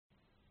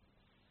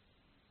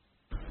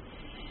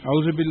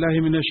اعوذ باللہ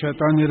من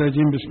الشیطان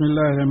الرجیم بسم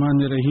اللہ الرحمن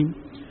الرحیم۔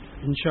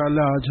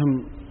 انشاءاللہ آج ہم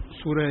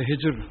سورہ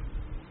ہجر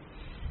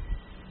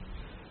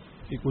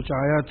کی کچھ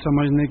آیات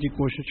سمجھنے کی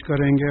کوشش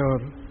کریں گے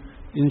اور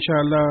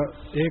انشاءاللہ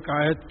ایک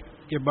آیت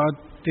کے بعد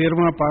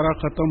 13واں پارہ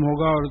ختم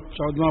ہوگا اور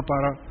 14واں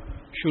پارہ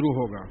شروع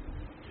ہوگا،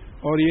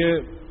 اور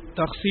یہ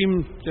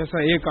تقسیم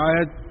جیسا ایک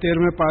آیت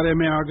 13ویں پارے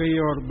میں آ گئی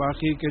اور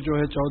باقی کے جو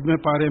ہے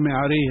 14ویں پارے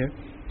میں آ رہی ہے،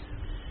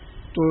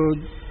 تو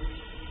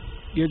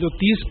یہ جو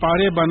 30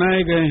 پارے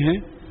بنائے گئے ہیں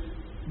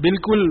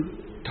بالکل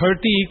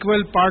 30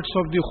 ایکول پارٹس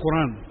آف دی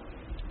قرآن،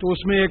 تو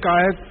اس میں ایک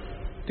آیت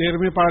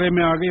 13ویں پارے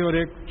میں آ گئی اور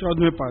ایک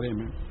 14ویں پارے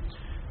میں۔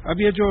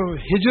 اب یہ جو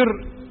ہجر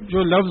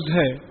جو لفظ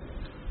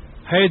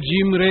ہے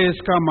جیم رے،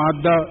 اس کا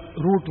مادہ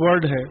روٹ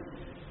ورڈ ہے،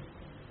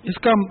 اس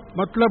کا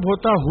مطلب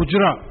ہوتا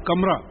حجرہ،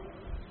 کمرہ،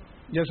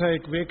 جیسا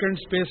ایک ویکنٹ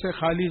اسپیس ہے،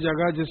 خالی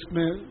جگہ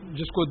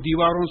جس کو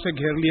دیواروں سے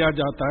گھیر لیا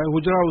جاتا ہے،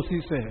 حجرہ اسی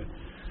سے ہے۔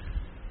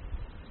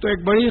 تو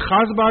ایک بڑی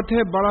خاص بات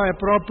ہے، بڑا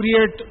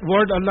اپروپریٹ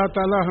ورڈ اللہ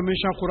تعالیٰ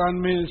ہمیشہ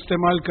قرآن میں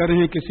استعمال کر رہے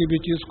ہیں کسی بھی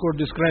چیز کو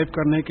ڈسکرائب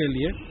کرنے کے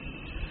لیے۔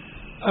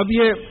 اب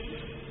یہ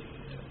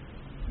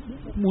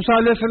موسیٰ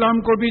علیہ السلام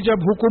کو بھی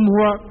جب حکم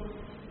ہوا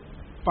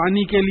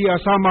پانی کے لیے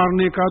عصا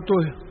مارنے کا، تو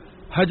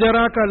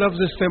حجرہ کا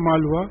لفظ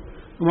استعمال ہوا،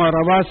 وہاں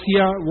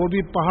رواسیہ وہ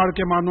بھی پہاڑ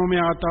کے معنوں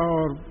میں آتا،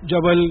 اور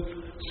جبل،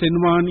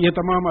 سنوان، یہ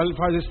تمام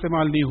الفاظ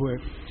استعمال نہیں ہوئے۔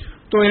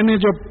 تو یعنی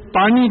جو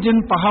پانی جن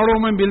پہاڑوں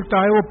میں ملتا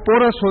ہے وہ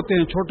پورس ہوتے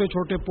ہیں، چھوٹے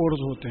چھوٹے پورز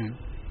ہوتے ہیں۔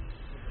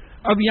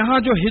 اب یہاں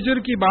جو ہجر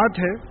کی بات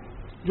ہے،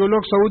 جو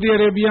لوگ سعودی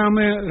عربیہ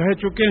میں رہ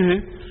چکے ہیں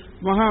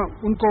وہاں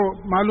ان کو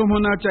معلوم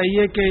ہونا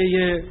چاہیے کہ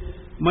یہ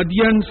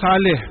مدین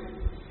صالح،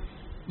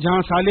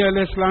 جہاں صالح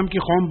علیہ السلام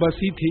کی قوم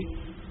بسی تھی،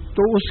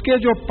 تو اس کے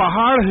جو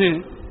پہاڑ ہیں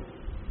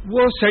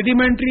وہ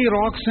سیڈیمنٹری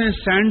راکس ہیں،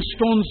 سینڈ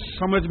سٹونز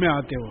سمجھ میں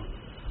آتے ہو،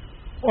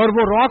 اور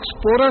وہ راکس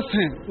پورس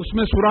ہیں، اس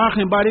میں سوراخ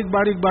ہیں، باریک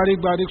باریک باریک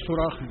باریک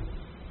سوراخ ہیں۔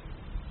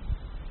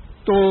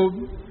 تو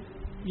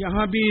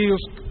یہاں بھی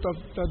اس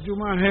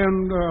ترجمہ ہے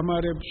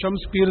ہمارے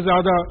شمس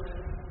پیرزادہ،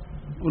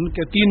 ان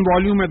کے 3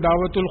 والیوم ہے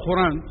دعوت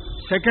القرآن،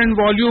 2nd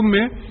والیوم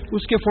میں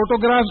اس کے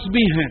فوٹوگرافز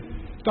بھی ہیں،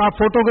 تو آپ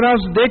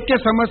فوٹوگرافز دیکھ کے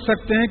سمجھ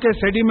سکتے ہیں کہ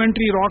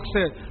سیڈیمنٹری راک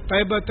سے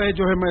طے بطے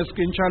جو ہے، میں اس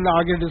کی انشاءاللہ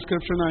آگے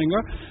ڈسکرپشن آئیں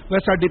گا،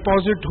 ویسا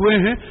ڈپازٹ ہوئے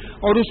ہیں،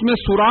 اور اس میں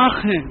سوراخ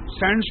ہیں،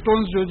 سینڈ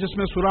سٹونز جو جس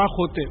میں سوراخ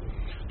ہوتے۔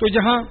 تو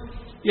جہاں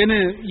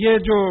یعنی یہ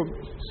جو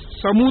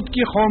سمود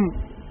کی قوم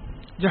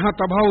جہاں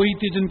تباہ ہوئی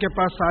تھی، جن کے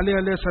پاس صالح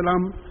علیہ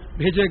السلام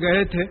بھیجے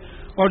گئے تھے،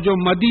 اور جو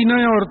مدینہ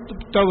اور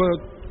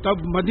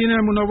تب مدینہ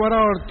منورہ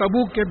اور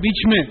تبوک کے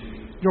بیچ میں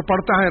جو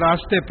پڑتا ہے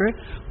راستے پہ،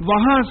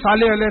 وہاں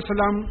صالح علیہ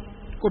السلام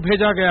کو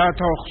بھیجا گیا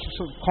تھا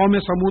قوم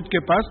سمود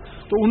کے پاس،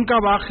 تو ان کا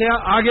واقعہ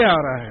آگے آ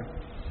رہا ہے،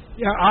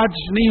 یا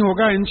آج نہیں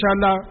ہوگا،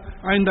 انشاءاللہ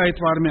آئندہ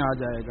اتوار میں آ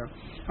جائے گا۔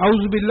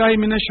 اعوذ باللہ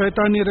من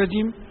الشیطان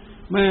الرجیم،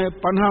 میں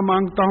پناہ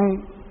مانگتا ہوں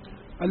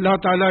اللہ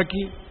تعالیٰ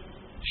کی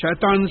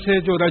شیطان سے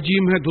جو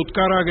رجیم ہے،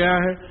 دھتکارا گیا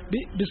ہے۔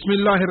 بسم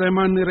اللہ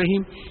الرحمن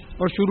الرحیم،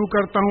 اور شروع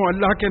کرتا ہوں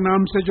اللہ کے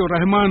نام سے جو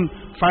رحمان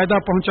فائدہ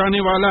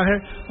پہنچانے والا ہے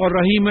اور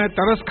رحیم ہے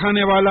ترس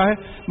کھانے والا ہے۔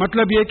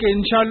 مطلب یہ کہ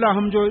انشاءاللہ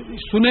ہم جو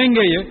سنیں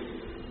گے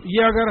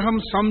یہ اگر ہم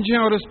سمجھیں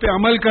اور اس پہ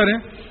عمل کریں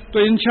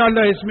تو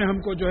انشاءاللہ اس میں ہم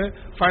کو جو ہے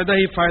فائدہ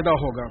ہی فائدہ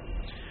ہوگا۔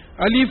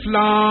 الف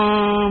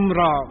لام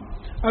را،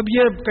 اب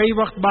یہ کئی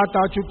وقت بات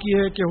آ چکی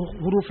ہے کہ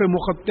حروف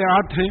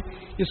مقطعات ہیں،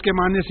 اس کے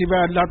معنی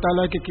سوائے اللہ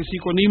تعالیٰ کے کسی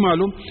کو نہیں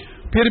معلوم۔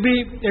 پھر بھی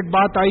ایک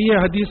بات آئی ہے،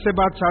 حدیث سے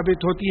بات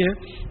ثابت ہوتی ہے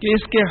کہ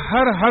اس کے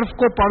ہر حرف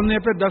کو پڑھنے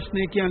پہ 10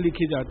 نیکیاں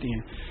لکھی جاتی ہیں،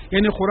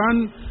 یعنی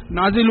قرآن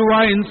نازل ہوا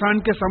ہے انسان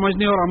کے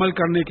سمجھنے اور عمل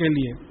کرنے کے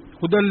لیے،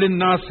 ہدی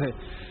للناس ہے۔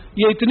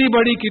 یہ اتنی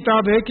بڑی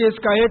کتاب ہے کہ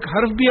اس کا ایک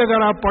حرف بھی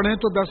اگر آپ پڑھیں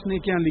تو 10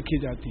 نیکیاں لکھی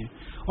جاتی ہیں،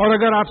 اور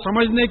اگر آپ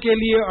سمجھنے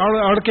کے لیے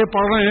اڑ کے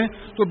پڑھ رہے ہیں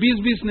تو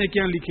 20-20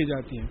 نیکیاں لکھی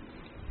جاتی ہیں۔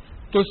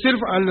 تو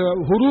صرف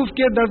حروف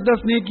کے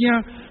 10-10 نیکیاں،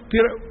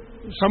 پھر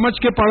سمجھ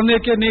کے پڑھنے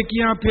کے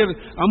نیکیاں، پھر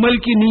عمل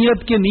کی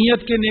نیت کے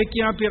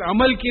نیکیاں، پھر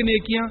عمل کی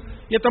نیکیاں،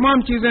 یہ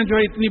تمام چیزیں جو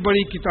ہے اتنی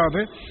بڑی کتاب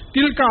ہے۔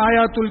 تلک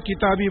آیات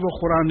الکتابی و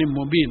قرآن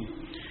مبین،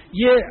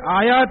 یہ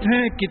آیات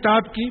ہیں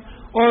کتاب کی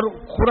اور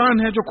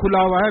قرآن ہے جو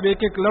کھلا ہوا ہے۔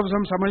 ایک ایک لفظ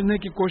ہم سمجھنے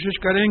کی کوشش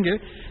کریں گے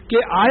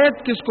کہ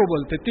آیت کس کو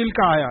بولتے۔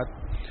 تلک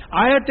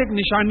آیت ایک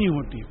نشانی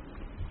ہوتی ہے،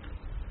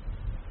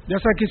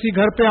 جیسا کسی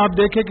گھر پہ آپ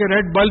دیکھیں کہ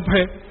ریڈ بلب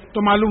ہے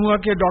تو معلوم ہوا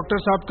کہ ڈاکٹر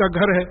صاحب کا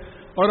گھر ہے،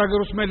 اور اگر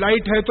اس میں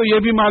لائٹ ہے تو یہ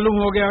بھی معلوم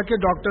ہو گیا کہ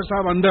ڈاکٹر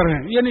صاحب اندر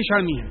ہیں، یہ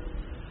نشانی ہے۔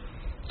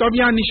 تو اب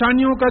یہاں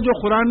نشانیوں کا جو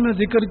قرآن میں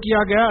ذکر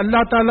کیا گیا،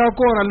 اللہ تعالیٰ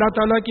کو اور اللہ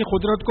تعالیٰ کی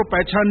قدرت کو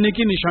پہچاننے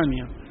کی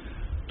نشانیاں۔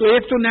 تو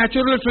ایک تو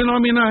نیچرل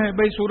فینومینا ہے،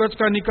 بھئی سورج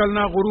کا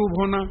نکلنا، غروب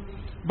ہونا،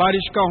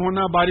 بارش کا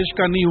ہونا، بارش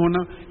کا نہیں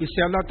ہونا، اس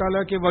سے اللہ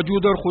تعالیٰ کے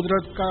وجود اور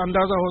قدرت کا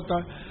اندازہ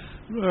ہوتا ہے۔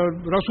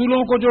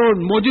 رسولوں کو جو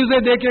معجزے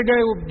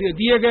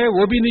دیے گئے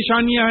وہ بھی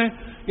نشانیاں ہیں،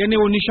 یعنی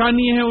وہ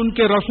نشانی ہے ان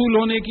کے رسول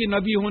ہونے کی،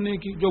 نبی ہونے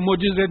کی، جو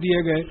معجزے دیے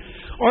گئے۔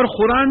 اور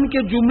قرآن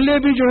کے جملے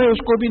بھی جو ہے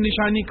اس کو بھی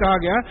نشانی کہا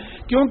گیا،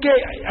 کیونکہ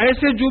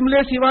ایسے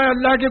جملے سوائے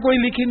اللہ کے کوئی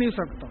لکھ ہی نہیں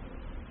سکتا۔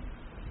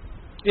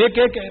 ایک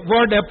ایک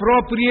ورڈ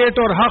اپروپریٹ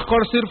اور حق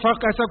اور صرف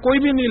حق ایسا کوئی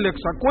بھی نہیں لکھ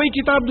سکتا. کوئی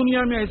کتاب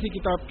دنیا میں ایسی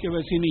کتاب کی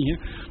ویسی نہیں ہے.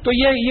 تو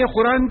یہ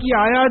قرآن کی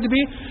آیات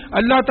بھی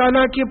اللہ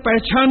تعالیٰ کے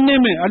پہچاننے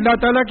میں، اللہ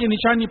تعالیٰ کی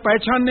نشانی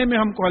پہچاننے میں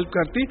ہم کو ہیلپ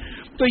کرتی.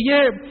 تو یہ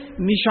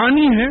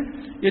نشانی ہے،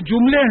 یہ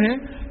جملے ہیں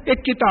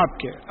ایک کتاب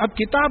کے. اب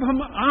کتاب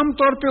ہم عام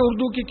طور پہ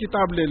اردو کی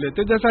کتاب لے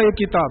لیتے، جیسا یہ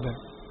کتاب ہے.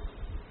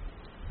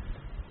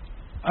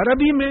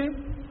 عربی میں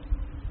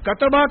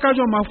کتبہ کا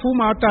جو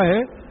مفہوم آتا ہے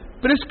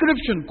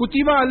پرسکرپشن،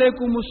 کتبہ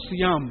علیکم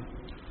الصیام،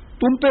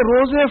 تم پہ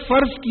روزے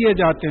فرض کیے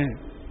جاتے ہیں.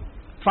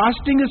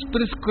 Fasting is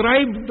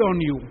prescribed on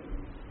you,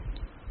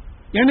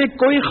 یعنی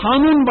کوئی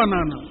قانون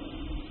بنانا.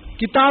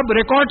 کتاب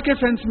ریکارڈ کے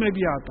سینس میں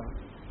بھی آتا،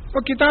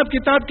 اور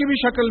کتاب کی بھی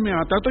شکل میں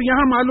آتا. تو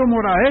یہاں معلوم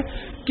ہو رہا ہے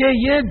کہ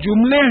یہ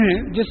جملے ہیں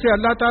جس سے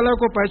اللہ تعالیٰ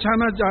کو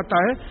پہچانا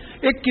جاتا ہے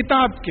ایک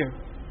کتاب کے،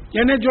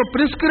 یعنی جو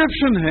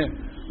پرسکرپشن ہے،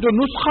 جو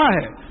نسخہ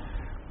ہے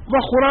وہ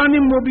قرآن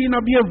مبین.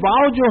 اب یہ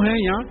واو جو ہے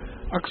یہاں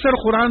اکثر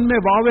قرآن میں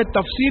واو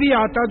تفسیری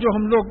آتا جو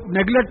ہم لوگ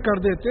نیگلیکٹ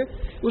کر دیتے.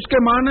 اس کے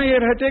معنی یہ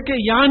رہتے کہ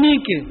یعنی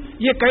کہ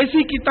یہ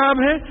کیسی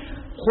کتاب ہے.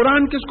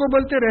 قرآن کس کو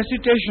بولتے؟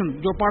 ریسیٹیشن،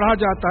 جو پڑھا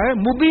جاتا ہے.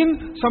 مبین،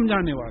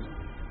 سمجھانے والا.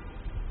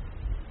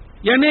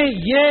 یعنی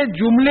یہ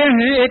جملے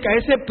ہیں ایک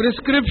ایسے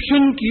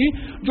پرسکرپشن کی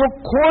جو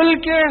کھول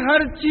کے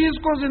ہر چیز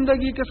کو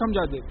زندگی کے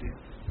سمجھا دیتے ہیں.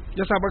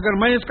 جیسا اگر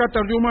میں اس کا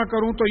ترجمہ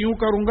کروں تو یوں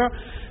کروں گا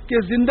کہ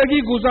زندگی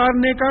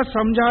گزارنے کا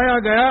سمجھایا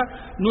گیا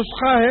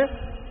نسخہ ہے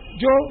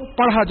جو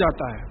پڑھا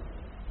جاتا ہے.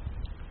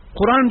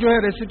 قرآن جو ہے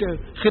ریسیٹیشن.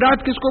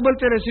 قرات کس کو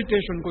بولتے؟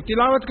 ریسیٹیشن کو.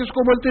 تلاوت کس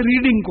کو بولتے؟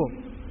 ریڈنگ کو.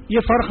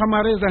 یہ فرق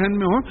ہمارے ذہن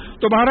میں ہو.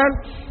 تو بہرحال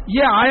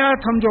یہ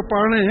آیات ہم جو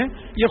پڑھ رہے ہیں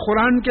یہ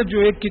قرآن کے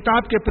جو ایک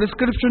کتاب کے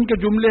پرسکرپشن کے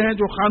جملے ہیں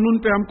جو قانون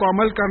پہ ہم کو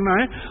عمل کرنا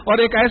ہے،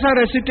 اور ایک ایسا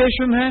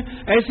ریسیٹیشن ہے،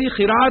 ایسی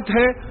قرات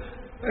ہے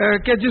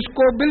کہ جس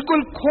کو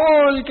بالکل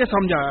کھول کے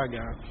سمجھایا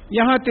گیا.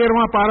 یہاں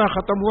 13واں پارہ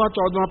ختم ہوا،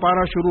 14واں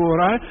پارہ شروع ہو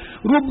رہا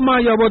ہے. ربما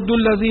یود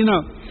الذین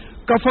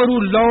کفروا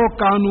لو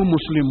کانوا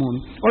مسلمون.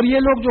 اور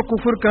یہ لوگ جو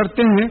کفر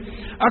کرتے ہیں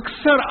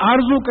اکثر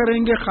آرزو کریں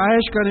گے،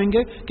 خواہش کریں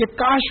گے کہ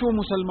کاش وہ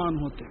مسلمان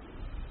ہوتے،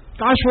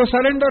 کاش وہ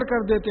سرنڈر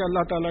کر دیتے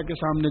اللہ تعالیٰ کے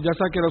سامنے،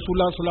 جیسا کہ رسول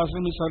اللہ صلی اللہ علیہ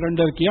وسلم نے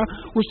سرنڈر کیا.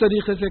 اس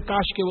طریقے سے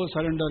کاش کہ وہ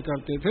سرنڈر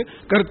کرتے تھے،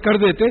 کر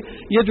دیتے.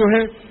 یہ جو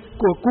ہے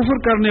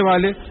کفر کرنے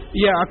والے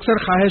یہ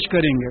اکثر خواہش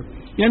کریں گے.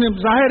 یعنی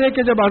ظاہر ہے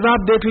کہ جب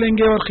عذاب دیکھ لیں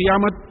گے اور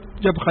قیامت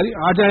جب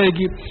آ جائے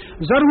گی،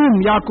 ذرہم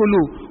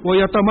یاکلوا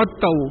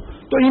ویتمتعوا،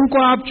 تو ان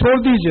کو آپ چھوڑ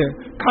دیجئے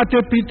کھاتے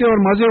پیتے اور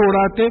مزے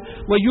اڑاتے.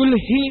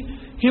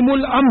 ویلہہم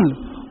الامن،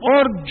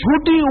 اور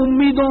جھوٹی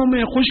امیدوں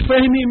میں، خوش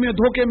فہمی میں،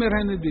 دھوکے میں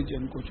رہنے دیجئے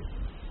ان کو. جو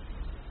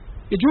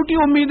یہ جھوٹی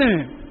امیدیں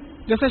ہیں،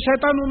 جیسے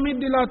شیطان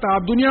امید دلاتا،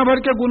 آپ دنیا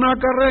بھر کے گناہ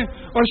کر رہے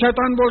ہیں اور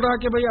شیطان بول رہا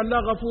کہ بھئی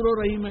اللہ غفور و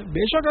رحیم ہے.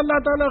 بے شک اللہ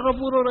تعالیٰ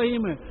غفور و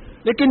رحیم ہے،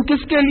 لیکن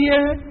کس کے لیے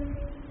ہے؟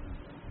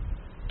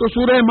 تو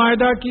سورہ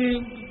مائدہ کی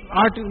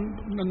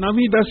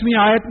 9ویں 10ویں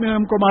آیت میں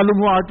ہم کو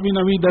معلوم ہوا، 8ویں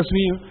 9ویں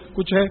 10ویں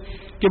کچھ ہے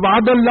کہ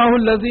وعد اللہ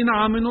الذین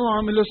آمنوا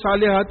وعملوا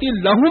الصالحات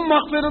لہم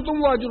مغفرۃ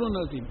واجر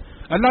عظیم.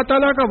 اللہ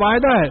تعالیٰ کا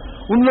وعدہ ہے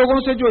ان لوگوں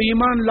سے جو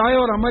ایمان لائے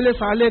اور عمل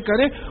صالح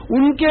کرے،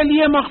 ان کے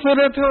لیے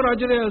مغفرت ہے اور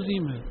اجر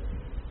عظیم ہے.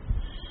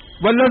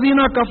 والذین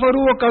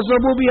کفروا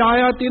وکذبوا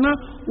بآیاتنا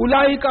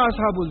اولئک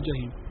اصحاب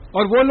الجحیم.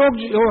 اور وہ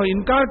لوگ جو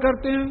انکار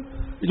کرتے ہیں،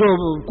 جو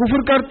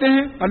کفر کرتے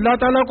ہیں، اللہ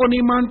تعالیٰ کو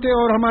نہیں مانتے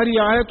اور ہماری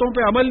آیتوں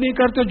پہ عمل نہیں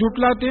کرتے،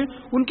 جھٹلاتے ہیں،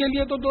 ان کے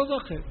لیے تو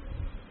دوزخ ہے.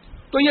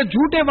 تو یہ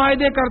جھوٹے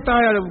وعدے کرتا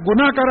ہے،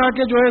 گناہ کرا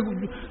کے جو ہے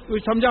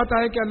سمجھاتا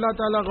ہے کہ اللہ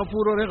تعالیٰ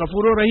غفور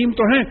و رحیم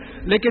تو ہیں،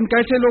 لیکن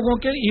کیسے لوگوں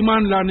کے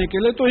ایمان لانے کے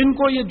لیے. تو ان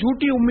کو یہ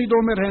جھوٹی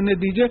امیدوں میں رہنے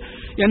دیجئے،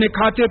 یعنی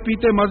کھاتے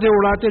پیتے مزے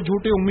اڑاتے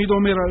جھوٹی امیدوں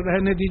میں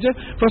رہنے دیجئے.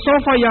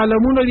 فسوف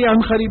یعلمون، یہ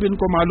عنقریب ان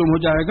کو معلوم ہو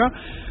جائے گا.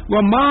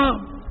 وما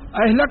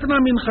اہلکنا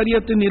من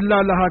قریۃ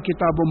الا لہا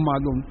کتاب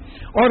معلوم.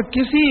 اور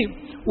کسی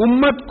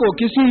امت کو،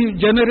 کسی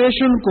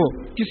جنریشن کو،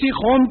 کسی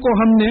قوم کو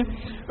ہم نے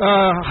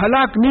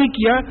ہلاک نہیں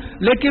کیا،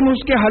 لیکن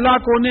اس کے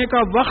ہلاک ہونے کا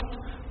وقت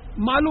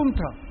معلوم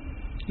تھا،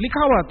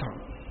 لکھا ہوا تھا،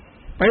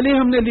 پہلے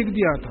ہم نے لکھ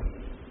دیا تھا.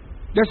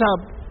 جیسا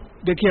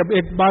دیکھیے اب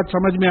ایک بات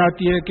سمجھ میں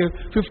آتی ہے کہ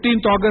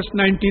 15 اگست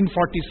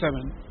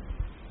 1947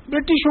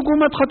 برٹش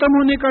حکومت ختم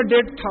ہونے کا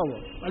ڈیٹ تھا،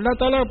 وہ اللہ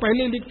تعالیٰ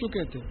پہلے لکھ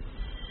چکے تھے.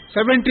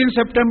 17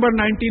 سپٹمبر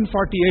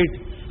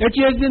 1948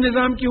 HSD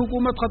نظام کی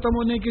حکومت ختم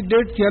ہونے کی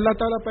ڈیٹ تھی، اللہ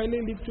تعالیٰ پہلے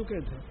ہی لکھ چکے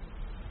تھے.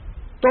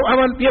 تو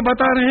اب یہ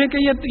بتا رہے ہیں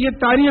کہ یہ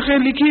تاریخیں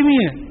لکھی ہوئی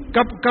ہیں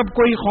کب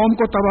کوئی قوم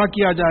کو تباہ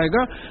کیا جائے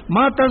گا.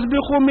 ما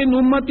تسبق من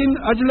امت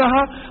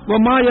اجلھا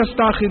وما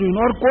یستاخرون.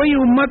 اور کوئی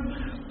امت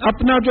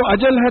اپنا جو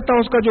اجل رہتا،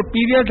 اس کا جو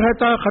پیریڈ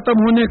رہتا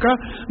ختم ہونے کا،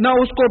 نہ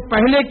اس کو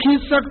پہلے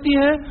کھینچ سکتی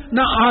ہے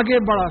نہ آگے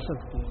بڑھا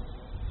سکتی ہے.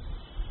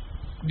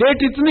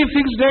 ڈیٹ اتنی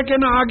فکسڈ ہے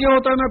کہ نہ آگے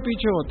ہوتا نہ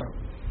پیچھے ہوتا.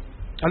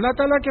 اللہ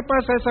تعالیٰ کے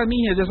پاس ایسا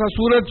نہیں ہے. جیسا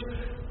سورج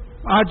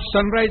آج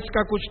سن رائز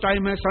کا کچھ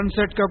ٹائم ہے، سن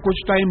سیٹ کا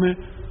کچھ ٹائم ہے،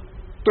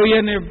 تو یہ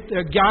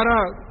 11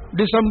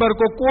 دسمبر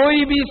کو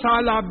کوئی بھی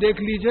سال آپ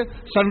دیکھ لیجئے،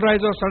 سن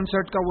رائز اور سن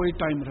سیٹ کا وہی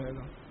ٹائم رہے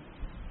گا.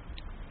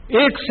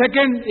 ایک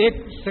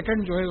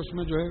سیکنڈ جو ہے اس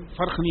میں جو ہے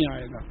فرق نہیں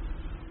آئے گا.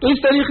 تو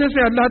اس طریقے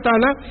سے اللہ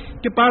تعالیٰ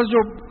کے پاس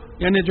جو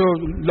یعنی جو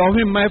لوح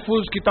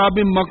محفوظ، کتاب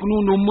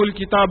مکنون، ام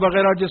الکتاب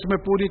وغیرہ جس میں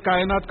پوری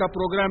کائنات کا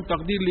پروگرام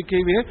تقدیر لکھی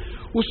ہوئی ہے،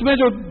 اس میں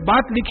جو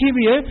بات لکھی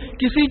ہوئی ہے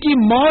کسی کی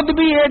موت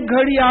بھی ایک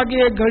گھڑی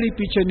آگے ایک گھڑی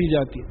پیچھے نہیں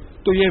جاتی.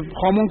 تو یہ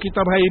قوموں کی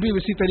تباہی بھی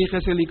اسی طریقے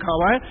سے لکھا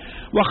ہوا ہے.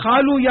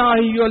 وَقَالُوا يَا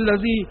أَيُّهَا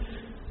الَّذِي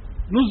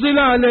نُزِّلَ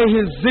عَلَيْهِ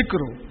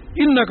الذِّكْرُ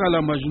إِنَّكَ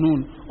لَمَجْنُونَ،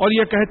 اور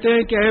یہ کہتے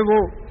ہیں کہ اے وہ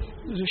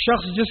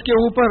شخص جس کے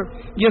اوپر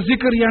یہ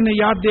ذکر یعنی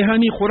یاد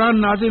دہانی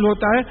قرآن نازل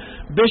ہوتا ہے،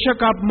 بے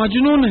شک آپ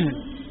مجنون ہیں،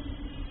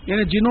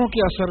 یعنی جنوں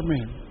کے اثر میں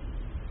ہیں.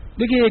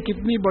 دیکھیے یہ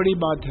کتنی بڑی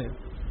بات ہے.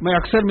 میں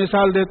اکثر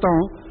مثال دیتا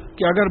ہوں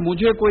کہ اگر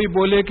مجھے کوئی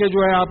بولے کہ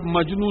جو ہے آپ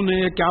مجنون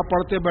ہیں، کیا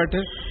پڑھتے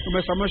بیٹھے، تو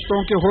میں سمجھتا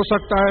ہوں کہ ہو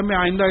سکتا ہے میں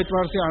آئندہ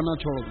اتوار سے آنا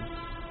چھوڑ دوں،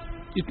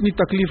 اتنی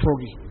تکلیف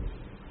ہوگی.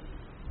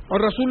 اور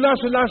رسول اللہ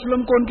صلی اللہ علیہ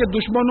وسلم کو ان کے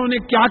دشمنوں نے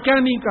کیا کیا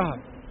نہیں کہا،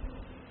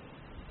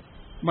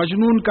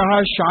 مجنون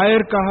کہا،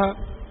 شاعر کہا،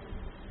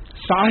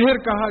 ساحر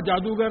کہا،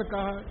 جادوگر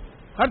کہا،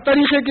 ہر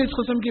طریقے کی اس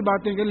قسم کی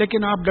باتیں کی،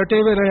 لیکن آپ ڈٹے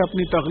ہوئے رہے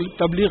اپنی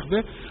تبلیغ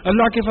پہ.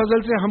 اللہ کے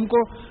فضل سے ہم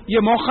کو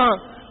یہ موقع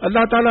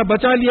اللہ تعالیٰ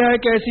بچا لیا ہے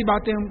کہ ایسی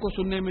باتیں ہم کو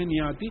سننے میں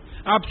نہیں آتی.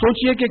 آپ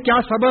سوچئے کہ کیا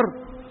صبر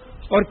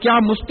اور کیا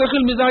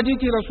مستقل مزاجی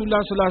تھی رسول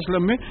اللہ صلی اللہ علیہ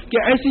وسلم میں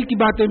کہ ایسی کی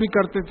باتیں بھی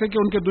کرتے تھے کہ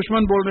ان کے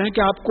دشمن بول رہے ہیں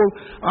کہ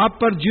آپ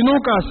پر جنوں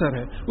کا اثر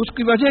ہے. اس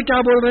کی وجہ کیا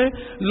بول رہے ہیں؟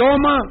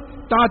 لوما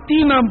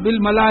تاتینا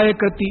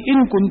بالملائکتی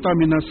ان کنتا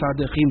من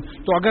الصادقین.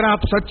 تو اگر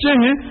آپ سچے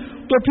ہیں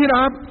تو پھر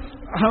آپ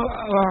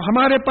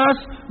ہمارے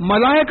پاس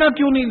ملائکہ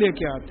کیوں نہیں لے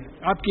کے آتے؟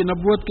 آپ کی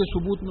نبوت کے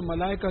ثبوت میں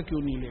ملائکہ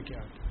کیوں نہیں لے کے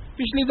آتے؟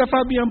 پچھلی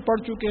دفعہ بھی ہم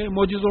پڑھ چکے ہیں،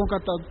 معجزوں کا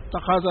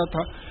تقاضا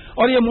تھا.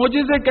 اور یہ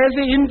معجزے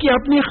کیسے؟ ان کی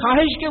اپنی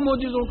خواہش کے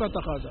معجزوں کا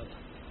تقاضا تھا.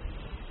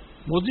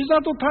 معجزہ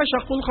تو تھا،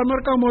 شق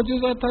القمر کا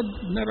معجزہ تھا،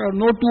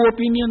 no two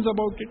opinions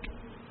about it.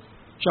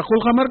 شق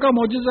القمر کا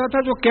معجزہ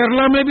تھا جو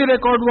کیرلا میں بھی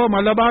ریکارڈ ہوا،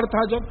 ملبار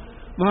تھا جب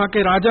وہاں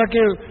کے راجا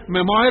کے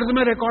میموائرز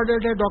میں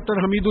ریکارڈڈ ہے.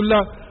 ڈاکٹر حمید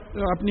اللہ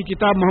اپنی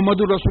کتاب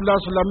محمد الرسول اللہ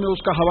صلی اللہ علیہ وسلم میں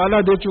اس کا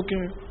حوالہ دے چکے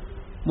ہیں.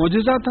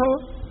 معجزہ تھا وہ.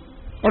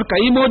 اور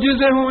کئی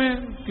معجزے ہوئے ہیں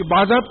کہ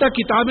باضابطہ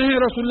کتابیں ہیں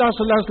رسول اللہ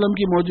صلی اللہ علیہ وسلم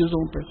کی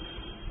معجزوں پہ.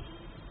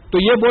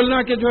 تو یہ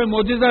بولنا کہ جو ہے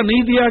معجزہ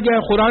نہیں دیا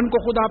گیا، قرآن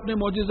کو خود آپ نے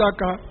معجزہ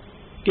کہا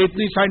کہ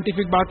اتنی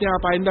سائنٹیفک باتیں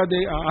آپ آئندہ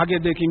آگے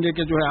دیکھیں گے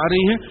کہ جو ہے آ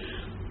رہی ہیں.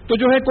 تو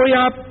جو ہے کوئی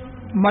آپ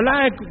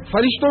ملائک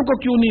فرشتوں کو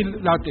کیوں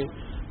نہیں لاتے؟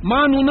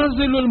 ما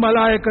ننزل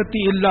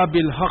الملائکۃ الا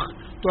بالحق.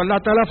 تو اللہ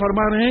تعالیٰ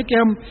فرما رہے ہیں کہ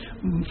ہم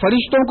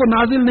فرشتوں کو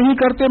نازل نہیں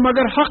کرتے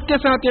مگر حق کے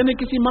ساتھ، یعنی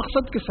کسی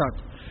مقصد کے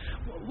ساتھ.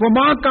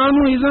 وما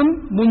کانوا اذا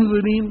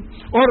منذرین،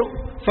 اور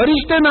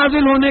فرشتے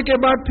نازل ہونے کے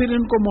بعد پھر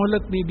ان کو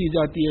مہلت نہیں دی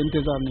جاتی ہے،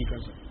 انتظار نہیں کر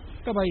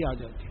سکتے، تباہی آ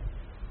جاتی ہے.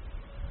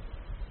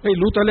 بھائی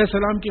لوط علیہ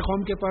السلام کی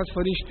قوم کے پاس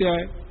فرشتے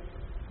آئے،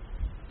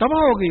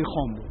 تباہ ہو گئی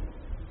قوم.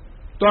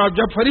 تو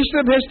جب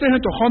فرشتے بھیجتے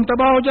ہیں تو قوم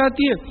تباہ ہو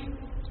جاتی ہے.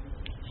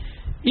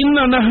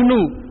 اِنَّا نَحْنُ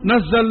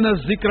نَزَّلْنَا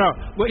الذِّكْرَ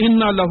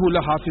وَإِنَّا لَهُ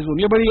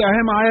لَحَافِظُونَ. یہ بڑی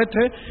اہم آیت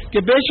ہے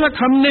کہ بے شک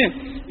ہم نے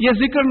یہ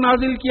ذکر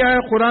نازل کیا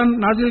ہے، قرآن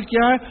نازل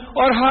کیا ہے،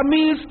 اور ہم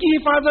ہی اس کی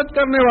حفاظت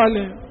کرنے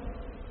والے ہیں.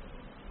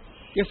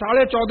 یہ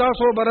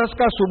 1450 برس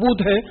کا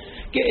ثبوت ہے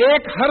کہ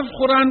ایک حرف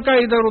قرآن کا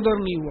ادھر ادھر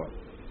نہیں ہوا.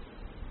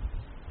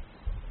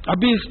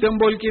 ابھی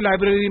استنبول کی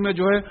لائبریری میں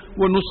جو ہے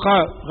وہ نسخہ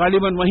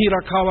غالباً وہیں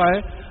رکھا ہوا ہے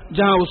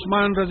جہاں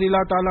عثمان رضی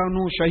اللہ تعالیٰ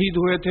عنہ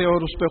شہید ہوئے تھے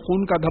اور اس پہ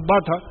خون کا دھبا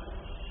تھا.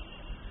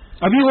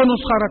 ابھی وہ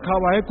نسخہ رکھا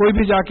ہوا ہے، کوئی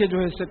بھی جا کے جو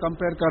ہے اس سے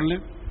کمپیئر کر لیں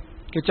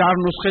کہ 4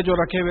 نسخے جو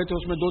رکھے ہوئے تھے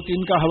اس میں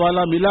 2-3 کا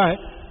حوالہ ملا ہے.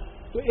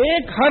 تو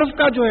ایک حرف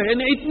کا جو ہے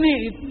یعنی اتنی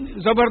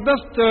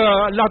زبردست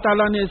اللہ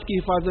تعالیٰ نے اس کی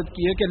حفاظت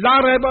کی ہے کہ لا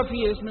ریب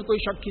فیہ، اس میں کوئی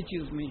شک کی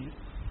چیز نہیں ہے،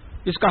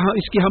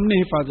 اس کی ہم نے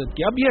حفاظت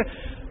کی. اب یہ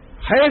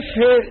حیف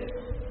ہے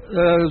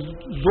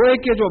زوئے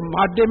کے جو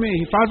مادے میں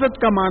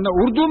حفاظت کا معنی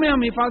اردو میں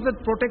ہم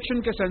حفاظت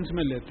پروٹیکشن کے سینس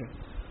میں لیتے ہیں،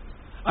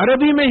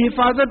 عربی میں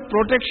حفاظت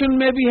پروٹیکشن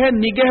میں بھی ہے،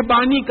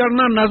 نگہبانی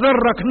کرنا، نظر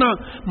رکھنا،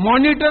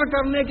 مانیٹر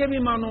کرنے کے بھی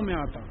معنوں میں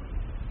آتا.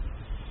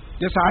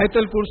 جیسے آیت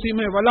الکرسی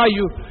میں ولا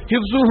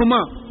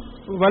حفظہما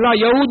ولا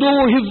یعودہ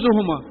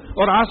حفظہما،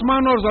 اور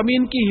آسمان اور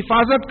زمین کی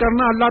حفاظت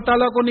کرنا اللہ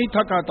تعالیٰ کو نہیں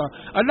تھکاتا.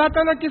 اللہ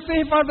تعالیٰ کس سے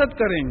حفاظت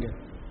کریں گے؟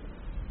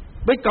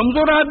 بھئی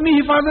کمزور آدمی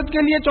حفاظت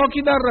کے لیے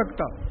چوکیدار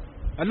رکھتا،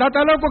 اللہ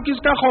تعالیٰ کو کس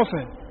کا خوف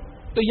ہے؟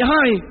 تو یہاں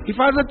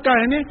حفاظت کا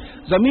ہے نا،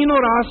 زمین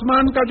اور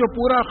آسمان کا جو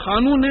پورا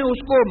قانون ہے اس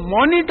کو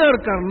مانیٹر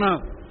کرنا،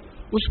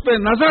 اس پہ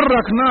نظر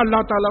رکھنا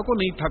اللہ تعالیٰ کو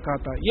نہیں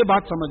تھکاتا. یہ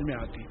بات سمجھ میں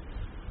آتی.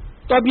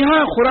 تو اب یہاں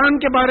قرآن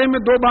کے بارے میں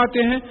 2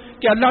 باتیں ہیں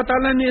کہ اللہ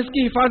تعالیٰ نے اس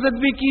کی حفاظت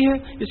بھی کی ہے،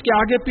 اس کے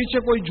آگے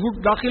پیچھے کوئی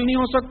جھوٹ داخل نہیں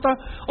ہو سکتا،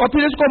 اور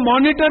پھر اس کو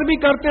مانیٹر بھی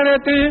کرتے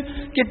رہتے ہیں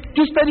کہ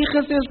کس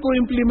طریقے سے اس کو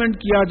امپلیمنٹ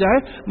کیا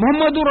جائے.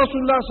 محمد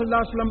رسول اللہ صلی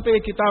اللہ علیہ وسلم پہ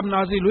ایک کتاب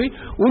نازل ہوئی،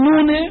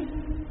 انہوں نے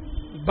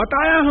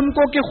بتایا ہم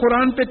کو کہ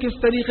قرآن پہ کس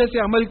طریقے سے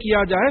عمل کیا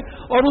جائے،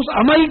 اور اس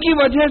عمل کی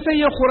وجہ سے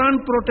یہ قرآن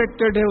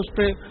پروٹیکٹڈ ہے، اس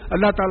پہ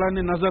اللہ تعالیٰ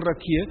نے نظر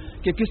رکھی ہے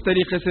کہ کس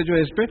طریقے سے جو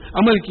ہے اس پہ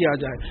عمل کیا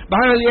جائے.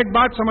 بہرحال ایک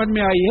بات سمجھ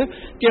میں آئی ہے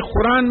کہ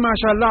قرآن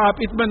ماشاءاللہ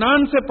آپ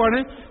اطمینان سے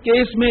پڑھیں کہ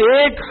اس میں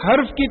ایک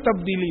حرف کی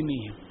تبدیلی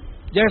نہیں ہے،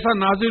 جیسا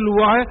نازل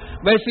ہوا ہے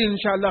ویسے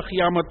انشاءاللہ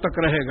قیامت تک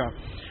رہے گا.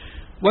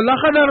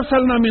 وَلَقَدْ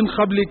أَرْسَلْنَا مِنْ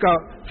قَبْلِكَ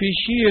فِي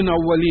شِيعٍ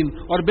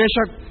أَوَّلِينَ، اور بے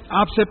شک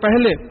آپ سے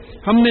پہلے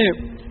ہم نے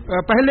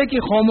پہلے کی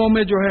قوموں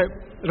میں جو ہے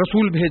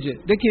رسول بھیجے.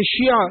 دیکھیے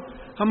شیعہ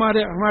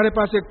ہمارے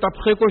پاس ایک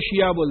طبقے کو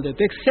شیعہ بول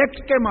دیتے, ایک سیکٹ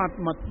کے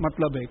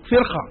مطلب ہے, ایک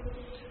فرقہ.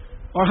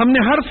 اور ہم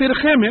نے ہر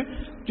فرقے میں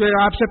جو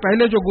آپ سے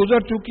پہلے جو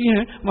گزر چکی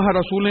ہیں وہاں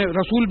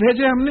رسول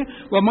بھیجے ہم نے.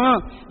 وما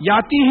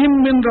یاتیہم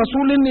من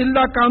رسول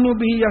الا کانوا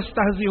بہ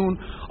یستہزئون,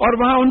 اور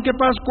وہاں ان کے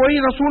پاس کوئی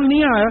رسول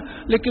نہیں آیا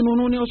لیکن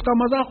انہوں نے اس کا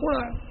مذاق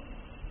اڑایا,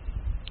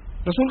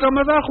 رسول کا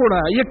مذاق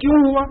اڑایا. یہ کیوں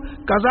ہوا؟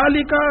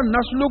 کذالک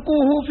نسلکہ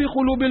فی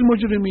قلوب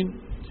المجرمین,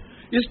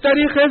 اس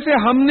طریقے سے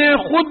ہم نے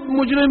خود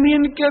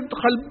مجرمین کے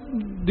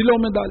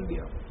دلوں میں ڈال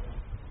دیا.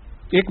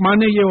 ایک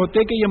معنی یہ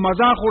ہوتے کہ یہ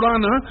مذاق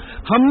اڑانا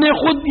ہم نے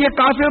خود یہ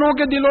کافروں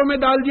کے دلوں میں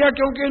ڈال دیا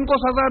کیونکہ ان کو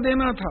سزا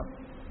دینا تھا.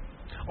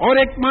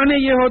 اور ایک معنی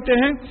یہ ہوتے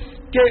ہیں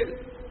کہ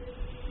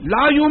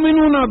لا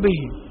یؤمنون بہ,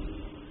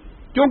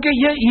 کیونکہ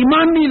یہ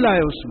ایمان نہیں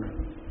لائے اس میں.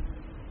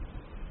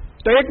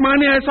 تو ایک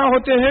معنی ایسا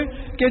ہوتے ہیں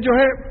کہ جو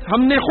ہے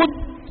ہم نے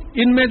خود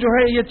ان میں جو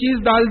ہے یہ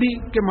چیز ڈال دی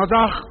کہ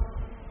مذاق,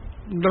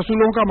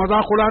 رسولوں کا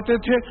مذاق اڑاتے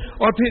تھے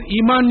اور پھر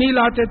ایمان نہیں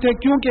لاتے تھے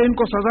کیونکہ ان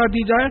کو سزا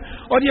دی جائے.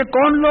 اور یہ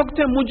کون لوگ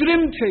تھے؟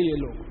 مجرم تھے یہ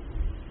لوگ.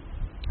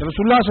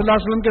 رسول اللہ صلی اللہ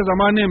علیہ وسلم کے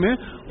زمانے میں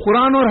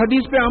قرآن اور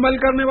حدیث پہ عمل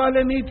کرنے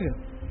والے نہیں تھے.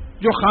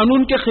 جو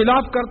قانون کے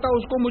خلاف کرتا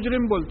اس کو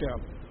مجرم بولتے ہیں.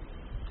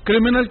 آپ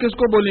کرمنل کس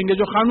کو بولیں گے؟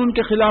 جو قانون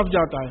کے خلاف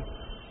جاتا ہے.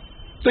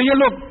 تو یہ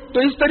لوگ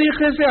تو اس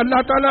طریقے سے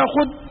اللہ تعالیٰ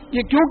خود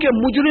یہ کیونکہ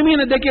مجرمین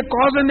ہے, دیکھیے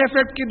کاز اینڈ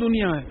ایفیکٹ کی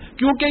دنیا ہے,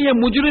 کیونکہ یہ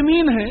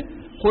مجرمین ہیں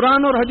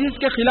قرآن اور حدیث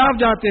کے خلاف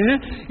جاتے ہیں,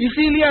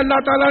 اسی لیے اللہ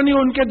تعالیٰ نے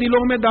ان کے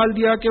دلوں میں ڈال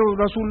دیا کہ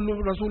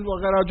رسول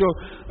وغیرہ جو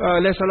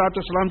علیہ الصلوۃ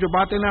والسلام جو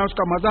باتیں ہیں اس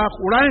کا مذاق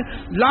اڑائیں.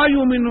 لا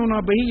یؤمنون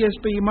بہ, اس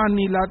پہ ایمان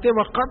نہیں لاتے.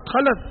 وقد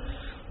خلت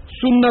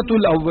سنت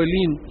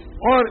الاولین,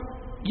 اور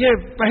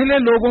یہ پہلے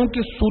لوگوں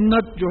کی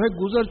سنت جو ہے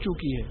گزر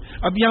چکی ہے.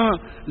 اب یہاں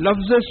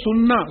لفظ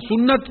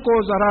سنت کو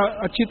ذرا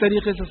اچھی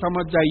طریقے سے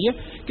سمجھ جائیے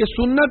کہ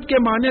سنت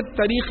کے معنی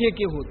طریقے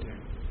کے ہوتے ہیں.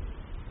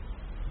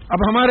 اب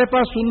ہمارے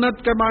پاس سنت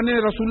کے معنی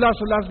رسول اللہ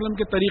صلی اللہ علیہ وسلم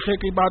کے طریقے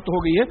کی بات ہو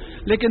گئی ہے,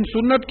 لیکن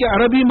سنت کے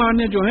عربی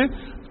معنی جو ہیں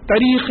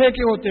طریقے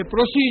کے ہوتے ہیں,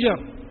 پروسیجر.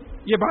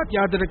 یہ بات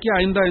یاد رکھیے,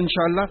 آئندہ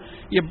انشاءاللہ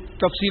یہ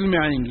تفصیل میں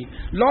آئیں گی.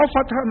 لو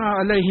فتحنا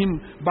علیہم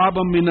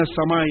بابا من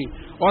السماء,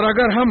 اور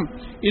اگر ہم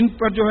ان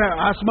پر جو ہے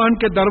آسمان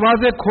کے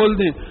دروازے کھول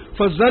دیں,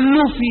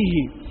 فظلوا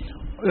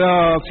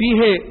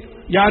فیہ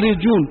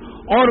یارجون,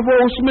 اور وہ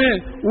اس میں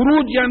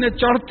عروج یعنی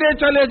چڑھتے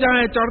چلے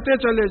جائیں.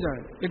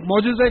 ایک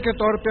معجزے کے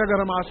طور پہ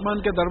اگر ہم آسمان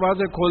کے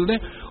دروازے کھول دیں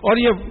اور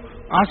یہ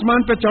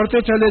آسمان پہ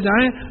چڑھتے چلے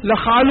جائیں,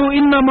 لقالوا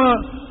انما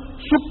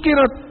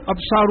سکرت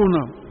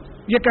ابصارنا,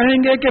 یہ کہیں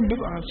گے کہ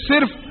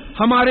صرف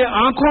ہمارے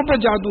آنکھوں پہ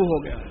جادو ہو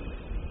گیا.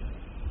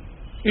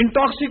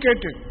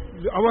 Intoxicated,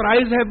 our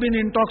eyes have been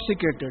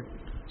intoxicated.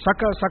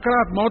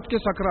 سکرات, موت کے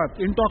سکرات,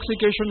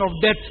 انٹاکسیکیشن آف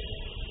ڈیتھ.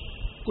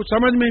 کچھ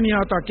سمجھ میں نہیں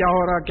آتا کیا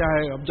ہو رہا کیا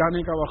ہے, اب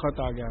جانے کا وقت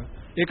آ گیا.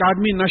 ایک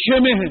آدمی نشے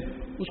میں ہے,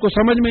 اس کو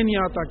سمجھ میں نہیں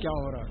آتا کیا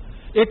ہو رہا.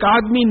 ایک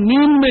آدمی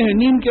نیند میں ہے,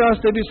 نیند کے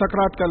واسطے بھی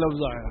سکرات کا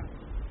لفظ آیا.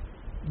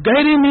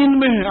 گہری نیند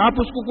میں ہے, آپ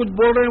اس کو کچھ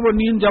بول رہے ہیں, وہ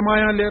نیند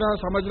جمایا لے رہا,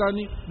 سمجھ رہا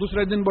نہیں.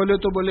 دوسرے دن بولے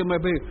تو بولے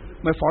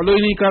میں فالو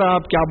ہی نہیں کرا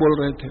آپ کیا بول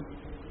رہے تھے.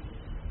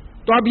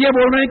 تو آپ یہ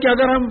بول رہے ہیں کہ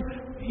اگر ہم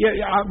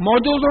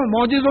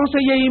معجزوں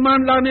سے یہ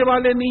ایمان لانے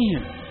والے نہیں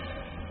ہیں.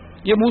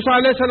 یہ موسیٰ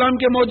علیہ السلام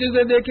کے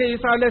معجزے دیکھے,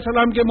 عیسیٰ علیہ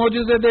السلام کے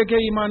معجزے دیکھے,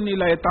 ایمان نہیں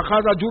لائے.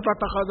 تقاضا, جھوٹا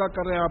تقاضا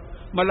کر رہے ہیں آپ,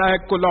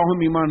 ملائک کو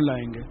لاہم ایمان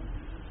لائیں گے.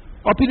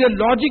 اور پھر یہ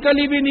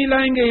لاجیکلی بھی نہیں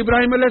لائیں گے.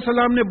 ابراہیم علیہ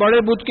السلام نے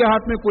بڑے بت کے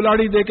ہاتھ میں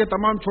کلاڑی دے کے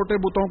تمام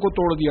چھوٹے بتوں کو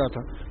توڑ دیا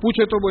تھا.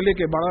 پوچھے تو بولے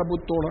کہ بڑا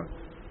بت توڑا.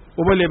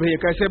 وہ بولے بھائی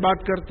یہ کیسے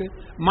بات کرتے,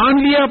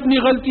 مان لیا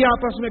اپنی غلطی,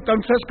 آپس میں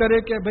کنفیس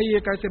کرے کہ بھائی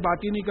یہ کیسے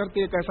بات ہی نہیں کرتے,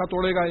 یہ کیسا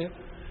توڑے گا یہ.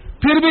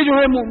 پھر بھی جو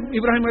ہے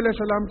ابراہیم علیہ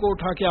السلام کو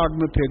اٹھا کے آگ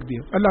میں پھینک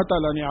دیا. اللہ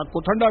تعالیٰ نے آگ کو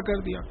ٹھنڈا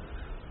کر دیا.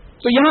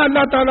 تو یہاں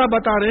اللہ تعالیٰ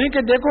بتا رہے ہیں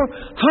کہ دیکھو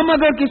ہم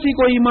اگر کسی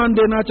کو ایمان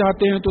دینا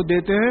چاہتے ہیں تو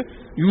دیتے ہیں.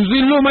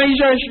 یضل من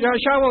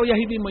یشاء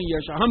ویہدی من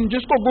یشاء, ہم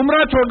جس کو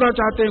گمراہ چھوڑنا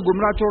چاہتے ہیں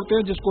گمراہ چھوڑتے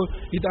ہیں, جس کو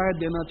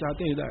ہدایت دینا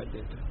چاہتے ہیں ہدایت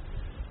دیتے ہیں.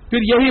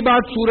 پھر یہی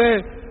بات سورہ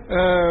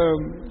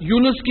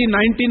یونس کی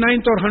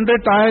 99 اور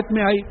 100 آیت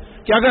میں آئی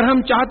کہ اگر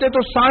ہم چاہتے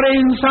تو سارے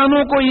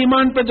انسانوں کو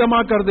ایمان پہ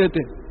جمع کر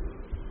دیتے.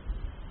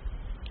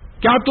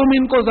 کیا تم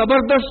ان کو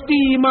زبردستی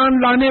ایمان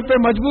لانے پہ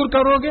مجبور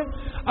کرو گے؟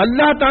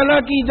 اللہ تعالیٰ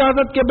کی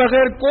اجازت کے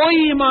بغیر کوئی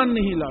ایمان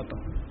نہیں لاتا.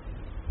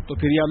 تو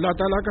پھر یہ اللہ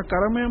تعالیٰ کا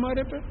کرم ہے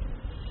ہمارے پہ,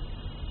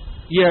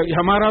 یہ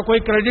ہمارا کوئی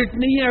کریڈٹ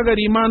نہیں ہے.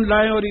 اگر ایمان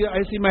لائیں اور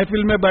ایسی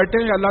محفل میں بیٹھیں,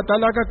 اللہ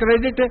تعالیٰ کا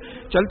کریڈٹ ہے.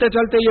 چلتے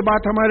چلتے یہ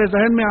بات ہمارے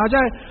ذہن میں آ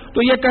جائے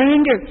تو یہ کہیں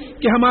گے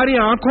کہ ہماری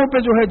آنکھوں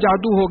پہ جو ہے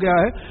جادو ہو گیا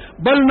ہے.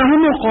 بل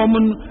نحن قوم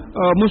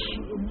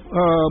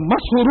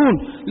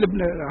مسحورون,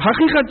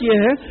 حقیقت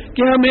یہ ہے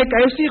کہ ہم ایک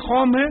ایسی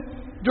قوم ہے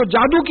جو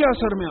جادو کے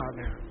اثر میں آ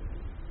گئے.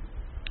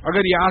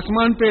 اگر یہ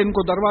آسمان پہ ان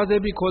کو دروازے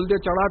بھی کھول دے,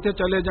 چڑھاتے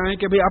چلے جائیں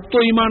کہ بھئی اب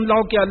تو ایمان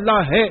لاؤ کہ اللہ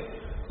ہے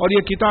اور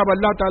یہ کتاب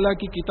اللہ تعالیٰ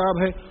کی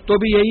کتاب ہے, تو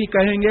بھی یہی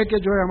کہیں گے کہ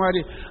جو ہے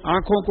ہماری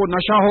آنکھوں کو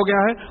نشہ ہو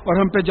گیا ہے اور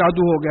ہم پہ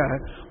جادو ہو گیا ہے.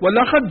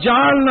 وَلَقَدْ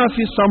جَعَلْنَا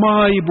فِي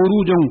السَّمَاءِ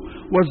بُرُوجًا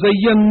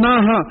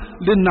وَزَيَّنَّاهَا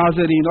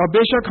لِلنَّاظِرِينَ, اور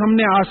بے شک ہم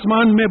نے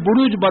آسمان میں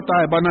بروج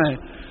بنائے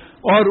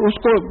اور اس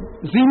کو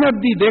زینت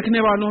دی, دیکھنے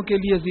والوں کے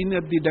لیے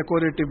زینت دی,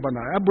 ڈیکوریٹو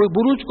بنایا. اب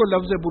بروج کو,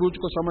 لفظ بروج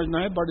کو سمجھنا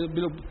ہے,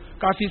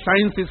 کافی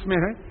سائنس اس میں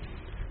ہے.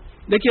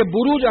 دیکھیے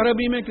بروج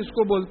عربی میں کس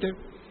کو بولتے؟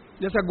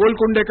 جیسا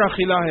گولکنڈے کا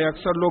قلعہ ہے،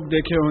 اکثر لوگ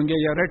دیکھے ہوں گے،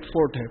 یا ریڈ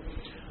فورٹ ہے،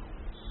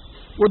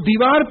 وہ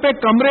دیوار پہ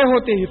کمرے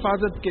ہوتے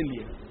حفاظت کے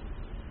لیے،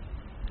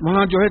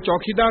 وہاں جو ہے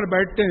چوکیدار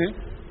بیٹھتے ہیں،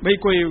 بھئی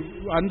کوئی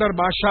اندر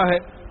بادشاہ ہے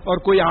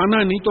اور کوئی آنا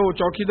نہیں، تو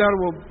چوکیدار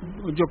وہ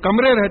جو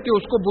کمرے رہتے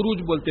اس کو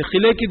بروج بولتے،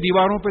 قلعے کی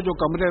دیواروں پہ جو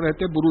کمرے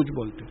رہتے بروج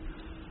بولتے۔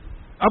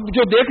 اب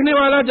جو دیکھنے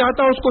والا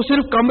جاتا اس کو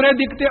صرف کمرے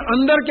دکھتے،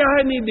 اندر کیا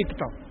ہے نہیں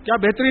دکھتا۔ کیا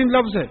بہترین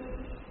لفظ ہے۔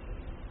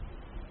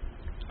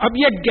 اب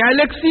یہ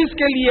گیلیکسیز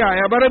کے لیے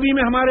آیا، اب عربی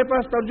میں ہمارے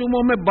پاس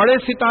ترجموں میں بڑے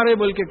ستارے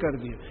بول کے کر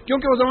دیے،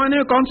 کیونکہ اس زمانے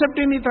میں کانسیپٹ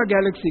ہی نہیں تھا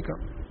گیلیکسی کا۔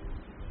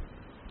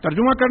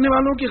 ترجمہ کرنے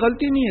والوں کی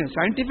غلطی نہیں ہے،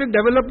 سائنٹیفک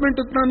ڈیولپمنٹ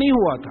اتنا نہیں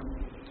ہوا تھا۔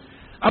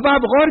 اب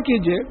آپ غور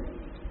کیجئے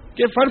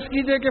کہ فرض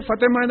کیجئے کہ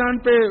فتح میدان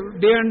پہ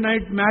ڈے اینڈ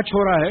نائٹ میچ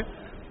ہو رہا ہے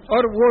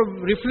اور وہ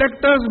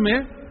ریفلیکٹرز میں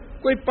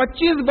کوئی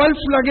 25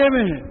 بلبس لگے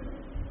ہوئے ہیں،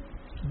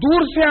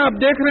 دور سے آپ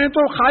دیکھ رہے ہیں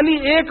تو خالی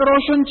ایک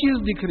روشن چیز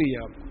دکھ رہی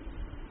ہے آپ کو،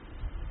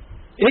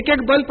 ایک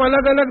ایک بلب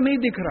الگ الگ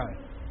نہیں دکھ رہا ہے۔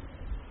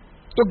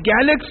 تو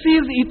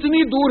گیلیکسیز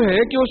اتنی دور ہے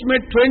کہ اس میں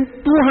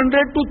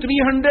 200 to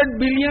 300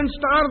 بلین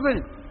سٹارز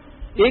ہیں،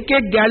 ایک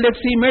ایک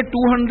گیلیکسی میں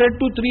 200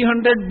 to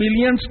 300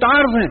 بلین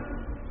سٹارز ہیں،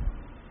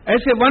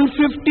 ایسے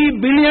 150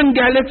 بلین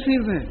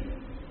گیلیکسیز ہیں،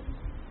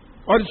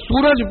 اور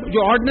سورج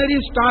جو آرڈنری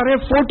سٹار ہے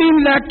 14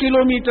 لاکھ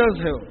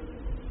کلومیٹرز ہے،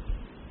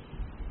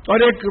 اور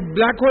ایک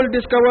بلیک ہول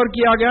ڈسکور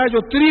کیا گیا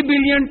جو 3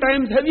 بلین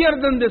ٹائمز ہیویئر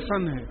دین دی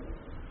سن ہے۔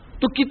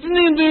 تو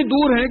کتنی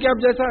دور ہیں کہ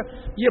اب جیسا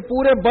یہ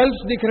پورے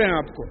بلبس دکھ رہے ہیں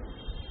آپ کو،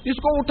 اس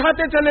کو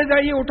اٹھاتے چلے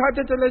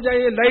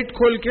جائیے لائٹ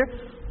کھول کے،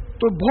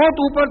 تو بہت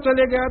اوپر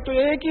چلے گیا تو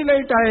ایک ہی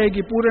لائٹ آئے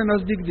گی، پورے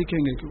نزدیک دکھیں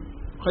گے، کیوں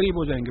قریب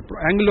ہو جائیں گے،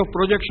 اینگل آف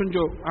پروجیکشن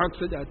جو آنکھ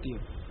سے جاتی ہے۔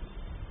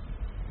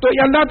 تو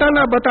یہ اللہ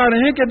تعالیٰ بتا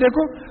رہے ہیں کہ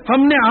دیکھو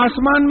ہم نے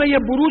آسمان میں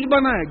یہ بروج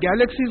بنائے،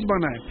 گیلیکسیز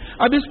بنائے۔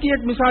 اب اس کی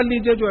ایک مثال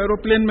لیجئے، جو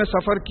ایروپلین میں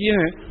سفر کیے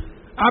ہیں،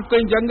 آپ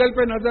کہیں جنگل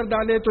پہ نظر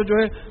ڈالے تو جو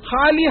ہے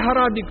خالی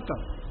ہرا دکھتا،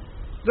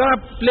 ذرا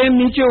پلین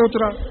نیچے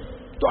اترا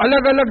تو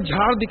الگ الگ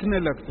جھاڑ دکھنے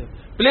لگتے،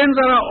 پلین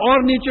ذرا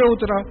اور نیچے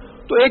اترا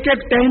تو ایک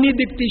ایک ٹہنی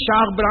دکھتی،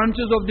 شاخ،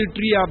 برانچز آف دی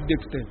ٹری آپ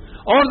دکھتے،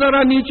 اور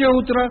ذرا نیچے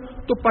اترا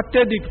تو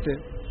پتے دکھتے۔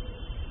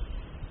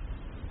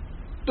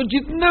 تو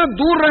جتنا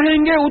دور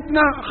رہیں گے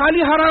اتنا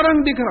خالی ہرا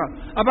رنگ دکھ رہا۔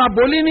 اب آپ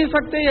بول ہی نہیں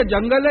سکتے یہ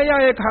جنگل ہے یا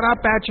ایک ہرا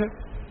پیچ ہے،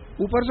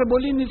 اوپر سے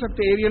بول ہی نہیں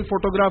سکتے، ایریل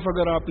فوٹوگراف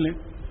اگر آپ لیں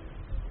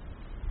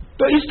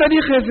تو۔ اس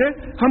طریقے سے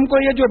ہم کو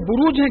یہ جو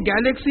بروج ہیں،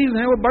 گیلیکسیز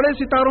ہیں، وہ بڑے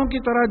ستاروں کی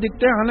طرح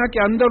دکھتے ہیں،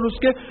 حالانکہ اندر اس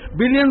کے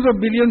بلینز اور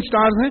بلین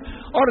سٹارز ہیں،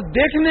 اور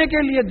دیکھنے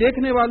کے لیے،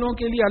 دیکھنے والوں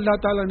کے لیے اللہ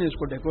تعالیٰ نے اس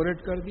کو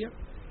ڈیکوریٹ کر دیا،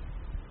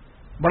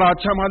 بڑا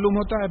اچھا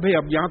معلوم ہوتا ہے۔ بھئی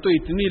اب یہاں تو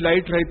اتنی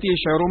لائٹ رہتی ہے،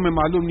 شہروں میں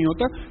معلوم نہیں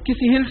ہوتا،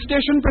 کسی ہل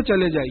سٹیشن پہ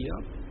چلے جائیے،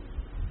 آپ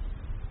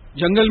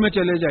جنگل میں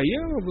چلے جائیے،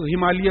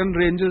 ہمالین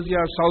رینجز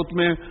یا ساؤتھ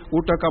میں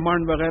اوٹا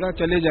کمانڈ وغیرہ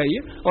چلے جائیے،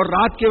 اور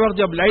رات کے وقت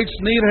جب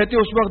لائٹس نہیں رہتے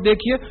اس وقت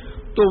دیکھیے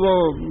تو وہ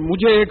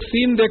مجھے ایک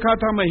سین دیکھا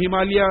تھا میں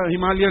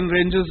ہمالین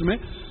رینجز میں،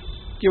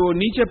 کہ وہ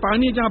نیچے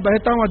پانی جہاں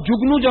بہتا وہاں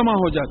جگنو جمع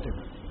ہو جاتے،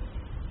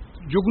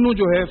 جگنو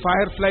جو ہے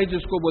فائر فلائی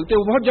جس کو بولتے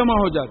وہ بہت جمع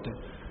ہو جاتے۔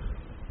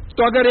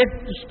 تو اگر ایک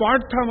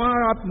اسپاٹ تھا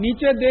وہاں آپ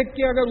نیچے دیکھ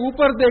کے اگر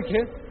اوپر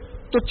دیکھے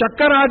تو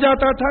چکر آ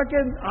جاتا تھا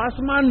کہ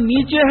آسمان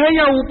نیچے ہے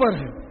یا اوپر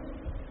ہے،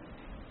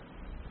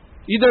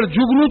 ادھر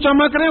جگنو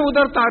چمک رہے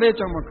ادھر تارے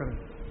چمک رہے۔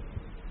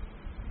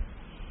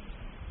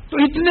 تو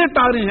اتنے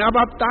تارے ہیں، اب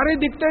آپ تارے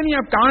دکھتے نہیں،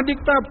 اب کہاں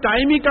دکھتا، اب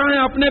ٹائم ہی کہاں ہے،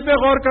 اپنے پہ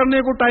غور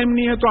کرنے کو ٹائم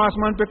نہیں ہے تو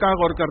آسمان پہ کہاں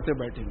غور کرتے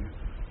بیٹھیں گے۔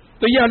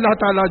 تو یہ اللہ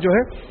تعالیٰ جو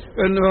ہے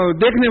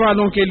دیکھنے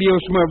والوں کے لیے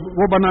اس میں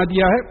وہ بنا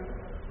دیا ہے،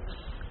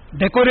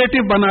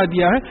 ڈیکوریٹو بنا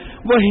دیا ہے،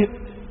 وہ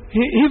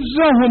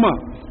حفظہما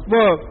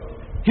وہ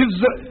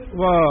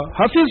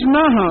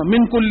حفظناہا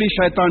من کل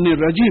شیطان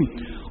الرجیم،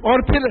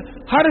 اور پھر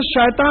ہر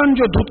شیطان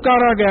جو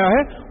دھتکارا گیا ہے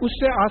اس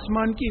سے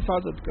آسمان کی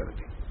حفاظت کر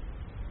دی،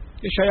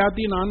 یہ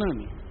شیاطین آنا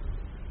نہیں۔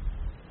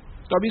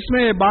 تو اب اس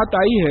میں بات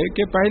آئی ہے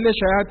کہ پہلے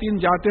شیاطین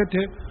جاتے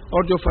تھے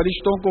اور جو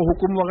فرشتوں کو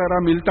حکم وغیرہ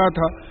ملتا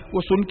تھا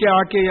وہ سن کے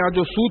آ کے، یا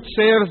جو سوت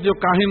سیئرز جو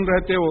کاہن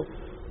رہتے وہ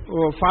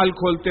فال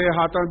کھولتے،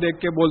 ہاتھاں دیکھ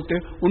کے بولتے،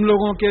 ان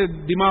لوگوں کے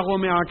دماغوں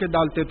میں آ کے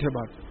ڈالتے تھے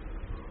بات،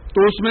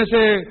 تو اس میں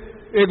سے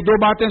 1-2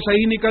 باتیں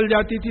صحیح نکل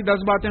جاتی تھی،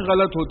 10 باتیں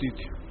غلط ہوتی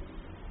تھی۔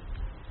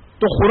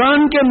 تو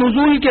قرآن کے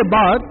نزول کے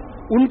بعد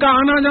ان کا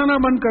آنا جانا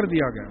بند کر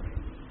دیا گیا،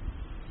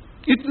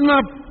 اتنا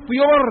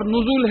پیور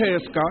نزول ہے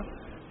اس کا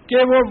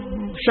کہ وہ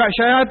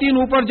شیاطین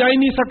اوپر جا ہی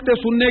نہیں سکتے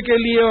سننے کے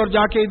لیے اور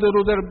جا کے ادھر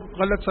ادھر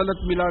غلط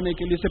سلط ملانے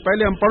کے لیے۔ اس سے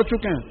پہلے ہم پڑھ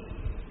چکے ہیں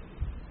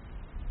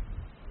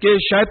کہ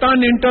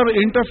شیطان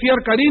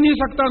انٹرفیئر کر ہی نہیں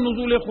سکتا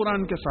نزول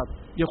قرآن کے ساتھ،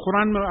 یہ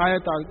قرآن میں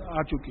آیت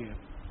آ چکی ہے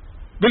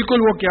بالکل،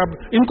 وہ کیا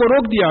ان کو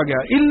روک دیا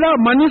گیا۔ الا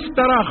من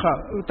استراخ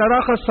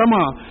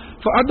السما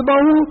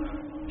فاتبعه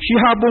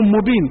شہاب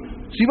مبین،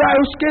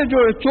 سوائے اس کے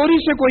جو چوری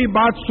سے کوئی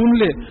بات سن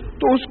لے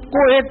تو اس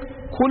کو ایک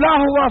کھلا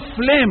ہوا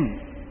فلیم،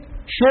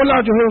 شعلہ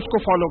جو ہے اس کو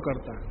فالو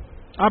کرتا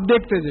ہے۔ آپ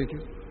دیکھتے دیکھیں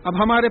اب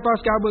ہمارے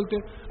پاس کیا بولتے،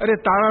 ارے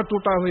تارا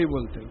ٹوٹا ہوئی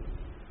بولتے،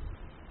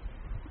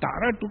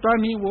 تارا ٹوٹا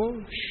نہیں، وہ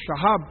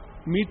شہاب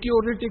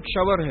میٹیورٹک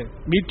شاور ہے،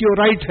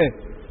 میٹیورائٹ ہے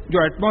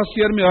جو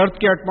ایٹماسفیئر میں، ارتھ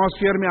کے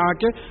ایٹماسفیئر میں آ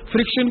کے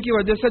فرکشن کی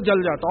وجہ سے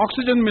جل جاتا،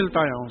 آکسیجن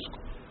ملتا ہے اس کو،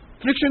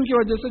 फ्रिक्शन की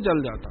वजह से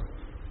जल जाता।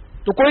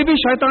 तो कोई भी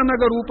शैतान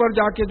अगर ऊपर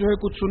जाके जो है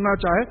कुछ सुनना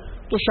चाहे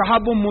तो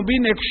शहाबुम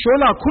मुबीन एक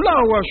शोला, खुला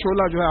हुआ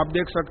शोला जो है आप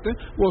देख सकते हैं,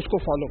 वो उसको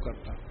फॉलो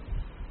करता है।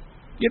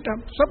 ये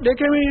सब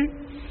देखे हुए हैं।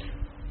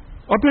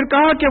 और फिर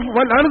कहा कि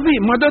वल अर्दी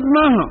मदद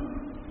ना,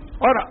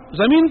 और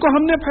जमीन को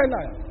हमने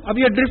फैलाया। अब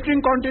ये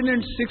ड्रिफ्टिंग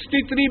कॉन्टिनेंट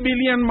 63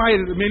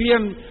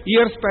 मिलियन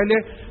ईयर्स पहले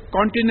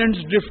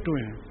कॉन्टिनेंट्स ड्रिफ्ट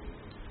हुए हैं।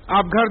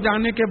 आप घर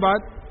जाने के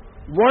बाद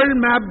वर्ल्ड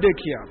मैप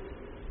देखिए,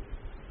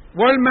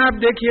 वर्ल्ड मैप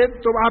देखिए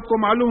तो आपको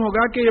मालूम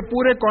होगा कि ये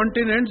पूरे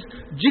कॉन्टिनेंट्स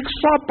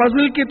जिक्सॉ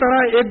पजल की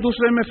तरह एक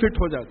दूसरे में फिट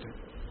हो जाते हैं।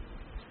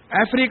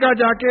 अफ्रीका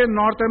जाके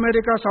नॉर्थ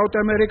अमेरिका, साउथ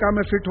अमेरिका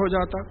में फिट हो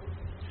जाता,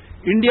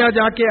 इंडिया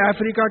जाके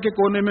अफ्रीका के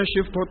कोने में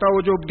शिफ्ट होता,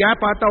 वो जो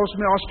गैप आता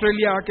उसमें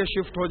ऑस्ट्रेलिया आके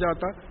शिफ्ट हो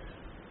जाता।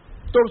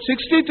 तो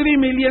 63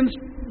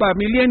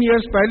 मिलियन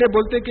ईयर्स पहले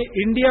बोलते कि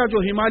इंडिया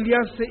जो हिमालय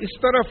से इस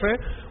तरफ है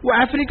वो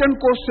अफ्रीकन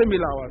कोस्ट से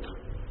मिला हुआ था,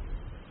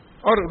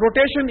 और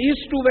रोटेशन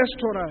ईस्ट टू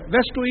वेस्ट हो रहा है,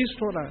 वेस्ट टू ईस्ट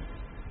हो रहा है,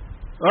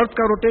 अर्थ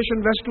का रोटेशन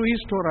वेस्ट टू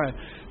ईस्ट हो रहा है।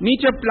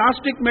 नीचे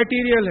प्लास्टिक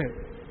मटेरियल है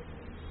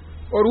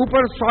और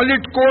ऊपर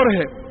सॉलिड कोर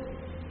है।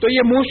 तो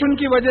ये मोशन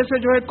की वजह से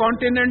जो है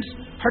कॉन्टिनेंट्स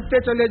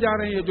हटते चले जा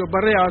रहे हैं, जो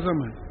बर्रे आजम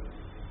है।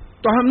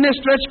 तो हमने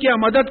स्ट्रेच किया,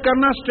 मदद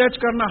करना, स्ट्रेच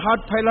करना,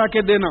 हाथ फैला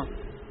के देना,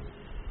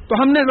 तो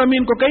हमने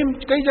जमीन को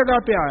कई जगह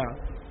पे आया।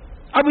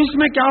 अब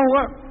इसमें क्या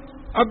हुआ,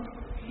 अब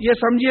ये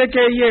समझिए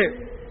कि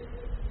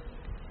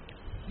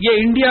ये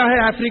इंडिया है,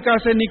 अफ्रीका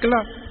से निकला,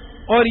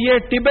 और ये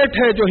तिबेट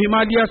है जो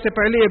हिमालय से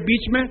पहले, ये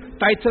बीच में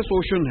टाइटस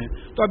ओशन है।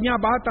 तो अब यहां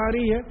बात आ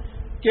रही है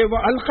कि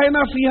वह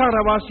अलखैना फीहा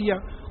रवासिया,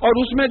 और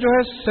उसमें जो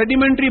है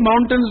सेडिमेंट्री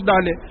माउंटेन्स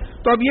डाले।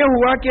 तो अब ये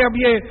हुआ कि अब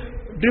ये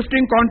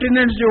ड्रिफ्टिंग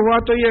कॉन्टिनेंट्स जो हुआ,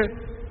 तो ये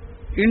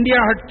इंडिया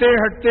हटते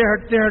हटते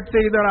हटते हटते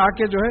इधर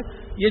आके जो है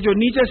ये जो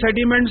नीचे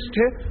सेडिमेंट्स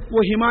थे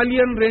वो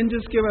हिमालयन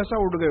रेंजेस के वैसा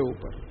उड़ गए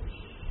ऊपर।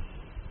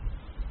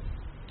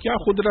 क्या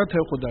कुदरत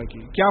है खुदा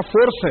की, क्या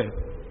फोर्स है।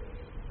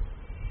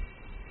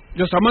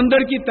 जो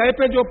समंदर की तय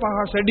पे जो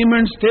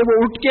सेडिमेंट्स थे वो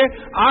उठ के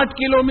 8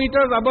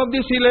 kilometre above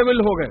the C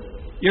level हो गए,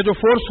 ये जो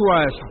फोर्स हुआ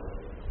ऐसा।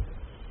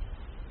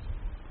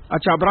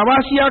 अच्छा, अब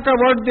रवासिया का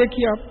वर्ड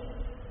देखिए आप,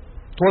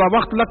 थोड़ा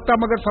वक्त लगता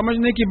मगर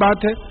समझने की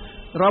बात है।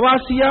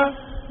 रवासिया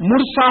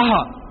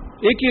मुरसाहा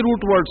एक ही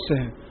रूट वर्ड से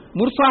है।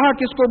 मुरसाहा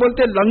किसको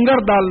बोलते हैं?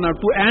 लंगर डालना,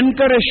 टू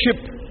एंकर ए शिप।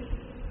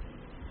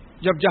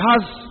 जब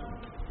जहाज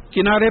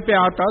किनारे पे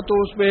आता तो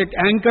उसमें एक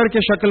एंकर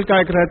के शक्ल का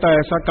एक रहता है,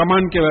 ऐसा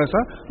कमान के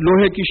वैसा,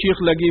 लोहे की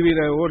शीख लगी हुई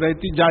रहे, वो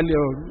रहती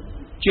जाली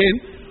चेन,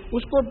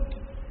 उसको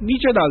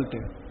नीचे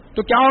डालते।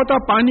 तो क्या होता,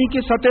 पानी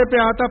की सतह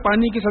पे आता,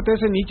 पानी की सतह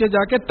से नीचे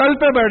जाके तल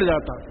पे बैठ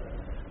जाता।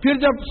 फिर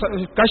जब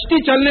कश्ती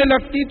चलने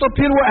लगती तो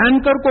फिर वो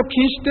एंकर को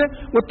खींचते,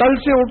 वो तल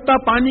से उठता,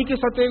 पानी की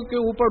सतह के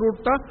ऊपर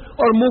उठता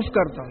और मूव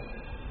करता।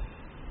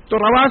 तो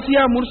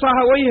रवासिया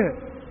मुरसाहा वही है,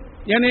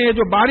 यानी ये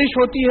जो बारिश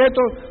होती है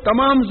तो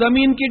तमाम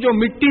जमीन की जो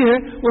मिट्टी है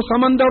वो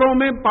समंदरों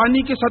में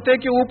पानी की सतह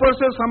के ऊपर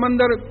से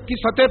समंदर की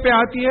सतह पे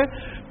आती है,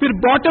 फिर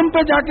बॉटम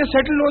पे जाके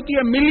सेटल होती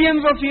है,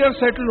 मिलियंस ऑफ ईयर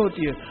सेटल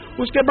होती है।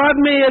 उसके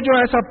बाद में ये जो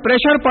ऐसा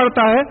प्रेशर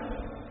पड़ता है,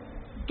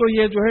 तो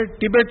ये जो है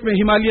टिबेट में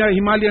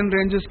हिमालयन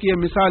रेंजेस की ये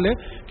मिसाल है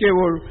कि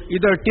वो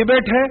इधर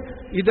टिबेट है,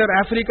 इधर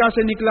अफ्रीका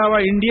से निकला हुआ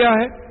इंडिया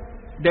है,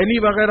 दिल्ली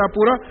वगैरह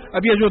पूरा।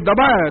 अब ये जो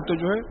दबा है तो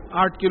जो है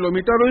 8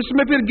 किलोमीटर, और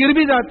इसमें फिर गिर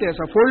भी जाते हैं,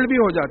 ऐसा फोल्ड भी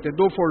हो जाते हैं,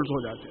 2 फोल्ड्स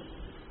हो जाते हैं।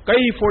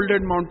 कई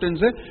फोल्डेड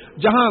माउंटेन्स है,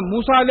 जहां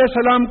मूसा अलैहि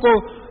सलाम को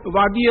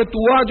वादी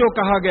तुआ जो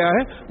कहा गया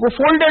है वो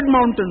फोल्डेड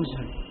माउंटेन्स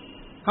है।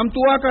 हम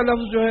तुआ का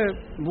लफ्ज जो है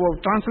वो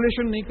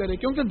ट्रांसलेशन नहीं करें,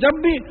 क्योंकि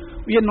जब भी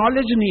ये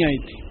नॉलेज नहीं आई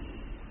थी,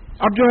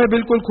 अब जो है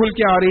बिल्कुल खुल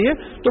के आ रही है।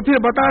 तो फिर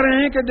बता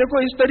रहे हैं कि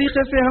देखो इस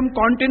तरीके से हम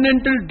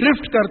कॉन्टिनेंटल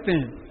ड्रिफ्ट करते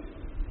हैं।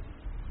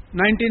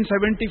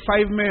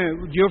 1975 में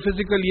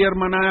जियोफिजिकल ईयर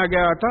मनाया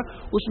गया था,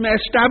 उसमें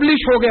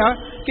एस्टैब्लिश हो गया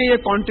कि ये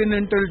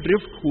कॉन्टिनेंटल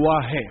ड्रिफ्ट हुआ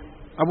है।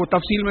 अब वो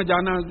तफसील में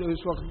जाना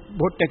इस वक्त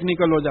बहुत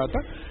टेक्निकल हो जाता,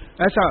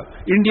 ऐसा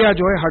इंडिया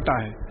जो है हटा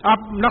है।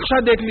 आप नक्शा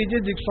देख लीजिए,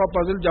 जिक्सॉ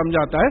पजल जम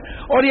जाता है।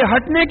 और ये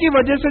हटने की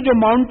वजह से जो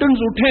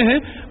माउंटेन्स उठे हैं,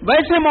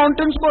 वैसे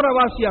माउंटेन्स को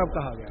रवासिया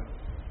कहा गया।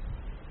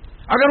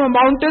 अगर वो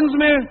माउंटेन्स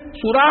में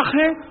सुराख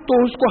है तो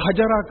उसको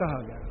हजरा कहा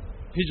गया,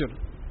 हिजर।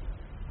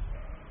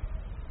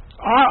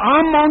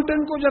 आम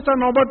माउंटेन को जैसा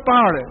नौबत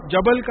पहाड़ है,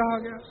 जबल कहा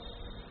गया।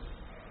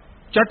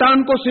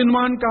 चट्टान को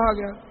सिनमान कहा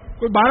गया।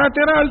 कोई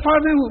 12-13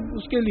 अल्फाज हैं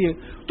उसके लिए।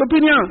 तो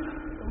फिर यहां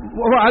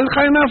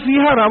अलखैना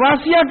फीहा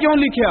रवासिया क्यों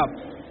लिखे आप?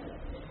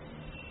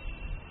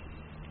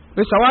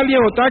 तो सवाल ये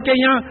होता है कि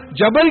यहां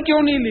जबल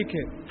क्यों नहीं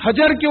लिखे,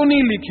 हजर क्यों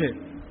नहीं लिखे,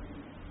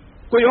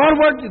 कोई और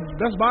वर्ड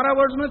 10-12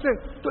 वर्ड्स में से?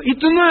 तो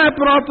इतना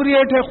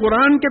अप्रोप्रिएट है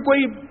कुरान के,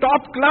 कोई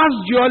टॉप क्लास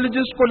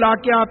जियोलॉजिस्ट को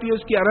लाके आप ये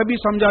उसकी अरबी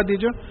समझा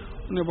दीजिए,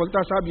 उन्हें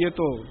बोलता साहब ये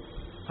तो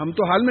हम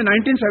तो हाल में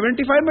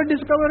 1975 में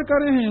डिस्कवर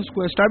करे हैं,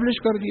 इसको एस्टैब्लिश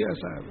कर दिया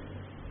साहब।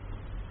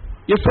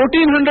 ये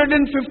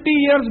 1450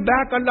 ईयर्स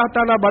बैक अल्लाह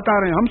ताला बता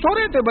रहे हैं। हम सो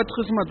रहे थे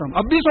बदकिस्मत, हम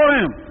अब भी सो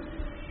रहे हैं।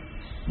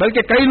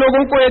 बल्कि कई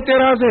लोगों को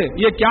एतराज है,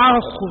 ये क्या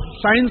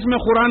साइंस में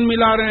कुरान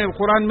मिला रहे हैं,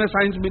 कुरान में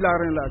साइंस मिला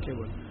रहे हैं लाके।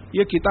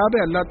 ये किताब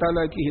है, अल्लाह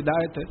ताला की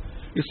हिदायत है।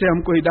 اس سے ہم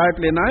کو ہدایت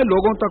لینا ہے،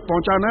 لوگوں تک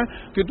پہنچانا ہے.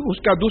 پھر اس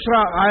کا دوسرا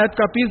آیت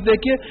کا پیس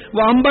دیکھیے،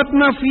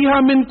 وَأَنبَتْنَا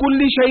فِيهَا مِن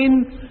كُلِّ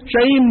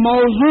شَيْءٍ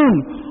مَوْزُونٍ،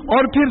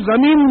 اور پھر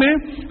زمین میں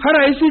ہر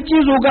ایسی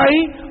چیز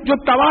اگائی جو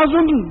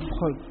توازن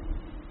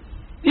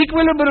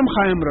ایکویلیبرم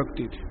قائم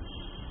رکھتی تھی.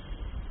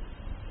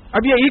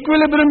 اب یہ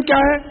ایکویلیبرم کیا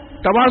ہے؟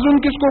 توازن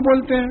کس کو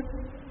بولتے ہیں؟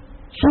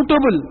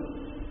 سوٹیبل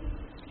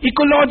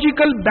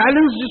ایکولوجیکل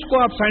بیلنس، جس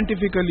کو آپ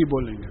سائنٹیفکلی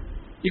بولیں گے.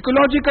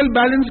 ایکولوجیکل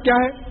بیلنس کیا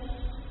ہے؟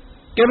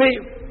 کہ بھئی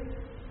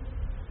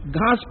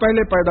گھاس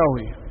پہلے پیدا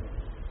ہوئی،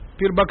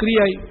 پھر بکری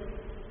آئی.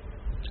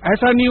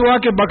 ایسا نہیں ہوا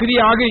کہ بکری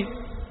آ گئی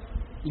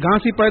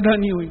گھاس ہی پیدا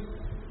نہیں ہوئی.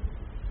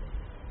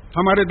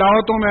 ہمارے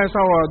دعوتوں میں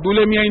ایسا ہوا،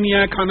 دولہے میاں ہی نہیں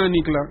آئے، کھانا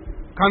نکلا،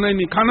 کھانا ہی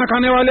نہیں، کھانا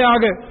کھانے والے آ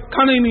گئے،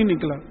 کھانا ہی نہیں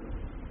نکلا.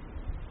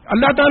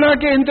 اللہ تعالیٰ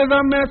کے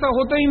انتظام میں ایسا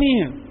ہوتا ہی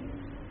نہیں ہے.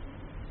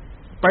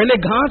 پہلے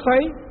گھاس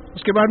آئی،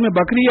 اس کے بعد میں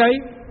بکری آئی،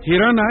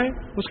 ہرن آئے،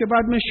 اس کے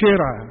بعد میں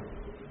شیر آیا.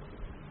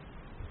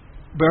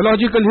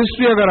 بایولوجیکل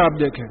ہسٹری اگر آپ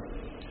دیکھیں،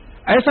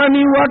 ایسا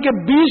نہیں ہوا کہ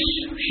 20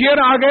 شیر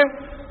آ گئے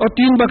اور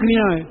 3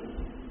 بکریاں آئے.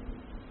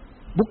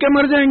 بھوکے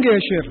مر جائیں گے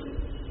شیر.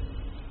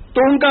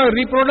 تو ان کا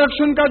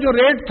ریپروڈکشن کا جو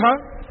ریٹ تھا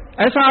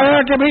ایسا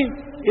آیا کہ بھئی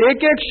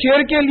ایک ایک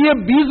شیر کے لیے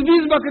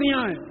 20 بکریاں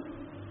آئے.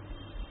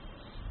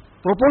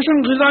 پروپورشن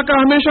غذا کا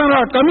ہمیشہ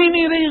رہا، کمی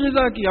نہیں رہی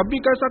غذا کی. اب بھی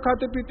کیسا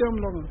کھاتے پیتے ہم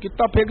لوگ،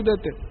 کتنا پھینک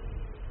دیتے.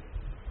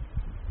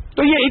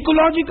 تو یہ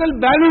ایکولوجیکل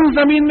بیلنس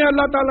زمین میں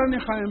اللہ تعالیٰ نے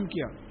قائم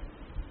کیا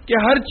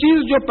کہ ہر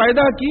چیز جو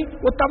پیدا کی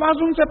وہ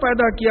توازن سے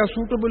پیدا کیا،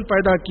 سوٹیبل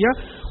پیدا کیا،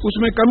 اس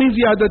میں کمی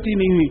زیادتی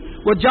نہیں ہوئی.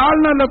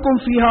 وَجَعَلْنَا لَكُمْ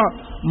فِيهَا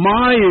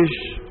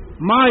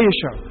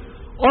مَعَيْشًا،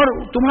 اور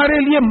تمہارے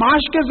لیے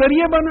معاش کے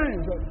ذریعے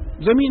بنائے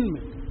زمین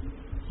میں.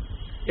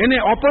 یعنی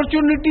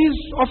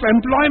اپرچونٹیز آف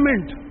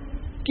ایمپلائمنٹ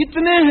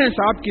کتنے ہیں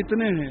صاحب،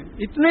 کتنے ہیں.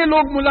 اتنے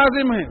لوگ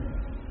ملازم ہیں.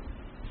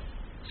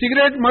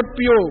 سگریٹ مت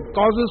پیو،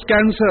 کازز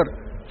کینسر.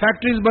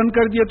 فیکٹریز بند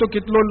کر دیے تو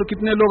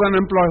کتنے لوگ ان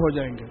ایمپلائے ہو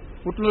جائیں گے.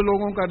 اتنے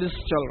لوگوں کا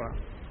رسک چل رہا.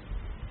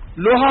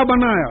 لوہا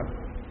بنایا،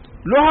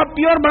 لوہا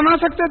پیور بنا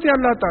سکتے تھے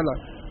اللہ تعالیٰ،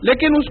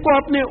 لیکن اس کو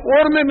اپنے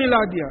اور میں ملا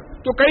دیا.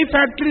 تو کئی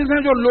فیکٹریز ہیں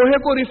جو لوہے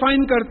کو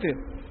ریفائن کرتے،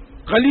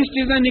 خلیص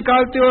چیزیں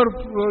نکالتے اور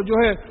جو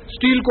ہے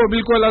اسٹیل کو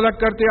بالکل الگ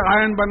کرتے،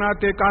 آئرن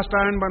بناتے، کاسٹ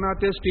آئرن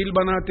بناتے، اسٹیل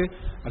بناتے.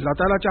 اللہ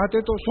تعالیٰ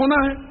چاہتے تو سونا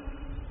ہے،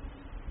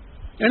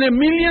 یعنی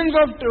ملینز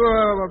آف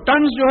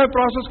ٹنز جو ہے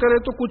پروسیس کرے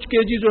تو کچھ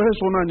کیجی جو ہے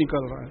سونا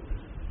نکل رہا ہے.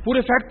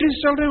 پورے فیکٹریز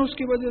چل رہے ہیں اس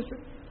کی وجہ سے،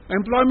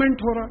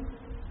 امپلائمنٹ ہو رہا.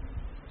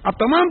 اب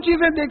تمام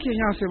چیزیں دیکھیے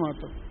یہاں سے وہاں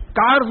تک.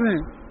 کارز ہیں،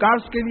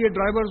 کارز کے لیے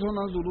ڈرائیورز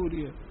ہونا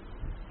ضروری ہے.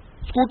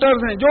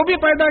 اسکوٹرز ہیں، جو بھی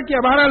پیدا کیا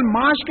بہرحال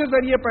معاش کے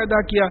ذریعے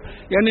پیدا کیا،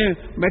 یعنی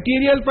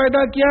میٹیریل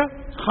پیدا کیا،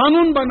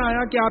 قانون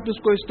بنایا کہ آپ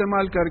اس کو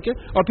استعمال کر کے.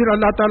 اور پھر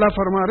اللہ تعالیٰ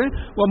فرما رہے ہیں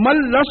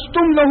وَمَن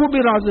لَسْتُمْ لَهُ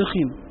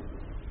بِرَازِقِينَ،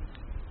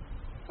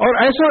 اور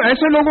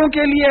ایسے لوگوں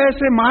کے لیے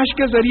ایسے معاش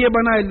کے ذریعے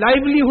بنائے،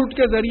 لائیولیہڈ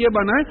کے ذریعے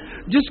بنائے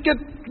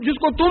جس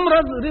کو تم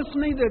رزق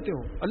نہیں دیتے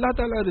ہو. اللہ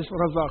تعالیٰ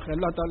رزاق ہے،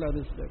 اللہ تعالیٰ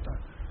رزق دیتا ہے.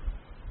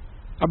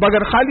 اب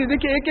اگر خالی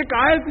دیکھیں ایک ایک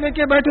آیت لے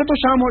کے بیٹھے تو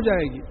شام ہو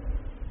جائے گی.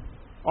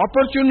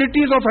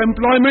 اپرچونٹیز آف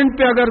ایمپلائمنٹ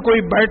پہ اگر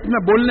کوئی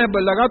بولنے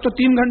لگا تو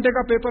 3 گھنٹے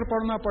کا پیپر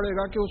پڑھنا پڑے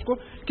گا کہ اس کو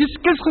کس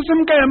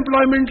قسم کے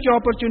ایمپلائمنٹ کی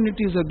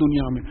اپرچونٹیز ہے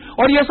دنیا میں.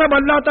 اور یہ سب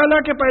اللہ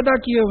تعالیٰ کے پیدا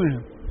کیے ہوئے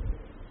ہیں،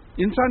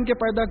 انسان کے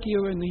پیدا کیے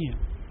ہوئے نہیں ہیں.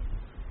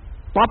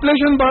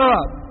 پاپولیشن بڑھا،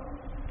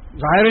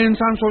 ظاہر ہے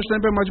انسان سوچنے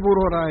پہ مجبور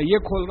ہو رہا ہے،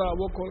 یہ کھول رہا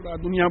وہ کھول رہا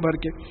دنیا بھر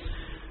کے.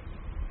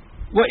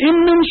 وَإِن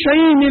مِّن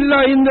شَيْءٍ إِلَّا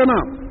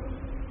عِندَنَا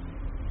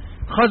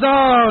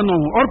خزانہ،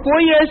 اور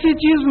کوئی ایسی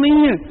چیز نہیں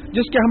ہے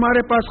جس کے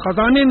ہمارے پاس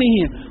خزانے نہیں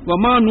ہیں.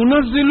 وَمَا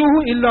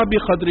نُنَزِّلُهُ إِلَّا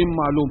بِقَدْرٍ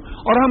مَّعْلُومٍ،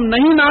 اور ہم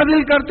نہیں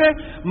نازل کرتے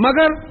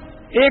مگر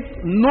ایک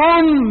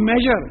نون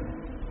میجر،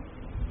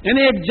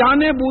 یعنی ایک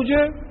جانے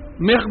بوجھے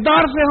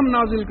مقدار سے ہم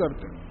نازل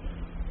کرتے.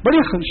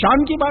 بڑی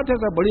شان کی بات ہے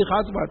صاحب، بڑی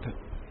خاص بات ہے.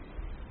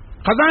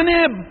 خزانے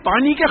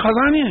پانی کے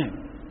خزانے ہیں.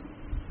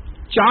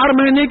 4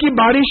 مہینے کی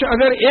بارش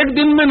اگر ایک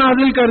دن میں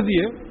نازل کر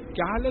دیے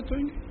کیا حالت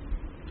ہوئیں گے.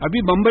 ابھی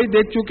بمبئی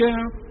دیکھ چکے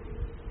ہیں آپ،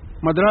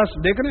 مدراس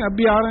دیکھ رہے ہیں، اب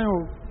بھی آ رہے ہیں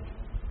وہ.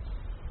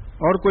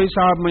 اور کوئی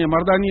صاحب میں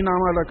مردانی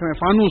نامہ رکھ رہے ہیں،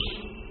 فانوس.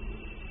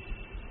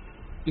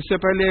 اس سے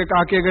پہلے ایک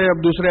آ کے گئے،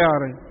 اب دوسرے آ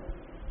رہے ہیں.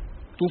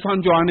 طوفان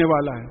جو آنے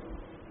والا ہے،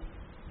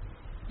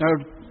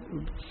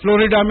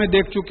 فلوریڈا میں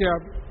دیکھ چکے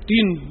آپ،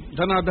 3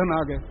 دھنا دھن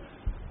آ گئے.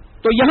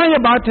 تو یہاں یہ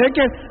بات ہے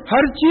کہ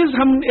ہر چیز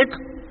ہم ایک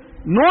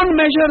نون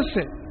میجر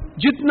سے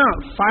جتنا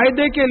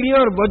فائدے کے لیے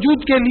اور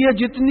وجود کے لیے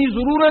جتنی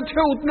ضرورت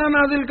ہے اتنا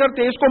نازل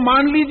کرتے. اس کو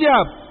مان لیجئے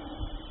آپ،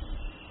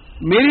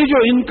 میری جو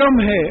انکم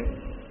ہے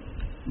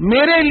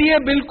میرے لیے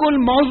بالکل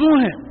موزوں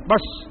ہے،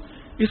 بس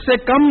اس سے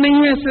کم نہیں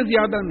ہے، اس سے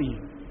زیادہ نہیں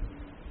ہے.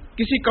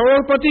 کسی کروڑ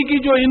پتی کی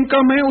جو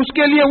انکم ہے اس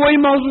کے لیے وہی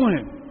موزوں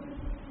ہے.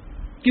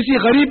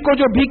 کسی غریب کو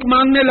جو بھیک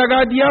مانگنے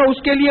لگا دیا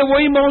اس کے لیے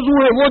وہی موزوں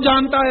ہے. وہ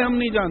جانتا ہے، ہم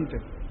نہیں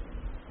جانتے.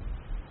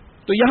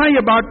 تو یہاں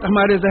یہ بات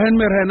ہمارے ذہن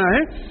میں رہنا ہے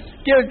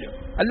کہ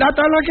اللہ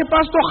تعالیٰ کے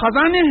پاس تو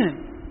خزانے ہیں.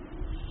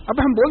 اب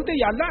ہم بولتے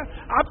یا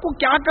اللہ آپ کو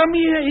کیا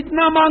کمی ہے،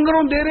 اتنا مانگ رہا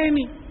ہوں دے رہے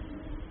نہیں،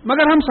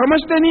 مگر ہم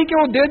سمجھتے نہیں کہ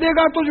وہ دے دے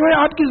گا تو جو ہے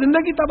آپ کی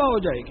زندگی تباہ ہو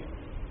جائے گی.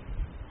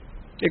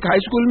 ایک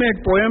ہائی اسکول میں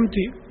ایک پوئم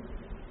تھی،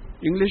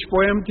 انگلش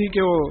پوئم تھی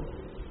کہ وہ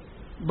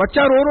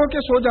بچہ رو رو کے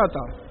سو جاتا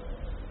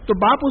تو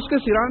باپ اس کے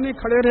سرانے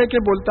کھڑے رہ کے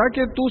بولتا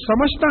کہ تو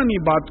سمجھتا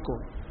نہیں بات کو،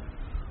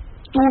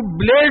 تو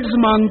بلیڈز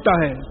مانگتا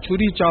ہے،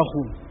 چھری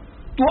چاقو،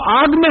 تو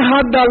آگ میں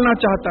ہاتھ ڈالنا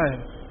چاہتا ہے،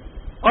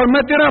 اور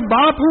میں تیرا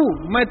باپ ہوں،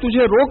 میں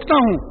تجھے روکتا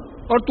ہوں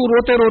اور تو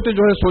روتے روتے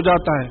جو ہے سو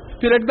جاتا ہے،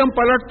 پھر ایک دم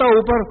پلٹتا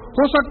اوپر۔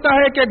 ہو سکتا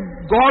ہے کہ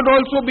God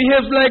also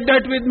بیہیوز like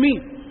that with me,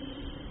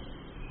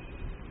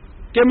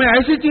 کہ میں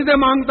ایسی چیزیں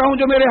مانگتا ہوں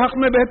جو میرے حق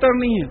میں بہتر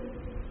نہیں ہے۔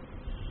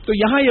 تو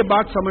یہاں یہ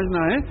بات سمجھنا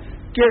ہے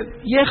کہ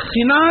یہ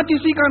قناعت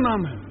اسی کا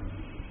نام ہے۔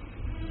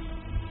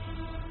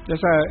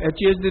 جیسا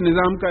HED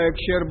نظام کا ایک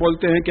شعر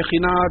بولتے ہیں کہ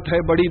قناعت ہے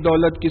بڑی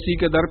دولت، کسی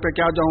کے در پہ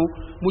کیا جاؤں،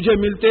 مجھے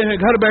ملتے ہیں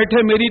گھر بیٹھے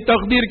میری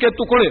تقدیر کے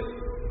ٹکڑے۔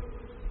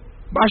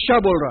 بادشاہ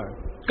بول رہا ہے،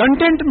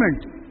 کنٹینٹمنٹ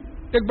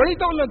ایک بڑی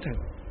دولت ہے۔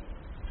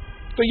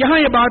 تو یہاں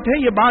یہ بات ہے،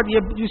 یہ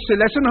اس سے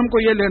لیسن ہم کو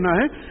یہ لینا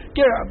ہے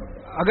کہ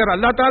اگر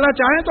اللہ تعالیٰ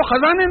چاہیں تو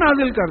خزانے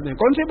نازل کر دیں،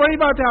 کون سی بڑی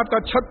بات ہے آپ کا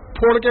چھت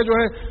پھوڑ کے جو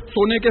ہے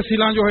سونے کے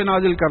سیلاں جو ہے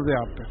نازل کر دے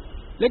آپ پہ،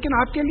 لیکن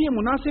آپ کے لیے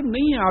مناسب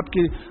نہیں ہے آپ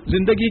کی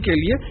زندگی کے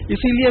لیے،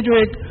 اسی لیے جو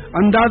ایک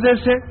اندازے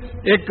سے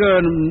ایک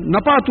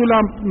نپا تلا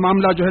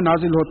معاملہ جو ہے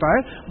نازل ہوتا ہے،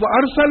 وہ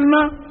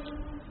ارسلنا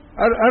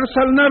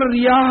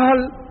الریاح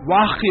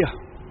الواقیہ۔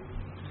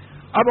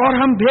 اب اور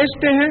ہم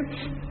بھیجتے ہیں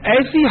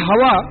ایسی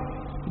ہوا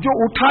جو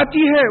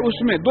اٹھاتی ہے، اس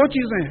میں دو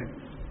چیزیں ہیں۔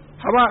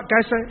 ہوا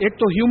کیسے؟ ایک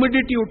تو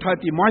ہیومیڈیٹی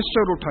اٹھاتی،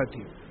 موئسچر اٹھاتی،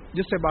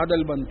 جس سے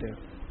بادل بنتے ہیں،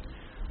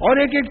 اور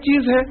ایک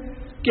چیز ہے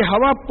کہ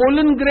ہوا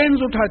پولن گرینز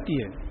اٹھاتی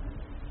ہے،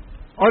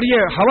 اور یہ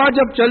ہوا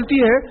جب چلتی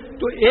ہے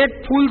تو ایک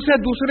پھول سے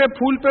دوسرے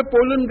پھول پہ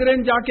پولن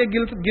گرین جا کے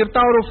گرتا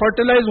اور وہ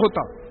فرٹیلائز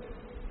ہوتا۔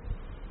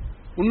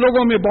 ان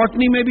لوگوں میں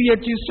باٹنی میں بھی یہ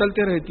چیز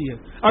چلتے رہتی ہے۔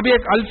 اب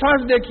ایک الفاظ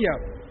دیکھیے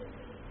آپ،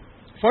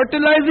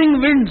 فرٹیلائزنگ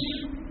ونڈز،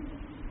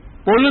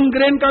 پولن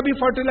گرین کا بھی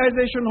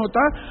فرٹیلائزیشن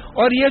ہوتا،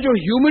 اور یہ جو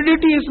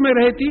ہیومیڈیٹی اس میں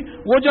رہتی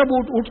وہ جب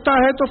اٹھتا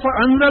ہے تو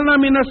فَأَنزَلْنَا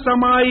مِنَ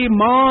السَّمَاءِ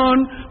مَاءً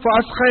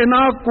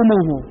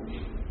فَأَسْقَيْنَاكُمُوهُ،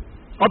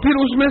 اور پھر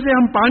اس میں سے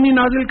ہم پانی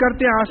نازل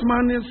کرتے ہیں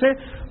آسمان سے،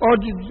 اور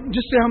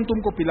جس سے ہم تم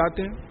کو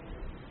پلاتے ہیں۔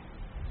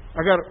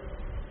 اگر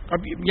اب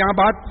یہاں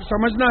بات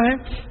سمجھنا ہے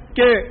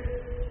کہ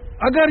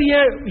اگر یہ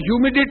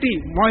ہیومیڈیٹی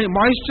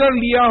موئسچر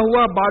لیا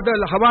ہوا بادل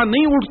ہوا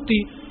نہیں اٹھتی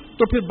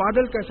تو پھر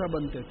بادل کیسا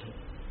بنتے تھے؟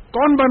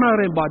 کون بنا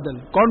رہے بادل؟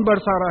 کون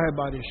برسا رہا ہے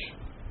بارش؟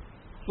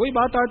 وہی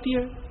بات آتی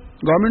ہے،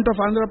 گورنمنٹ آف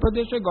آندھرا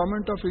پردیش ہے،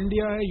 گورنمنٹ آف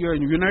انڈیا ہے،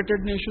 یونائٹڈ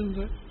نیشنز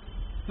ہے،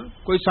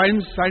 کوئی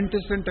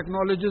سائنٹسٹ اینڈ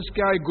ٹیکنالوجسٹ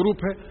کیا ایک گروپ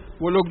ہے،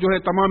 وہ لوگ جو ہے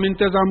تمام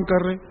انتظام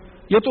کر رہے ہیں۔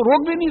 یہ تو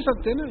روک بھی نہیں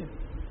سکتے نا،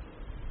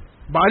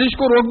 بارش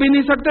کو روک بھی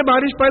نہیں سکتے،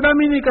 بارش پیدا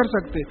بھی نہیں کر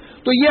سکتے۔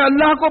 تو یہ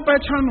اللہ کو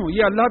پہچانو،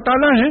 یہ اللہ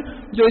تعالیٰ ہیں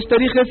جو اس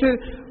طریقے سے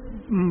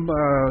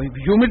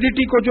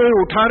ہیومیڈیٹی کو جو ہے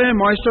اٹھا رہے ہیں،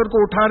 موئسچر کو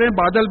اٹھا رہے ہیں،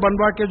 بادل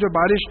بنوا کے جو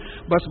بارش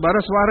بس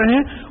برسوا رہے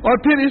ہیں، اور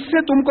پھر اس سے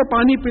تم کو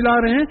پانی پلا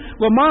رہے ہیں۔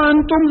 وَمَا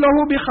أَنْتُمْ لَهُ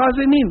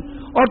بِخَازِنِينَ،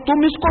 اور تم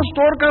اس کو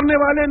سٹور کرنے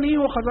والے نہیں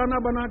ہو، خزانہ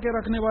بنا کے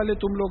رکھنے والے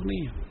تم لوگ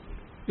نہیں ہیں۔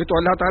 یہ تو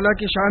اللہ تعالیٰ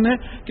کی شان ہے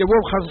کہ وہ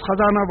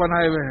خزانہ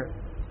بنائے ہوئے ہیں۔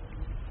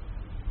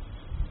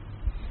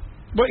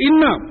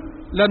 وَإِنَّا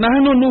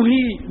لَنَحْنُ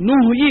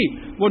نُحْيِي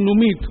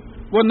وَنُمِيتُ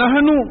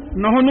وَنَحْنُ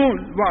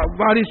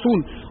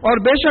وَارِثُونَ، اور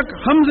بے شک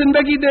ہم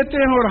زندگی دیتے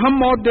ہیں اور ہم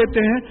موت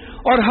دیتے ہیں،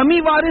 اور ہم ہی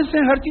وارث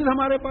ہیں، ہر چیز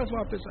ہمارے پاس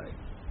واپس آئے۔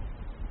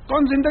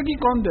 کون زندگی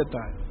کون دیتا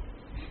ہے؟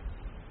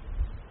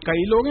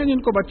 کئی لوگ ہیں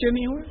جن کو بچے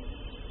نہیں ہوئے،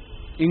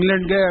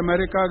 انگلینڈ گئے،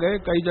 امریکہ گئے،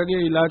 کئی جگہ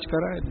علاج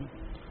کرائے نہیں،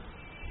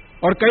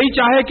 اور کئی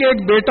چاہے کہ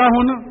ایک بیٹا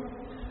ہونا،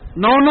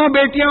 9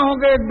 بیٹیاں ہو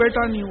گئے، ایک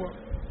بیٹا نہیں ہوا،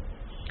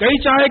 کئی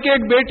چاہے کہ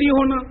ایک بیٹی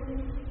ہونا،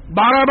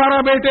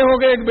 12 بیٹے ہو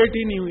گئے، ایک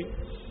بیٹی نہیں ہوئی۔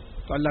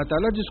 تو اللہ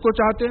تعالیٰ جس کو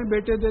چاہتے ہیں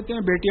بیٹے دیتے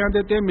ہیں، بیٹیاں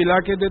دیتے ہیں، ملا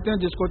کے دیتے ہیں،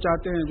 جس کو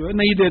چاہتے ہیں جو ہے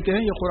نہیں دیتے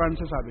ہیں، یہ قرآن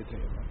سے ثابت ہے۔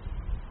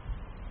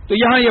 تو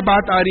یہاں یہ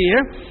بات آ رہی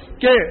ہے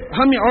کہ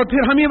ہم، اور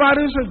پھر ہم ہی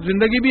وارث،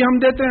 زندگی بھی ہم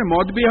دیتے ہیں،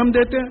 موت بھی ہم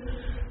دیتے ہیں۔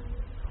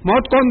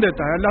 موت کون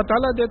دیتا ہے؟ اللہ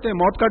تعالیٰ دیتے ہیں۔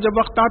 موت کا جب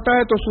وقت آتا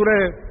ہے تو سورہ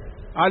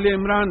آل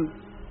عمران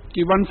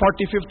کی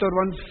 145 اور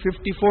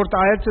 154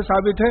 آیت سے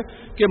ثابت ہے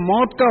کہ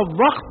موت کا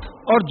وقت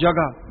اور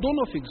جگہ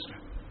دونوں فکسڈ ہے،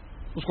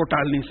 اس کو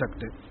ٹال نہیں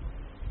سکتے،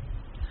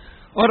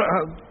 اور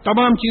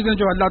تمام چیزیں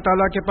جو اللہ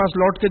تعالیٰ کے پاس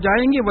لوٹ کے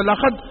جائیں گی۔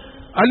 وَلَقَدْ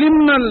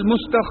عَلِمْنَا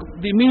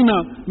الْمُسْتَقْدِمِينَ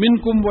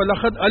مِنْكُمْ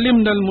وَلَقَدْ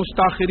عَلِمْنَا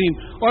الْمُسْتَأْخِرِينَ،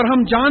 اور ہم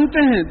جانتے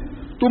ہیں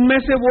تم میں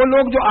سے وہ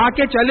لوگ جو آ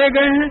کے چلے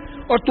گئے ہیں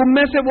اور تم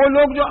میں سے وہ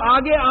لوگ جو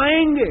آگے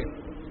آئیں گے۔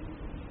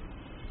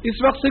 اس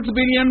وقت 6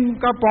 بلین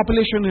کا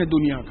پاپولیشن ہے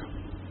دنیا کا،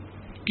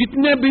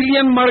 کتنے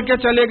بلین مر کے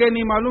چلے گئے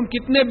نہیں معلوم،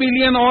 کتنے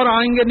بلین اور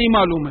آئیں گے نہیں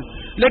معلوم ہے،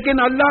 لیکن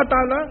اللہ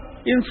تعالیٰ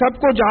ان سب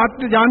کو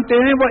جانتے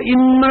ہیں۔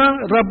 وَإِنَّ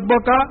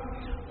رَبَّكَ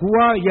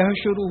ہوا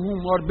یحشرہم،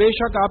 اور بے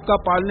شک آپ کا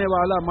پالنے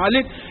والا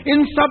مالک ان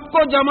سب کو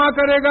جمع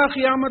کرے گا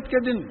قیامت کے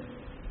دن،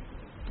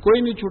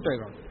 کوئی نہیں چھوٹے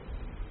گا۔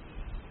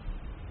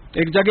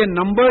 ایک جگہ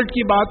نمبرڈ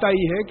کی بات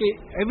آئی ہے کہ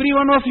every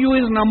one of you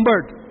is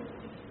numbered.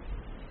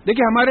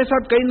 دیکھیں ہمارے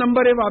ساتھ کئی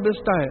نمبر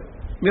وابستہ ہے،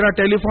 میرا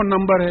ٹیلی فون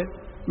نمبر ہے،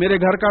 میرے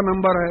گھر کا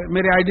نمبر ہے،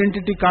 میرے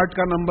آئیڈینٹی کارڈ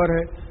کا نمبر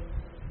ہے۔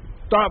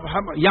 تو اب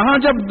یہاں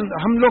جب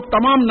ہم لوگ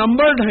تمام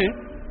نمبرڈ ہیں،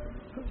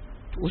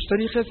 اس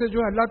طریقے سے جو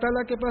اللہ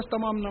تعالیٰ کے پاس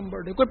تمام نمبر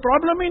ہے، کوئی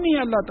پرابلم ہی نہیں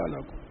ہے اللہ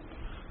تعالیٰ کو۔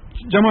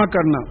 جمع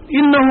کرنا.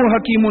 انہ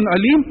حکیم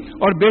علیم،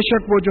 اور بے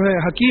شک وہ جو ہے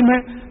حکیم ہے،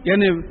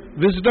 یعنی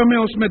وزڈم ہے،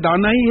 اس میں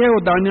دانائی ہے،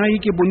 اور دانائی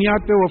کی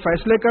بنیاد پہ وہ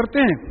فیصلے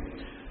کرتے ہیں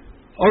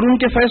اور ان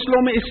کے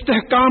فیصلوں میں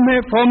استحکام ہے،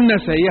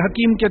 فرمنس ہے. یہ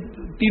حکیم کے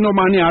تینوں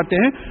معنی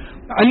آتے ہیں.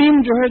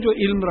 علیم جو ہے جو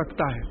علم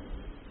رکھتا ہے.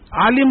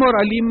 عالم اور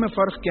علیم میں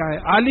فرق کیا ہے؟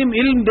 عالم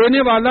علم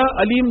دینے والا،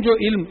 علیم جو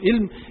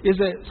علم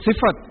از اے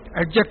صفت،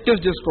 ایڈجیکٹو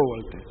جس کو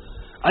بولتے ہیں.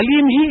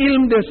 علیم ہی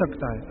علم دے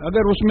سکتا ہے،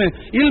 اگر اس میں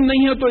علم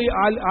نہیں ہے تو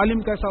یہ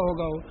عالم کیسا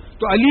ہوگا؟ وہ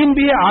تو علیم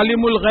بھی ہے،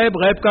 عالم الغیب،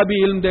 غیب کا بھی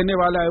علم دینے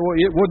والا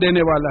ہے، وہ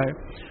دینے والا ہے.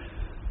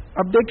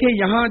 اب دیکھیں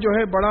یہاں جو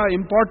ہے بڑا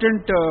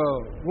امپورٹنٹ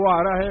وہ آ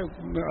رہا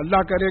ہے،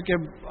 اللہ کرے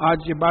کہ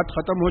آج یہ بات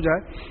ختم ہو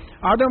جائے.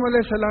 آدم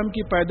علیہ السلام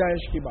کی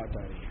پیدائش کی بات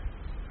آ رہی ہے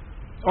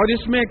اور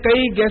اس میں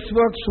کئی گیس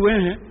ورکس ہوئے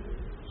ہیں.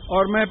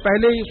 اور میں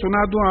پہلے ہی سنا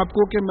دوں آپ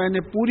کو کہ میں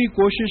نے پوری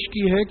کوشش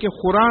کی ہے کہ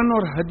قرآن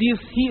اور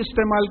حدیث ہی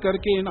استعمال کر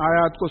کے ان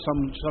آیات کو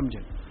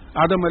سمجھیں.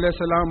 آدم علیہ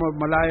السلام اور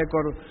ملائک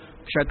اور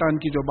شیطان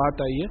کی جو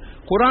بات آئی ہے،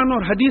 قرآن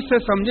اور حدیث سے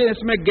سمجھیں،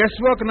 اس میں گیس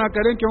ورک نہ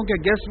کریں،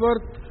 کیونکہ guess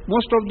work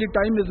most of the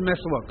time is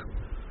mess work.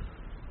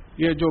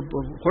 یہ جو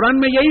قرآن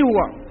میں یہی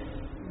ہوا،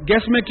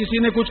 گیس میں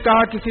کسی نے کچھ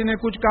کہا، کسی نے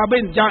کچھ کہا.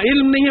 بھائی جہاں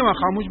علم نہیں ہے وہاں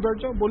خاموش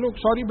بیٹھ جاؤ، بولو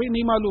سوری بھائی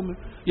نہیں معلوم ہے.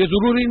 یہ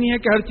ضروری نہیں ہے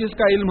کہ ہر چیز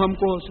کا علم ہم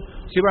کو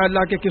سوائے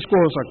اللہ کے کس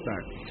کو ہو سکتا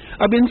ہے.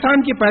 اب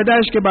انسان کی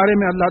پیدائش کے بارے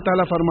میں اللہ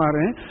تعالیٰ فرما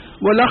رہے ہیں،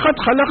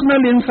 وَلَقَدْ خَلَقْنَا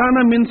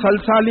الْإِنسَانَ مِنْ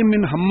صَلْصَالٍ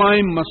مِنْ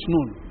حَمَّإٍ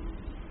مَسْنُونٍ.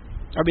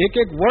 اب ایک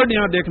ایک ورڈ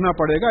یہاں دیکھنا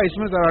پڑے گا، اس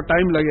میں ذرا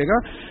ٹائم لگے گا.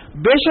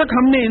 بے شک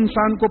ہم نے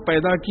انسان کو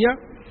پیدا کیا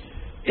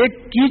ایک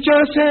کیچڑ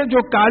سے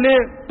جو کالے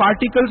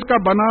پارٹیکلز کا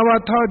بنا ہوا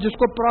تھا، جس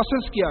کو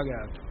پروسیس کیا گیا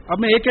تھا. اب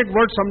میں ایک ایک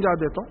ورڈ سمجھا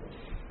دیتا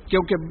ہوں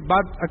کیونکہ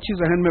بات اچھی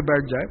ذہن میں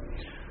بیٹھ جائے.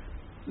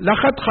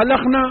 لقد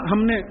خلقنا،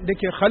 ہم نے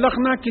دیکھیے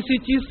خلقنا کسی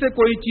چیز سے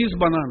کوئی چیز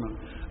بنانا.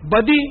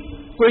 بدی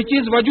کوئی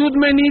چیز وجود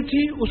میں نہیں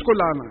تھی اس کو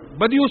لانا.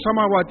 بدیو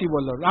سماواتی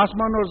بولا،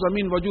 آسمان اور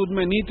زمین وجود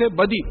میں نہیں تھے،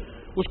 بدی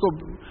اس کو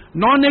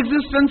نان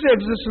ایگزسٹنس سے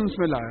ایگزسٹنس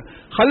میں لایا.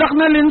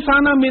 خلقنا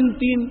الانسان من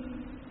طین،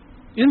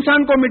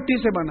 انسان کو مٹی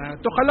سے بنایا.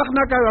 تو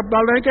خلقنا کا اب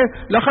ڈال رہے ہیں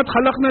کہ لقد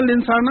خلقنا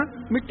الانسان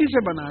مٹی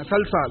سے بنایا،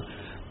 سلسال.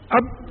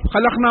 اب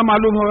خلقنا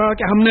معلوم ہوگا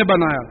کہ ہم نے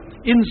بنایا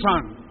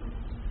انسان.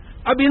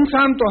 اب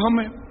انسان تو ہم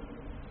ہیں.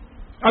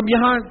 اب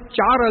یہاں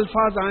 4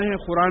 الفاظ آئے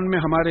ہیں قرآن میں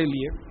ہمارے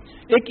لیے.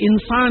 ایک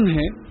انسان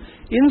ہے،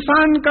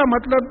 انسان کا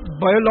مطلب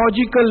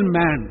بایولوجیکل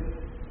مین،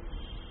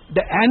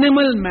 دا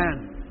اینیمل مین.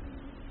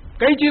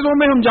 کئی چیزوں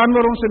میں ہم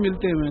جانوروں سے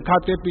ملتے ہیں،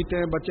 کھاتے پیتے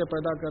ہیں، بچے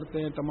پیدا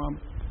کرتے ہیں، تمام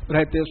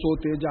رہتے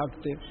سوتے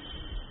جاگتے.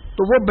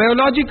 تو وہ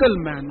بایولوجیکل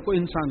مین کو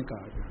انسان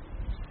کہا گیا.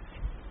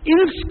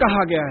 انس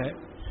کہا گیا ہے،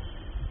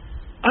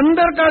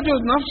 اندر کا جو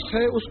نفس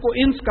ہے اس کو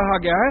انس کہا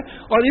گیا ہے.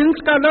 اور انس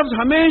کا لفظ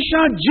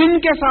ہمیشہ جن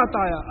کے ساتھ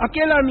آیا،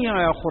 اکیلا نہیں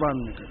آیا قرآن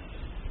میں.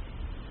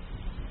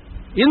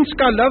 انس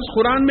کا لفظ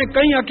قرآن میں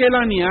کہیں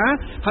اکیلا نہیں آیا،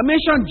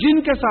 ہمیشہ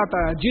جن کے ساتھ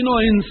آیا. جن و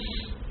انس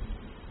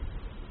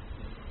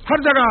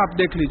ہر جگہ آپ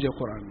دیکھ لیجئے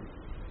قرآن میں.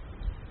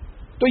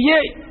 تو یہ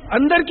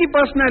اندر کی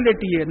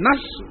پرسنالٹی ہے،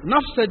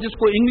 نفس ہے، جس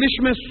کو انگلش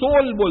میں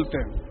سول بولتے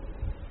ہیں.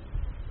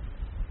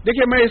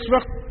 دیکھیے میں اس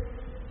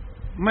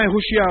وقت میں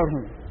ہوشیار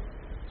ہوں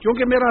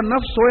کیونکہ میرا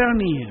نفس سویا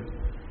نہیں ہے.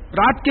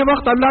 رات کے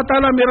وقت اللہ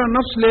تعالیٰ میرا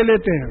نفس لے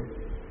لیتے ہیں،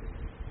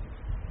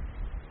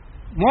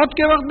 موت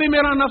کے وقت بھی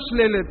میرا نفس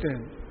لے لیتے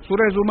ہیں.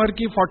 سورہ زمر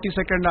کی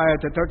 42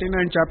 آیت ہے،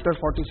 39 چیپٹر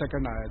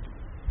 42 آیت.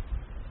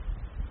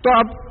 تو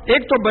اب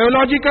ایک تو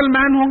بایولوجیکل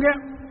مین ہوں گے،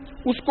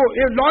 اس کو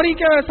لوری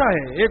کے ویسا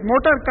ہے، ایک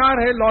موٹر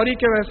کار ہے لوری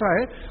کے ویسا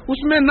ہے، اس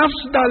میں نفس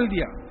ڈال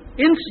دیا،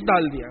 انس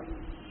ڈال دیا.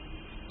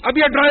 اب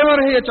یہ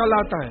ڈرائیور ہے، یہ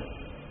چلاتا ہے.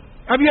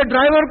 اب یہ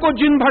ڈرائیور کو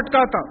جن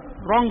بھٹکاتا،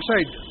 رانگ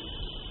سائڈ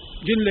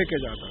جن لے کے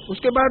جاتا. اس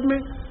کے بعد میں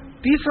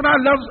تیسرا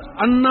لفظ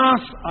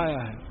الناس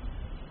آیا ہے،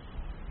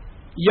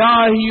 یا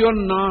ایھا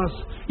الناس.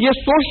 یہ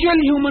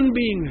سوشل ہیومن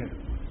بینگ ہے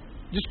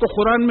جس کو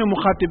قرآن میں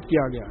مخاطب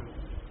کیا گیا.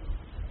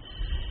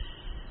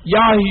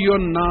 یا ایھا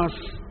الناس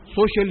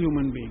سوشل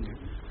ہیومن بینگ ہے.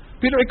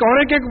 پھر ایک اور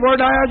ایک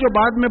ورڈ آیا جو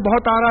بعد میں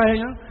بہت آ رہا ہے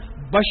یہاں،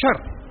 بشر.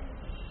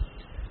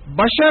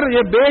 بشر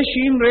یہ بے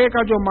شین رے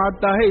کا جو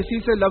مادہ ہے، اسی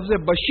سے لفظ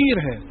بشیر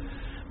ہے.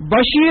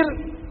 بشیر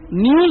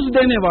نیوز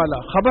دینے والا،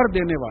 خبر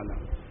دینے والا.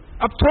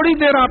 اب تھوڑی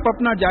دیر آپ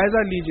اپنا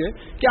جائزہ لیجئے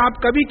کہ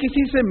آپ کبھی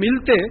کسی سے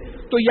ملتے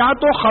تو یا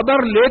تو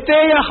خبر لیتے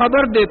یا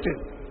خبر دیتے.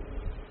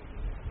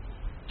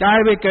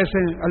 چاہے وہ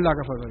کیسے ہیں، اللہ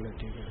کا فضل ہے،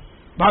 ٹھیک ہے.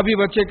 بھابھی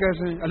بچے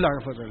کیسے ہیں، اللہ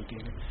کا فضل،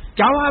 ٹھیک ہے.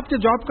 کیا ہوا آپ کے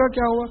جاب کا،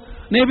 کیا ہوا؟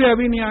 نہیں بھی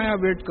ابھی نہیں آیا،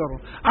 ویٹ کرو.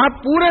 آپ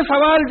پورے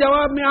سوال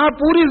جواب میں آپ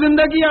پوری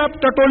زندگی آپ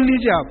ٹٹول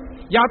لیجئے.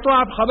 آپ یا تو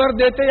آپ خبر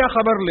دیتے یا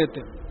خبر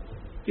لیتے.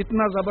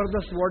 اتنا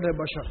زبردست ورڈ ہے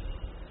بشر.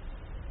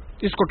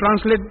 اس کو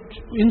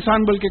ٹرانسلیٹ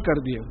انسان بل کے کر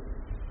دیا.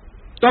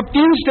 تو اب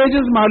 3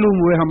 سٹیجز معلوم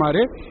ہوئے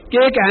ہمارے کہ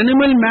ایک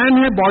اینیمل مین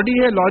ہے، باڈی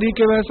ہے لوری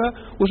کے ویسا،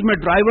 اس میں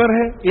ڈرائیور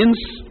ہے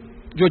انس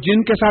جو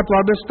جن کے ساتھ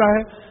وابستہ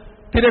ہے.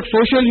 پھر ایک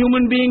سوشل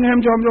ہیومن بینگ ہے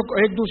جو ہم لوگ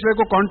ایک دوسرے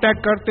کو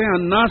کانٹیکٹ کرتے ہیں،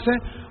 الناس ہیں.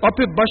 اور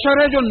پھر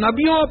بشر ہے جو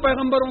نبیوں اور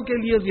پیغمبروں کے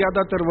لیے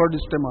زیادہ تر ورڈ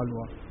استعمال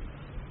ہوا.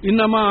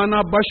 انما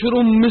انا بشر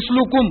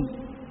مثلکم،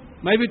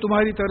 میں بھی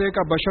تمہاری طرح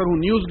کا بشر ہوں،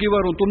 نیوز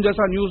گیور ہوں. تم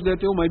جیسا نیوز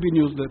دیتے ہو میں بھی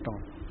نیوز دیتا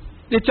ہوں.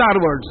 یہ 4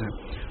 ورڈز ہیں.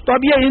 تو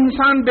اب یہ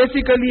انسان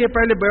بیسیکلی یہ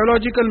پہلے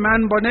بایولوجیکل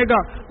مین بنے گا,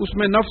 اس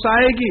میں نفس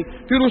آئے گی,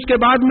 پھر اس کے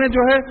بعد میں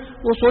جو ہے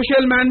وہ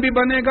سوشل مین بھی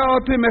بنے گا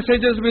اور پھر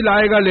میسیجز بھی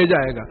لائے گا, لے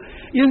جائے گا.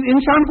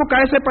 انسان کو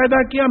کیسے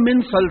پیدا کیا؟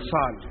 من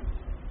سلسال.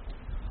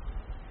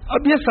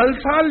 اب یہ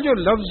سلسال جو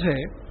لفظ ہے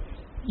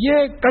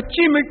یہ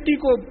کچی مٹی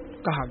کو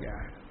کہا گیا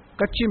ہے,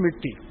 کچی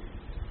مٹی.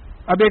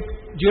 اب ایک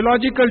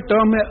جیولوجیکل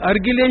ٹرم ہے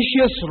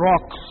ارگیلیشیس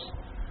راکس,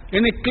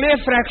 یعنی کلے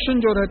فریکشن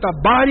جو رہتا,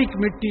 باریک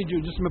مٹی جو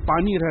جس میں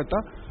پانی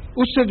رہتا,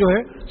 اس سے جو ہے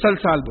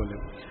سلسال بولے.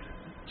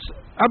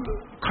 اب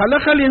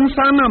خلق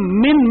الانسان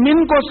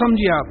من کو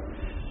سمجھیے آپ,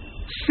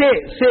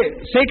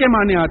 سے کے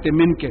معنی آتے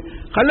من کے.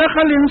 خلق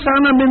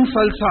الانسان من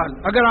سلسال,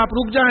 اگر آپ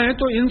رک جائیں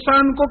تو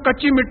انسان کو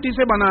کچی مٹی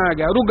سے بنایا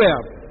گیا, رک گئے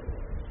آپ.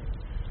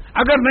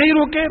 اگر نہیں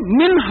رکے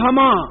من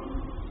ہما,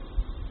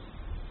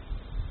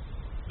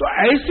 تو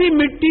ایسی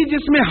مٹی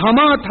جس میں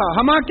ہما تھا.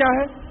 ہما کیا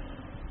ہے؟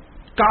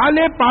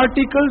 کالے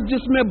پارٹیکلز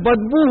جس میں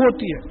بدبو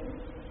ہوتی ہے.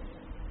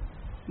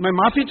 میں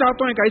معافی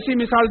چاہتا ہوں, ایک ایسی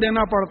مثال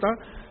دینا پڑتا.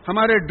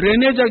 ہمارے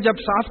ڈرینیج جب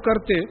صاف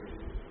کرتے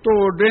تو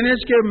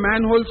ڈرینیج کے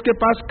مین ہولز کے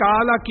پاس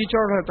کالا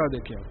کیچڑ رہتا,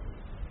 دیکھیے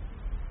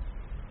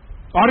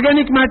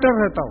آرگینک میٹر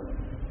رہتا ہو.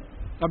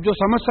 اب جو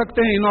سمجھ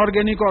سکتے ہیں ان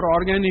آرگینک اور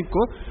آرگینک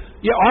کو,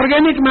 یہ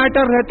آرگینک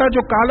میٹر رہتا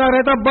جو کالا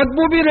رہتا,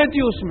 بدبو بھی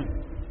رہتی اس میں.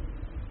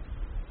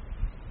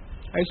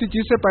 ایسی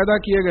چیز سے پیدا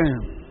کیے گئے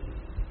ہیں.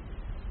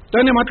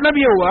 تو مطلب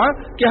یہ ہوا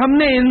کہ ہم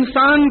نے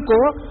انسان کو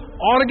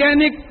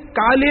آرگینک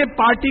کالے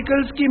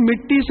پارٹیکلز کی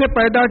مٹی سے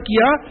پیدا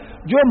کیا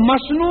جو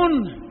مسنون.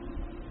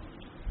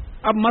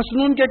 اب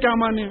مسنون کے کیا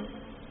معنی ہیں؟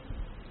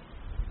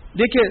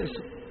 دیکھیے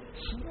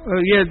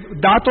یہ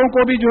دانتوں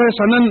کو بھی جو ہے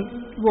سنن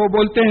وہ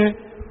بولتے ہیں,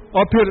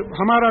 اور پھر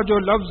ہمارا جو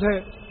لفظ ہے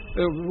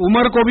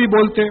عمر کو بھی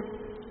بولتے,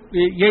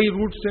 یہی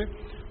روٹ سے.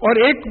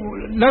 اور ایک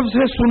لفظ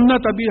ہے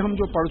سنت, ابھی ہم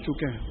جو پڑھ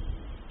چکے ہیں,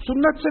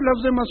 سنت سے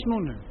لفظ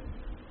مسنون ہے.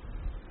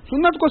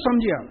 سنت کو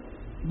سمجھیے آپ.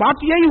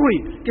 بات یہی ہوئی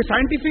کہ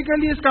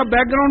سائنٹیفکلی اس کا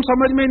بیک گراؤنڈ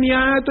سمجھ میں نہیں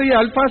آیا, تو یہ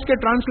الفاظ کے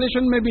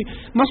ٹرانسلیشن میں بھی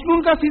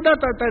مسنون کا سیدھا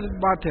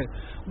بات ہے,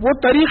 وہ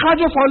طریقہ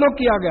جو فالو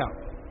کیا گیا.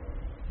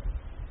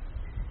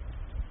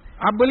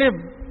 آپ بولے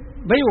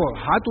بھائی وہ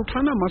ہاتھ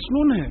اٹھانا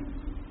مسنون ہے,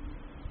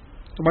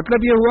 تو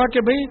مطلب یہ ہوا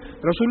کہ بھائی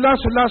رسول اللہ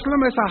صلی اللہ علیہ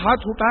وسلم ایسا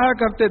ہاتھ اٹھایا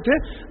کرتے تھے.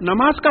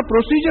 نماز کا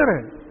پروسیجر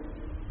ہے.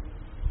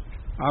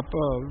 آپ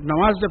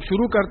نماز جب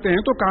شروع کرتے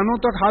ہیں تو کانوں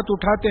تک ہاتھ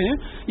اٹھاتے ہیں,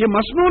 یہ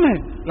مسنون ہے.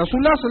 رسول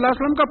اللہ صلی اللہ علیہ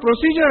وسلم کا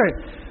پروسیجر ہے.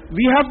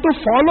 We have to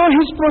follow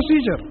his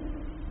procedure,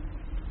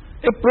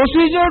 a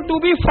procedure to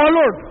be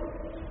followed.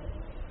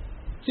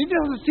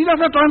 سیدھا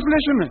سا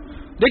ٹرانسلیشن ہے.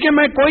 دیکھیں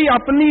میں کوئی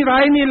اپنی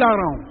رائے نہیں لا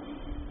رہا ہوں,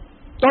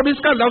 تو اب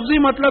اس کا لفظی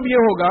مطلب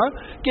یہ ہوگا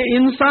کہ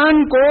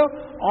انسان کو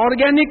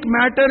آرگینک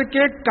میٹر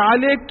کے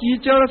کالے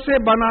کیچڑ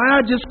سے بنایا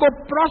جس کو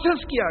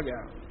پروسیس کیا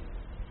گیا.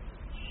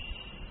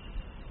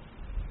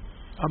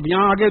 اب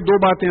یہاں آگے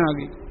 2 باتیں آ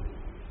گئی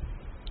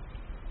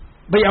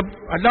بھئی. اب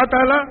اللہ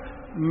تعالیٰ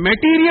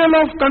میٹیریل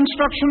آف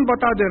کنسٹرکشن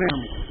بتا دے رہے ہیں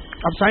ہم.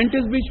 اب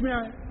سائنٹسٹ بیچ میں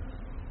آئے,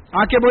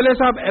 آ کے بولے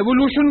صاحب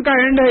ایوولوشن کا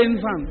اینڈ ہے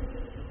انسان.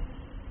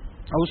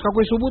 اب اس کا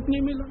کوئی ثبوت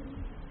نہیں ملا,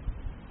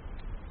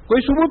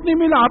 کوئی ثبوت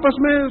نہیں ملا. آپس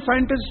میں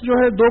سائنٹسٹ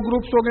جو ہے 2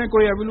 گروپس ہو گئے,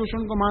 کوئی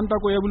ایوولوشن کو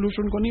مانتا, کوئی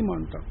ایوولوشن کو نہیں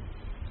مانتا.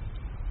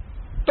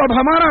 تو اب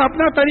ہمارا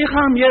اپنا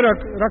طریقہ ہم یہ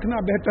رکھنا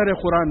بہتر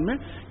ہے قرآن میں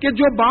کہ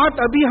جو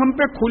بات ابھی ہم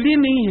پہ کھلی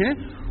نہیں ہے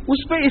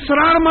اس پہ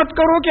اصرار مت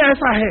کرو کہ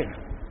ایسا ہے.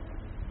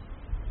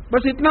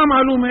 بس اتنا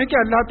معلوم ہے کہ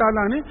اللہ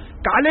تعالیٰ نے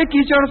کالے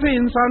کیچڑ سے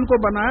انسان کو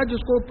بنایا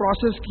جس کو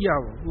پروسیس کیا.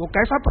 وہ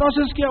کیسا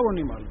پروسیس کیا وہ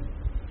نہیں معلوم.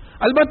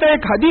 البتہ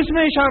ایک حدیث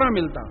میں اشارہ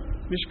ملتا,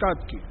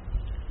 مشکات کی,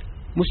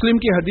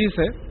 مسلم کی حدیث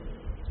ہے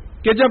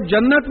کہ جب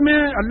جنت میں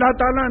اللہ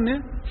تعالیٰ نے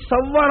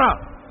سورا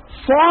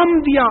فارم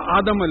دیا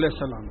آدم علیہ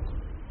السلام کو.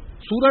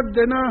 صورت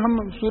دینا, ہم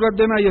صورت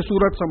دینا یہ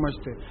صورت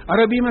سمجھتے,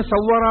 عربی میں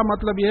سورا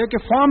مطلب یہ ہے کہ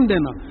فارم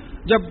دینا.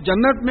 جب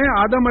جنت میں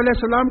آدم علیہ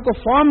السلام کو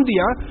فارم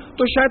دیا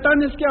تو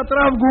شیطان اس کے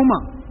اطراف گھوم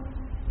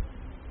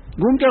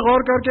کے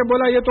غور کر کے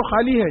بولا یہ تو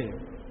خالی ہے,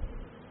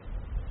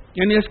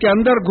 یعنی اس کے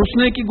اندر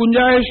گھسنے کی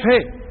گنجائش ہے.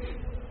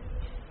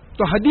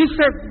 تو حدیث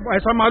سے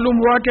ایسا معلوم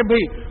ہوا کہ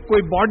بھئی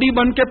کوئی باڈی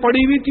بن کے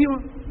پڑی ہوئی تھی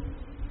وہاں.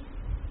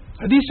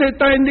 حدیث سے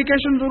اتنا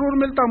انڈیکیشن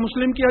ضرور ملتا.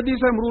 مسلم کی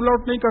حدیث ہے, ہم رول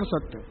آؤٹ نہیں کر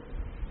سکتے.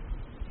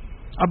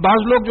 اب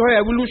بعض لوگ جو ہے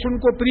ایوولوشن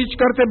کو پریچ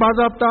کرتے,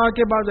 باضابطہ آ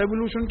کے بعض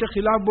ایوولوشن کے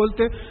خلاف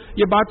بولتے,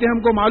 یہ باتیں ہم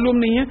کو معلوم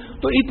نہیں ہیں.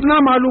 تو اتنا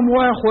معلوم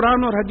ہوا ہے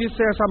قرآن اور حدیث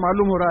سے ایسا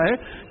معلوم ہو رہا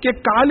ہے کہ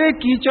کالے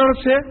کیچڑ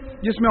سے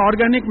جس میں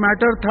آرگینک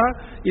میٹر تھا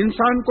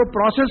انسان کو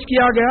پروسیس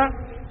کیا گیا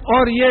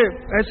اور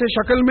یہ ایسے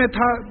شکل میں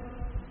تھا.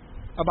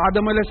 اب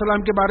آدم علیہ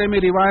السلام کے بارے میں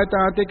روایت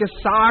آتے کہ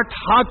 60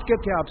 ہاتھ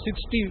کے تھے, آپ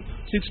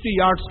 60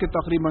 یارڈز کے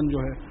تقریباً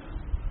جو ہے,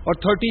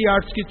 اور 30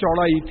 یارڈز کی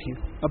چوڑائی تھی.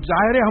 اب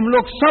ظاہر ہے ہم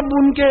لوگ سب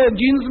ان کے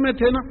جینز میں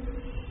تھے نا,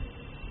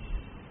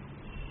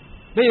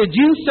 یہ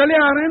جینس چلے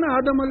آ رہے ہیں نا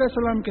آدم علیہ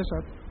السلام کے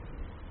ساتھ.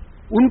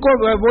 ان کو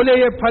بولے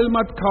یہ پھل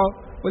مت کھاؤ,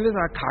 بولے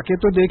کھا کے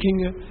تو دیکھیں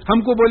گے.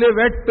 ہم کو بولے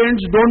wet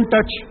paints don't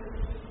touch,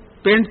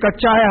 paint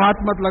کچا ہے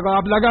ہاتھ مت لگاؤ.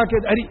 آپ لگا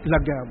کے ارے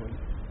لگ گیا, بولے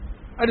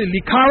ارے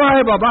لکھا ہوا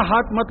ہے بابا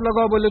ہاتھ مت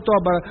لگاؤ, بولے تو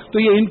اب تو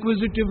یہ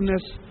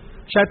انکویزیٹیونیس,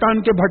 शैतान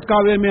के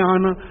भटकावे में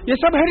आना, ये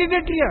सब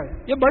हेरिडेटरी है।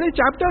 ये बड़े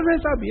चैप्टर्स हैं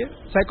साहब, ये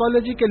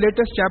साइकोलॉजी के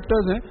लेटेस्ट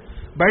चैप्टर्स हैं,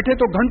 बैठे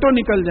तो घंटों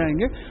निकल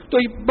जाएंगे। तो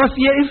बस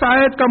ये इस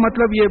आयत का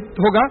मतलब ये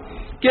होगा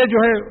कि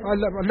जो है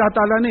अल्लाह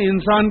ताला ने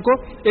इंसान को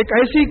एक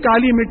ऐसी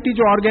काली मिट्टी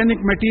जो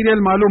ऑर्गेनिक मटेरियल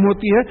मालूम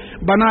होती है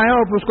बनाया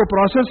और उसको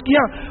प्रोसेस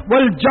किया।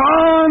 वल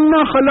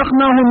जान्ना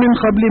खलकनाहु मिन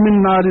क़ब्ल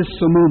मिन नारिस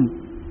सुमूम,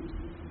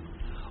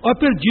 और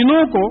फिर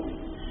जिनों को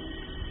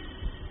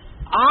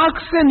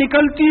आग से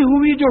निकलती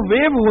हुई जो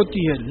वेव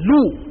होती है,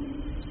 लू,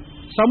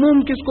 समूम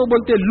किसको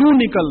बोलते हैं? लू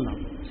निकलना।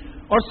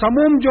 और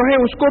समूम जो है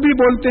उसको भी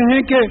बोलते हैं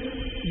कि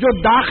जो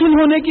दाखिल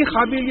होने की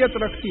काबिलियत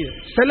रखती है।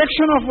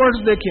 सिलेक्शन ऑफ वर्ड्स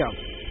देखिए आप,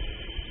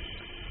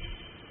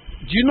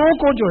 जिनों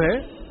को जो है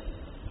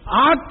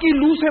आग की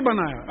लू से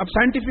बनाया, अब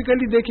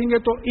साइंटिफिकली देखेंगे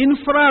तो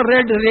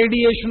इंफ्रारेड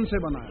रेडिएशन से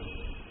बनाया।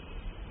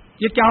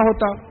 ये क्या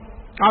होता?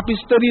 आप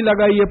इस्त्री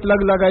लगाइए,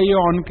 प्लग लगाइए,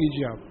 ऑन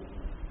कीजिए, आप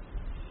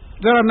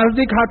जरा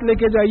नजदीक हाथ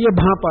लेके जाइए,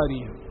 भाप आ रही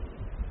है।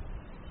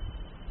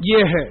 ये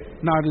है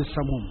नारिस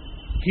समूम,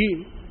 ही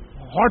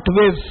हॉट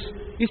वेव्स,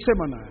 इससे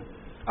बना है।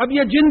 अब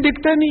ये जिन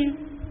दिखते नहीं है,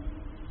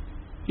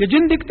 ये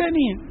जिन दिखते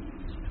नहीं है।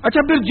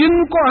 अच्छा, फिर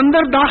जिन को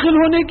अंदर दाखिल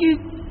होने की,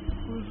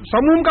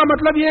 समूम का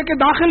मतलब ये है कि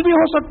दाखिल भी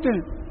हो सकते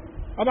हैं।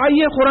 अब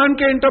आइए कुरान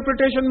के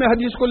इंटरप्रिटेशन में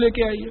हदीस को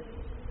लेके आइए।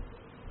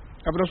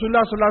 अब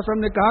रसूलुल्लाह सल्लल्लाहु अलैहि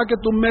वसल्लम ने कहा कि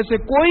तुम में से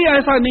कोई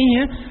ऐसा नहीं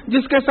है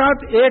जिसके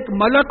साथ एक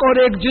मलक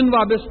और एक जिन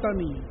वाबस्ता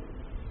नहीं है।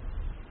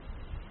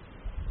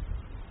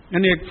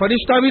 यानी एक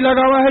फरिश्ता भी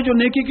लगा हुआ है जो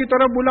नेकी की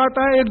तरफ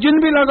बुलाता है, एक जिन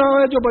भी लगा हुआ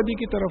है जो बदी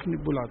की तरफ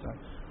बुलाता है।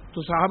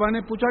 तो साहबा ने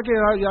पूछा कि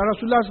या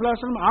रसूलुल्लाह सल्लल्लाहु अलैहि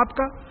वसल्लम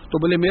आपका? तो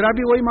बोले मेरा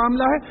भी वही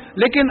मामला है,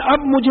 लेकिन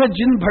अब मुझे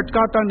जिन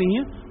भटकाता नहीं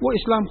है, वो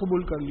इस्लाम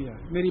कबूल कर लिया है,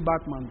 मेरी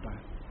बात मानता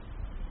है।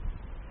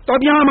 तो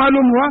अब यहां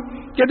मालूम हुआ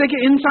कि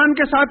देखिए इंसान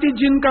के साथ ही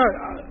जिन का,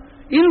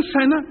 इंस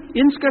है ना,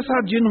 इंस के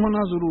साथ जिन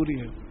होना जरूरी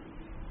है।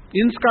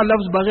 इंस का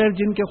लफ्ज बगैर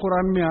जिन के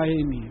कुरान में आया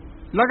ही नहीं है,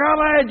 लगा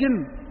हुआ है जिन,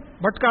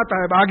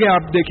 भटकाता है। आगे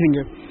आप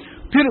देखेंगे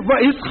फिर वह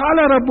इस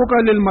खाला रब्बुका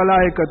लिल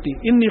मलाइकती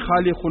इन्नी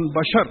खालिकुन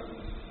बशर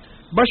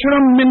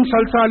बशरम मिन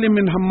सलसालिम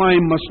मिन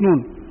हम्माइम मसनून,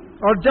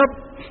 और जब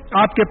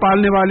आपके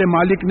पालने वाले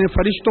मालिक ने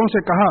फरिश्तों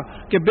से कहा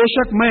कि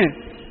बेशक मैं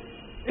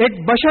एक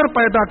बशर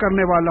पैदा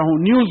करने वाला हूं,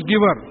 न्यूज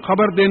गिवर,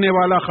 खबर देने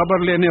वाला,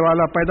 खबर लेने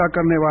वाला पैदा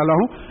करने वाला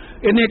हूं,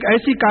 इन्हें एक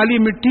ऐसी काली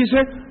मिट्टी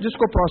से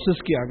जिसको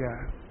प्रोसेस किया गया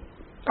है।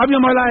 अब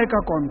ये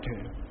मलाइका कौन थे?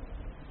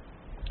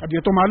 अब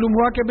ये तो मालूम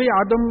हुआ कि भाई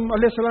आदम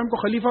अलैहिस्सलाम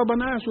को खलीफा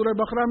बनाया, सूरह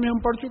बकरा में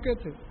हम पढ़ चुके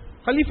थे।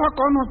 खलीफा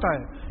कौन होता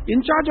है?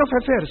 In charge of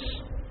affairs.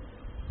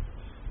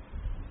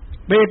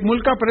 भाई एक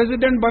मुल्क का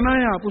प्रेसिडेंट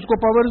बनाया, आप उसको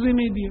पावर्स ही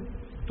नहीं दिए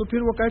तो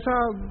फिर वो कैसा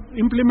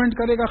इंप्लीमेंट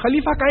करेगा?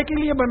 खलीफा काहे के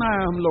लिए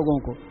बनाया हम लोगों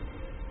को?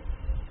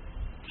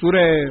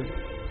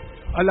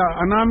 सूरह अल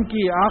अनाम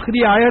की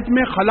आखिरी आयत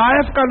में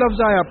खलायफ का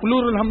लफ्ज आया,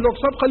 प्लूरल, हम लोग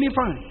सब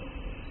खलीफा हैं।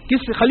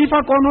 किस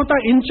खलीफा कौन होता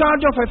है?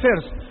 In charge of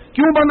affairs.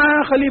 क्यों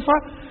बनाया खलीफा?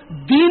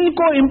 दीन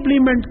को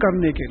इंप्लीमेंट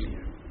करने के लिए।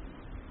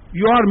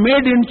 You are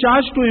made in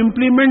charge to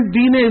implement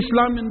Deen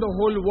Islam in the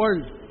whole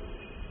world,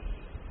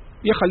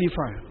 ये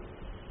खलीफा है।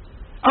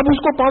 अब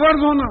उसको पावर्स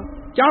होना,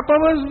 क्या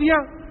पावर्स दिया?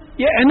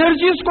 ये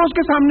एनर्जीज को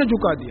उसके सामने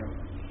झुका दिया।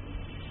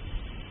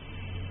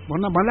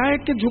 वरना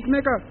मलाइक के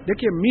झुकने का,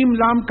 देखिए मीम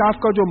लाम काफ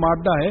का जो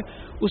मादा है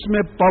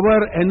उसमें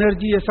पावर,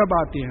 एनर्जी, ये सब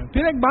आती है।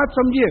 फिर एक बात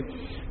समझिए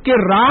कि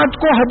रात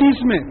को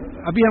हदीस में,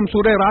 अभी हम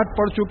सूरह रात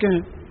पढ़ चुके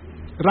हैं,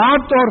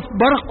 रात और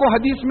बर्फ को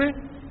हदीस में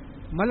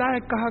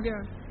मलाइक कहा गया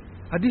है,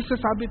 हदीस से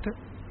साबित है।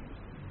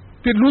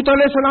 फिर लूत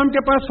अलैहिस्सलाम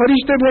के पास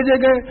फरिश्ते भेजे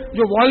गए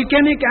जो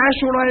वॉल्केनिक ऐश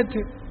उड़ाए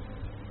थे।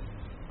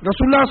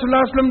 रसूलुल्लाह सल्लल्लाहु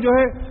अलैहि वसल्लम जो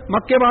है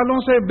मक्के वालों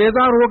से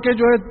बेजार होके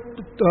जो है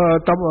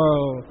तब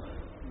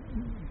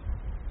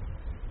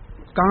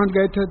कहां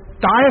गए थे?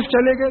 ताइफ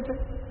चले गए थे,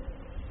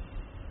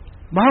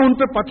 वहां उन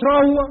पे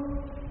पथराव हुआ।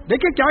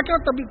 देखिए क्या क्या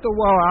तभी तो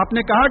हुआ।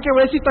 आपने कहा कि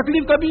वैसी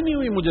तकलीफ कभी नहीं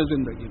हुई मुझे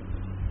जिंदगी में,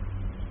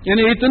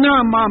 यानी इतना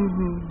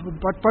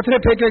पत्थरे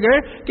फेंके गए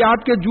कि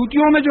आपके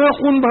जूतियों में जो है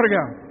खून भर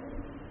गया,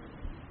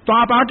 तो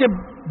आप आके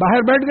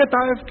बाहर बैठ गए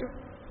ताइफ के।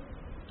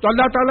 तो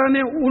अल्लाह ताला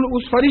ने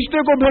उस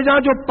फरिश्ते को भेजा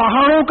जो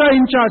पहाड़ों का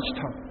इंचार्ज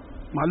था।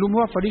 मालूम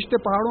हुआ फरिश्ते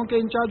पहाड़ों के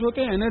इंचार्ज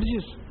होते हैं,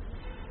 एनर्जीज।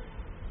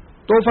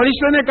 तो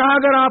फरिश्ते ने कहा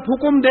अगर आप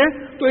हुक्म दें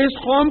तो इस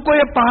कौम को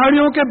ये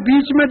पहाड़ियों के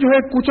बीच में जो है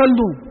कुचल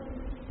दूं।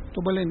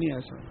 तो बोले नहीं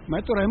ऐसा,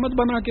 मैं तो रहमत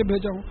बना के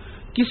भेजा हूं।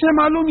 किसे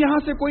मालूम यहां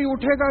से कोई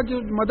उठेगा जो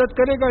मदद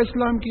करेगा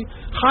इस्लाम की?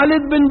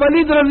 खालिद बिन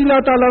वलीद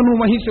रज़ियल्लाहु ताला अन्हु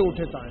वहीं से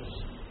उठे ताइफ।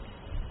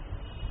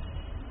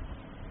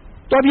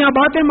 तो अब यहां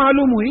बातें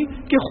मालूम हुई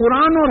कि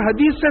कुरान और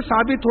हदीस से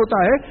साबित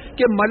होता है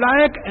कि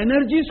मलाइक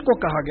एनर्जीज को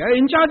कहा गया है,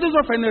 इंचार्जेस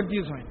ऑफ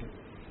एनर्जीज हैं।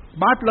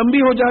 बात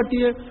लंबी हो जाती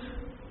है।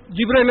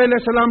 जिब्राइल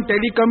अलैहिस्सलाम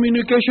टेली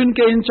कम्युनिकेशन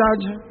के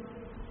इंचार्ज हैं,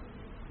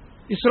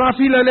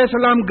 इसराफील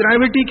अलैहिस्सलाम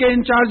ग्रेविटी के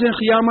इंचार्ज हैं,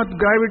 क़ियामत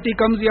ग्रेविटी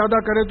कम ज्यादा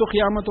करे तो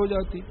क़ियामत हो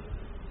जाती।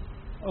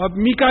 अब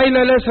मीकाईल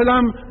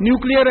अलैहिस्सलाम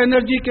न्यूक्लियर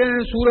एनर्जी के,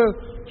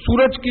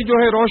 सूरज की जो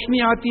है रोशनी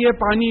आती है,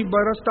 पानी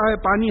बरसता है,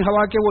 पानी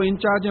हवा के वो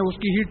इंचार्ज हैं,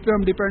 उसकी हीट पे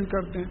हम डिपेंड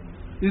करते हैं।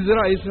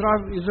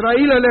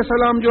 इस्राइल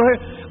अलैहिस्सलाम जो है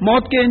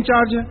मौत के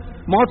इंचार्ज हैं।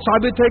 मौत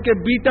साबित है कि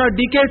बीटा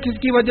डीके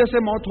किसकी वजह से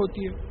मौत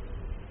होती है।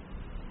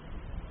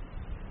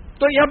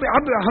 تو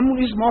اب ہم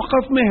اس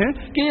موقف میں ہیں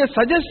کہ یہ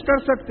سجیسٹ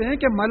کر سکتے ہیں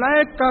کہ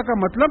ملائکہ کا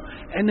مطلب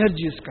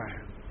انرجیز کا ہے.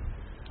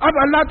 اب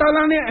اللہ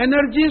تعالیٰ نے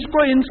انرجیز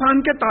کو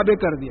انسان کے تابع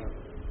کر دیا.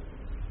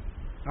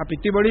 آپ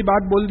اتنی بڑی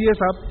بات بول دیے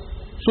صاحب.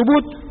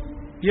 ثبوت،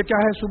 یہ کیا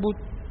ہے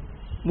ثبوت؟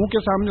 منہ کے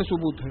سامنے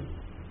ثبوت ہے،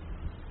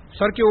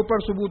 سر کے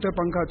اوپر ثبوت ہے،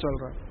 پنکھا چل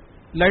رہا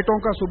ہے، لائٹوں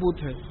کا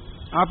ثبوت ہے،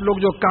 آپ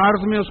لوگ جو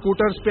کارز میں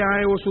اسکوٹرز پہ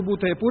آئے وہ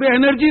ثبوت ہے. پورے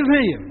انرجیز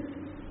ہیں.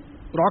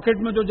 یہ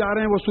راکٹ میں جو جا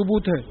رہے ہیں وہ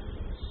ثبوت ہے.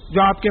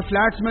 جو آپ کے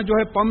فلیٹس میں جو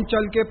ہے پمپ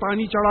چل کے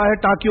پانی چڑھا ہے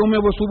ٹاکیوں میں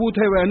وہ ثبوت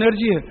ہے، وہ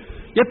انرجی ہے.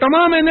 یہ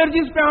تمام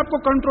انرجیز پہ آپ کو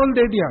کنٹرول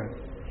دے دیا ہے.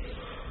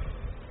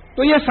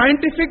 تو یہ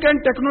سائنٹیفک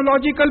اینڈ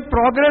ٹیکنالوجیکل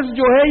پروگرس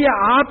جو ہے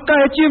یہ آپ کا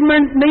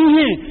اچیومنٹ نہیں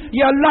ہے،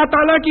 یہ اللہ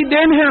تعالیٰ کی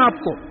دین ہے.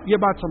 آپ کو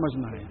یہ بات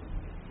سمجھنا ہے.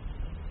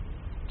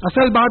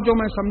 اصل بات جو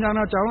میں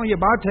سمجھانا چاہ رہا ہوں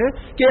یہ بات ہے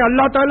کہ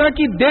اللہ تعالیٰ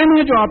کی دین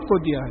ہے جو آپ کو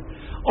دیا ہے.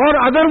 اور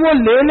اگر وہ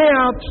لے لے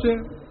آپ سے،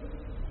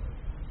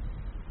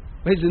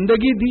 بھائی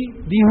زندگی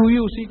دی ہوئی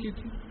اسی کی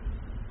تھی،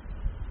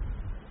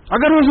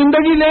 اگر وہ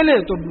زندگی لے لے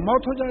تو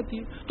موت ہو جاتی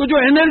ہے. تو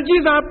جو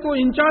انرجیز آپ کو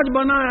انچارج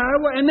بنایا ہے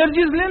وہ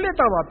انرجیز لے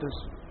لیتا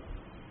واپس،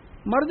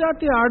 مر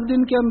جاتے 8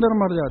 دن کے اندر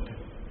مر جاتے.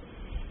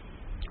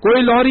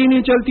 کوئی لوری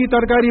نہیں چلتی،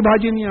 ترکاری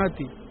بھاجی نہیں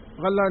آتی،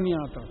 غلہ نہیں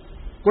آتا،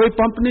 کوئی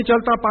پمپ نہیں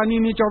چلتا، پانی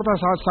نہیں چڑھتا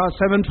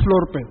 7th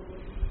فلور پہ.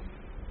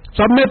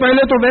 سب میں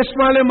پہلے تو ویسٹ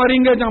والے مریں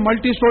گے جہاں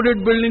ملٹی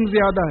اسٹوریڈ بلڈنگ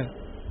زیادہ ہے.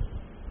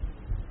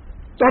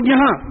 تو اب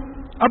یہاں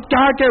اب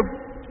کیا کہ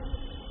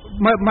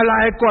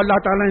ملائک کو اللہ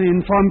تعالیٰ نے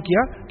انفارم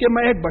کیا کہ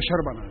میں ایک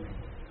بشر بنا لیں.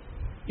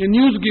 یہ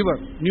نیوز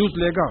گیور نیوز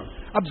لے گا.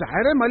 اب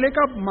ظاہر ہے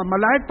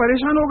ملائک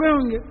پریشان ہو گئے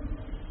ہوں گے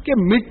کہ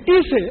مٹی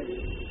سے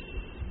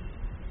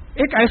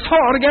ایک ایسا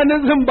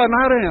آرگینزم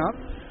بنا رہے ہیں آپ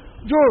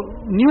جو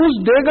نیوز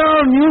دے گا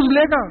اور نیوز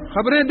لے گا،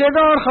 خبریں دے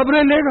گا اور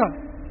خبریں لے گا.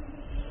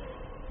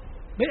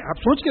 بھائی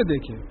آپ سوچ کے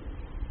دیکھیے.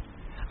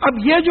 اب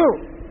یہ جو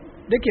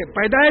دیکھیے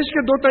پیدائش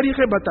کے 2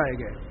 طریقے بتائے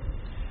گئے.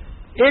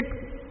 ایک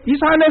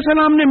عیسیٰ علیہ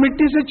السلام نے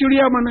مٹی سے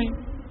چڑیا بنائی،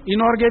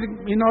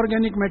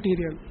 انآرگینک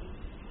میٹیریل.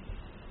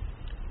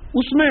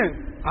 اس میں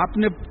آپ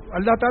نے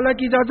اللہ تعالیٰ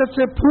کی اجازت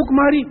سے پھونک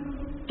ماری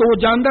تو وہ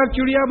جاندار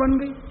چڑیا بن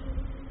گئی،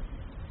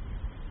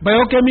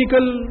 بایو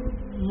کیمیکل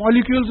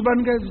مالیکیولز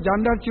بن گئے،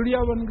 جاندار چڑیا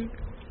بن گئی.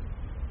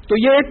 تو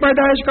یہ ایک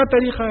پیدائش کا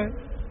طریقہ ہے.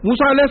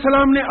 موسیٰ علیہ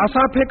السلام نے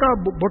عصا پھینکا،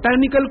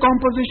 بوٹینیکل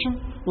کمپوزیشن،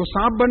 وہ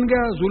سانپ بن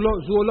گیا،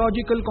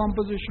 زوولوجیکل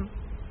کمپوزیشن.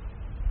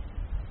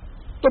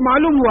 تو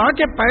معلوم ہوا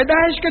کہ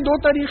پیدائش کے 2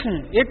 طریقے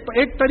ہیں.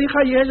 ایک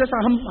طریقہ یہ ہے جیسا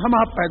ہم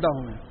آپ پیدا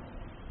ہوئے ہیں،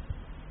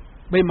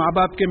 بھئی ماں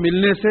باپ کے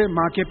ملنے سے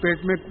ماں کے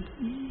پیٹ میں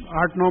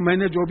 8-9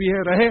 مہینے جو بھی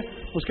ہے رہے،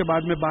 اس کے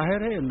بعد میں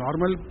باہر ہے،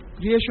 نارمل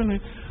کریشن ہے.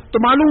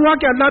 تو معلوم ہوا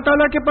کہ اللہ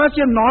تعالیٰ کے پاس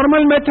یہ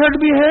نارمل میتھڈ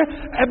بھی ہے،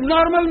 ایب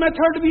نارمل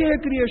میتھڈ بھی ہے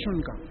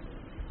کریشن کا.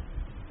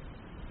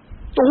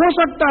 تو ہو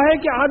سکتا ہے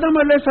کہ آدم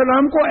علیہ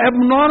السلام کو ایب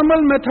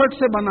نارمل میتھڈ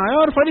سے بنایا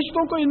اور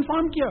فرشتوں کو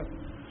انفارم کیا.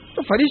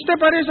 تو فرشتے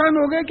پریشان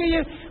ہو گئے کہ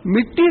یہ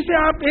مٹی سے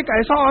آپ ایک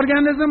ایسا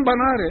آرگینزم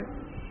بنا رہے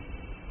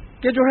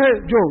کہ جو ہے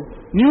جو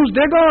نیوز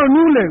دے گا اور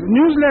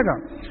نیوز لے گا.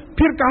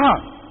 پھر کہا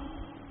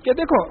کہ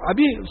دیکھو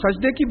ابھی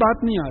سجدے کی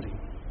بات نہیں آ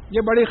رہی،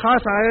 یہ بڑی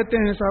خاص آیتیں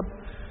ہیں سب.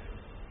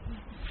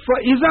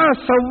 فَإِذَا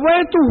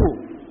سَوَّيْتُهُ،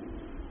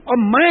 اور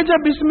میں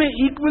جب اس میں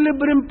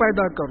ایکویلیبرم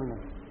پیدا کر لوں.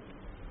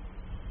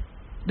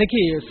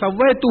 دیکھیے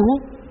سَوَّيْتُهُ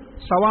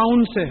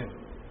سواؤن سے ہے،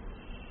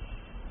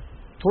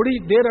 تھوڑی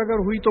دیر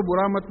اگر ہوئی تو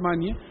برا مت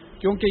مانیے،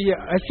 کیونکہ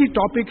یہ ایسی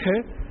ٹاپک ہے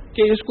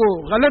کہ اس کو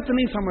غلط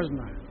نہیں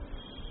سمجھنا ہے.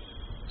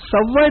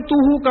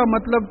 سَوَّيْتُهُ کا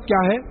مطلب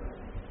کیا ہے؟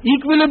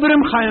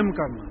 ایکویلیبرم قائم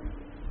کرنا.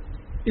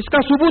 اس کا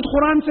ثبوت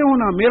قرآن سے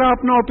ہونا، میرا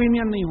اپنا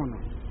اوپینین نہیں ہونا.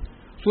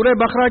 سورہ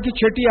بقرہ کی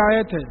 6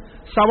 آیت ہے،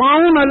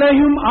 سواؤن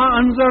علیہم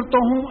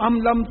انذرتہم ام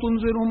لم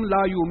تنذرہم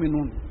لا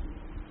یؤمنون.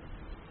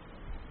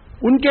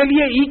 ان کے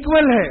لیے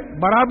ایکول ہے،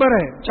 برابر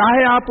ہے،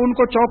 چاہے آپ ان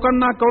کو چوکن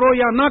نہ کرو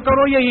یا نہ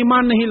کرو، یہ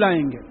ایمان نہیں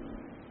لائیں گے.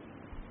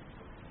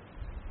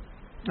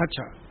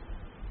 اچھا،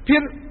 پھر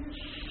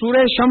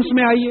سورہ شمس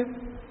میں آئیے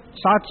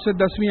 7 سے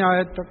 10ویں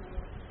آیت تک.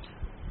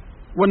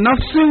 وہ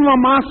نفس و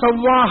ما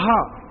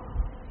سواہا،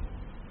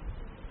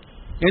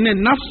 یعنی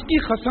نفس کی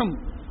قسم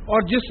اور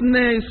جس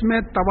نے اس میں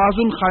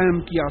توازن قائم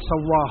کیا.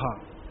 سواہا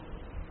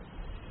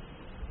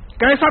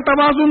کیسا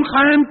توازن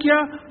قائم کیا؟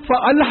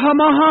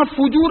 فَأَلْهَمَهَا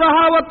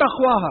فُجُورَهَا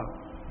وَتَقْوَاهَا،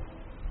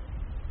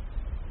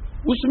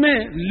 اس میں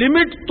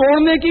لمٹ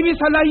توڑنے کی بھی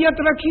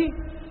صلاحیت رکھی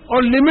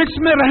اور لمٹس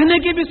میں رہنے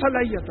کی بھی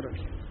صلاحیت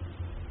رکھی.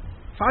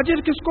 فاجر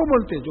کس کو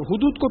بولتے؟ جو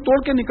حدود کو توڑ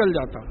کے نکل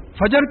جاتا.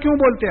 فجر کیوں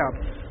بولتے آپ؟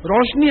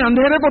 روشنی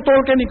اندھیرے کو توڑ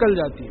کے نکل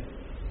جاتی ہے.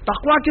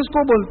 تقویٰ کس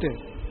کو بولتے؟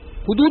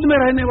 حدود میں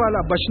رہنے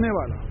والا، بچنے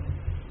والا.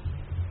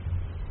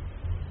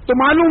 تو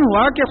معلوم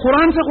ہوا کہ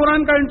قرآن سے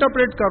قرآن کا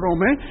انٹرپریٹ کر رہا ہوں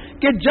میں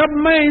کہ جب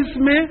میں اس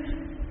میں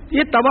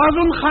یہ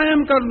توازن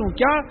قائم کر لوں،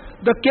 کیا؟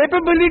 The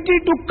capability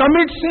to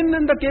commit sun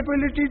and the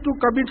capability to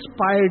commit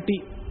پائرٹی.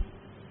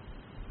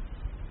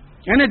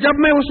 یعنی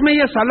جب میں اس میں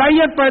یہ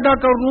صلاحیت پیدا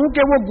کر لوں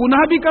کہ وہ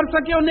گناہ بھی کر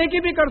سکے اور نیکی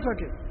بھی کر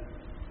سکے.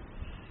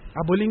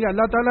 آپ بولیں گے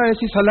اللہ تعالیٰ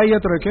ایسی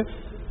صلاحیت رکھے.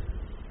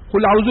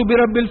 قل اعوذ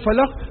برب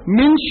الفلق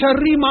من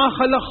شر ما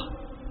خلق،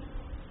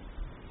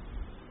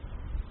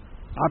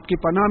 آپ کی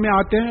پناہ میں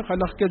آتے ہیں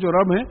خلق کے جو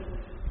رب ہیں.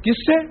 کس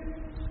سے؟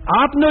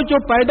 آپ نے جو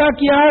پیدا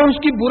کیا ہے اس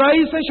کی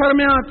برائی سے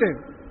شرمیں آتے،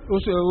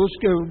 اس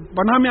کے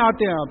پناہ میں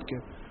آتے ہیں آپ کے.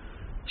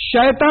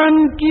 شیطان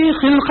کی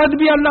خلقت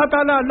بھی اللہ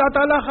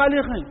تعالیٰ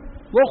خالق ہیں،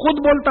 وہ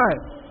خود بولتا ہے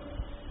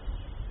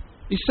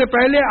اس سے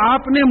پہلے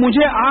آپ نے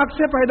مجھے آگ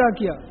سے پیدا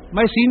کیا،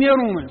 میں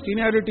سینئر ہوں، میں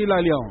سینئرٹی لا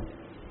لیا ہوں.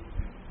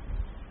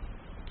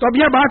 تو اب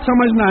یہ بات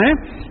سمجھنا ہے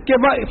کہ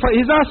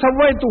فَإِذَا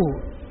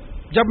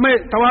سَوَّيْتُهُ، جب میں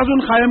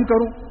توازن قائم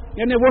کروں،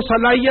 یعنی وہ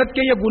صلاحیت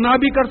کہ یہ گناہ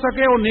بھی کر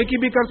سکے اور نیکی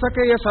بھی کر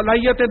سکے، یہ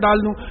صلاحیتیں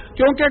ڈال دوں،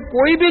 کیونکہ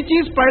کوئی بھی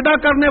چیز پیدا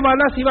کرنے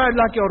والا سوائے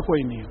اللہ کے اور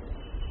کوئی نہیں ہے.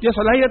 یہ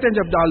صلاحیتیں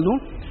جب ڈال دوں،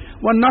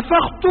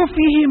 وَنَفَخْتُ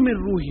فِيهِ مِن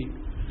رُوحِي،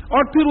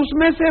 اور پھر اس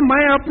میں سے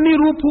میں اپنی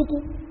روح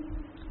پھونکوں،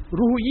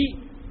 روحی.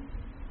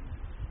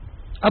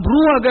 اب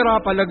روح اگر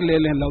آپ الگ لے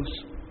لیں لفظ،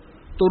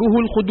 تو روح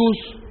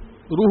القدس،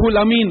 روح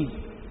الامین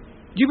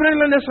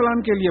جبرائیل علیہ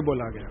السلام کے لیے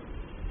بولا گیا.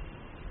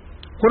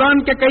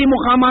 قرآن کے کئی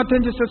مقامات ہیں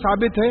جس سے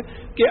ثابت ہے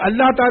کہ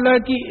اللہ تعالیٰ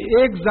کی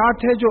ایک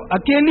ذات ہے جو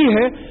اکیلی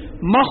ہے،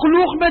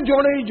 مخلوق میں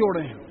جوڑے ہی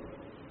جوڑے ہیں.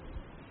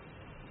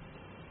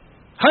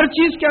 ہر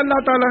چیز کے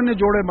اللہ تعالیٰ نے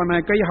جوڑے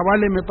بنائے. کئی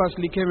حوالے میرے پاس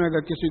لکھے ہوئے،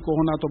 اگر کسی کو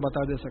ہونا تو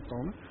بتا دے سکتا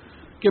ہوں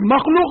کہ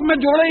مخلوق میں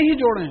جوڑے ہی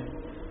جوڑے ہیں.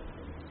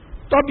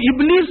 تو اب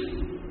ابلیس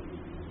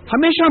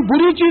ہمیشہ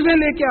بری چیزیں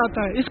لے کے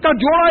آتا ہے، اس کا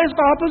جوڑا، اس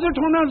کا اپوزٹ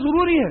ہونا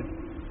ضروری ہے.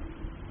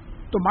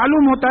 تو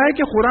معلوم ہوتا ہے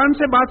کہ قرآن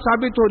سے بات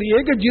ثابت ہو رہی ہے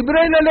کہ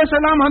جبرائیل علیہ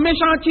السلام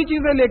ہمیشہ اچھی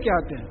چیزیں لے کے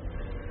آتے ہیں.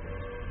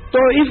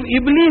 تو اف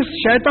ابلیس،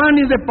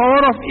 شیطان is a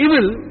power of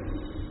evil,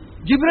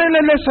 جبرائیل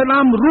علیہ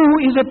السلام روح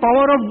is a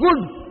power of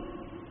good.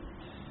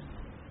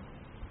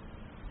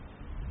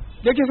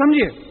 دیکھیے،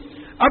 سمجھیے،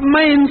 اب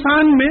میں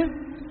انسان میں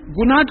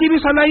گناہ کی بھی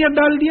صلاحیت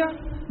ڈال دیا،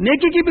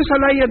 نیکی کی بھی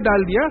صلاحیت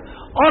ڈال دیا،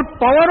 اور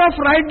پاور آف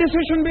رائٹ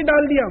ڈیسیشن بھی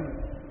ڈال دیا.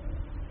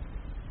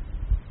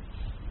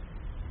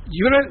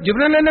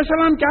 جبرائیل علیہ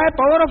السلام کیا ہے؟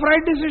 پاور آف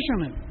رائٹ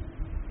ڈیسیشن ہے.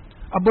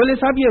 اب بولے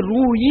صاحب یہ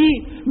روح ہی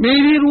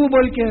میری روح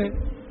بول کے ہے،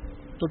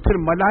 تو پھر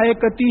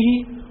ملائکتی ہی،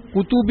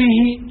 کتبی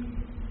ہی،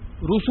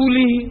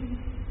 رسولی ہی،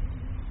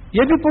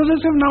 یہ بھی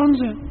پوزیسو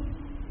ناؤنز ہیں.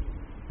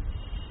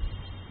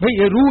 بھئی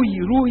یہ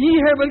روح ہی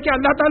ہے، بلکہ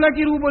اللہ تعالیٰ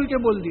کی روح بول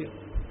کے بول دیا.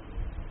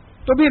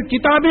 تو پھر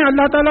کتابیں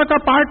اللہ تعالیٰ کا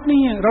پارٹ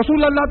نہیں ہے،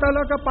 رسول اللہ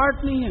تعالیٰ کا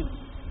پارٹ نہیں ہے،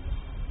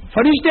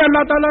 فرشتے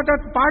اللہ تعالیٰ کا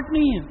پارٹ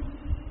نہیں ہے.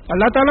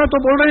 اللہ تعالیٰ تو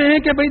بول رہے ہیں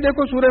کہ بھئی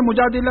دیکھو، سورہ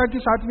مجادلہ کی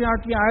 7ویں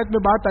 8ویں آیت میں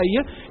بات آئی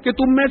ہے کہ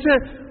تم میں سے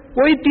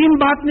کوئی 3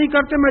 بات نہیں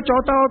کرتے، میں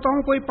چوتھا ہوتا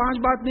ہوں، کوئی 5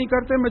 بات نہیں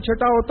کرتے، میں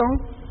چھٹا ہوتا ہوں،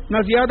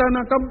 نہ زیادہ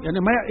نہ کم،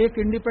 یعنی میں ایک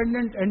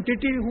انڈیپینڈنٹ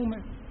اینٹیٹی ہوں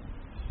میں.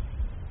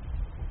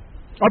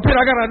 اور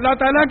پھر اگر اللہ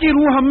تعالیٰ کی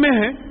روح ہم میں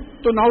ہے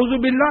تو نعوذ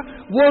باللہ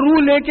وہ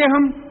روح لے کے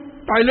ہم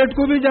ٹوائلٹ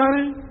کو بھی جا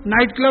رہے ہیں،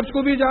 نائٹ کلبس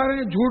کو بھی جا رہے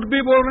ہیں، جھوٹ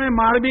بھی بول رہے ہیں،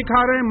 مار بھی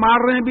کھا رہے ہیں،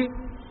 مار رہے ہیں بھی.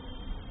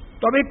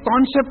 تو اب ایک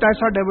کانسیپٹ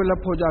ایسا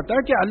ڈیولپ ہو جاتا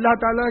ہے کہ اللہ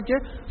تعالیٰ کے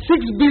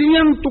 6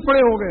 بلین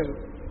ٹکڑے ہو گئے،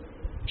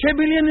 6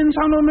 بلین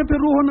انسانوں میں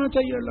پھر روح ہونا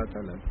چاہیے اللہ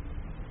تعالیٰ.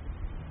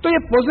 تو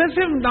یہ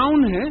پوزیسو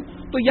ناؤن ہے.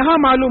 تو یہاں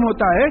معلوم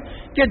ہوتا ہے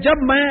کہ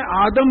جب میں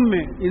آدم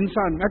میں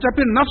انسان، اچھا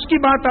پھر نفس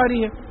کی بات آ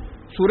رہی ہے.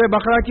 سورہ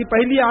بقرہ کی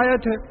پہلی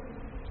آیت ہے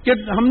کہ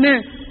ہم نے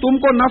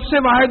تم کو نفس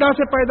واحدہ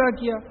سے پیدا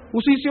کیا،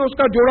 اسی سے اس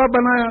کا جوڑا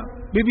بنایا،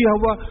 بی بی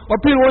حوا،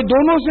 اور پھر وہ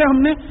دونوں سے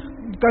ہم نے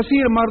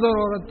کثیر مرد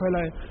اور عورت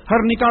پھیلائے.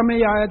 ہر نکاح میں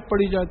یہ آیت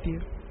پڑھی جاتی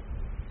ہے.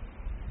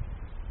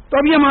 تو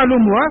اب یہ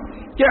معلوم ہوا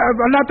کہ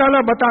اللہ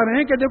تعالیٰ بتا رہے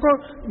ہیں کہ دیکھو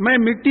میں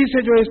مٹی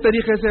سے جو اس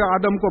طریقے سے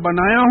آدم کو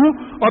بنایا ہوں،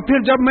 اور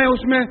پھر جب میں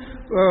اس میں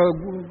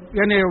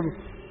یعنی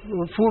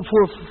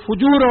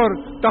فجور اور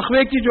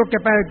تقوی کی جو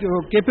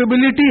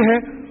کیپیبلٹی ہے،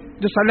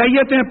 جو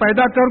صلاحیتیں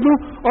پیدا کر دوں،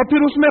 اور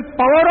پھر اس میں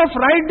پاور آف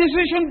رائٹ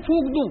ڈیسیشن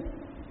پھونک دوں،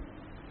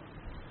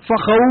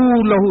 فَخَوْا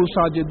لَهُ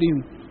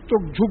سَاجِدِينَ، تو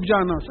جھک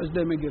جانا،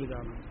 سجدے میں گر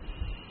جانا.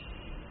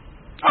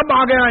 اب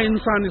آ گیا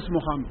انسان اس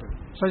مقام پہ،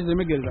 سجدے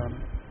میں گر جانا.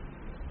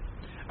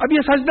 اب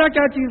یہ سجدہ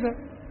کیا چیز ہے؟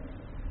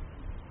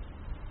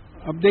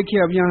 اب دیکھیے،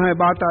 اب یہاں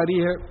بات آ رہی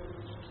ہے،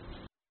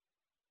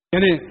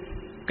 یعنی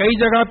کئی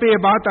جگہ پہ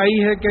یہ بات آئی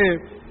ہے کہ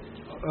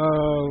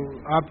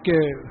آپ کے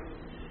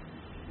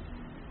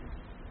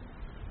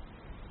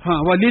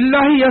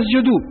وَلِلَّهِ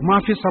يَسْجُدُ مَا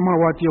فِي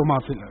السَّمَاوَاتِ وَمَا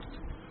فِي الْأَرْضِ،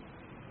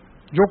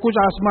 جو کچھ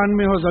آسمان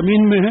میں ہو،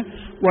 زمین میں ہے،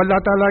 وہ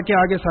اللہ تعالیٰ کے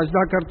آگے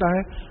سجدہ کرتا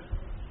ہے.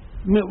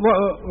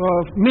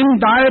 مِن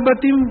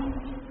دَائِبَةٍ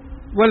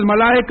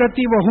وَالْمَلَائِكَةِ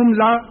وَهُمْ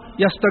لَا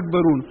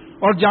يَسْتَكْبِرُونَ،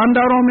 اور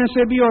جانداروں میں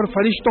سے بھی اور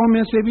فرشتوں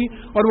میں سے بھی،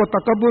 اور وہ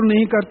تکبر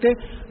نہیں کرتے.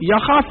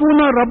 یخافون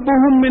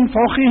ربهم من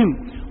فوقهم،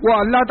 وہ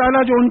اللہ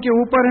تعالیٰ جو ان کے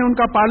اوپر ہے، ان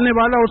کا پالنے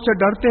والا، اس سے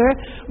ڈرتے ہیں.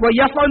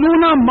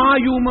 وَيَفْعَلُونَ مَا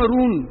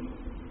يُؤْمَرُونَ،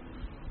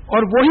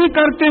 اور وہی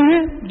کرتے ہیں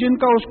جن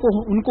کا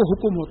ان کو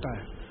حکم ہوتا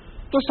ہے.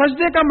 تو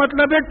سجدے کا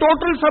مطلب ہے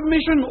ٹوٹل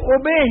سبمیشن،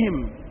 اوبے ہم.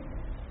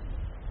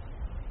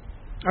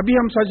 ابھی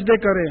ہم سجدے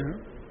کرے ہیں،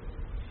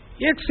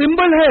 ایک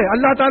سمبل ہے،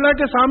 اللہ تعالیٰ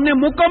کے سامنے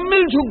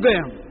مکمل جھک گئے،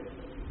 ہم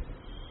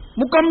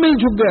مکمل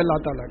جھک گئے اللہ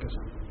تعالیٰ کے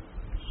سامنے.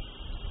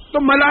 تو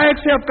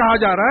ملائک سے اب کہا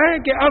جا رہا ہے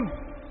کہ اب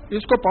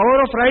اس کو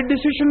پاور آف رائٹ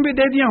ڈیسیشن بھی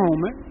دے دیا ہوں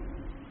میں،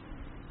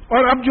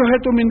 اور اب جو ہے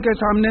تم ان کے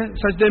سامنے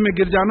سجدے میں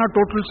گر جانا،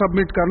 ٹوٹل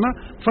سبمٹ کرنا.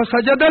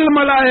 فسجد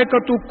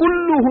الملائکۃ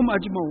کلھم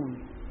اجمعون،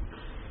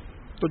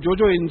 تو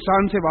جو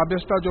انسان سے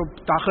وابستہ جو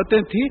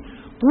طاقتیں تھیں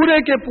پورے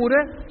کے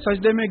پورے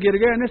سجدے میں گر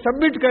گئے، یعنی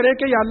سبمٹ کرے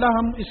کہ یا اللہ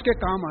ہم اس کے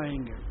کام آئیں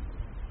گے.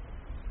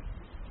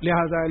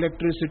 لہذا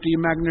electricity,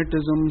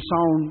 magnetism,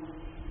 sound,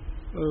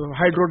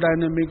 hydro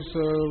dynamics,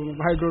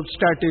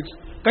 hydrostatics,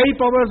 کئی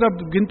پاورز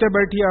اب گنتے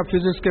بیٹھیے آپ،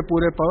 فزکس کے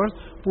پورے پاورز،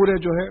 پورے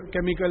جو ہے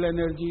کیمیکل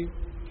انرجی،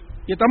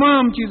 یہ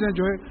تمام چیزیں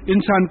جو ہے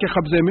انسان کے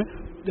قبضے میں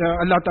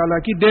اللہ تعالیٰ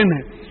کی دین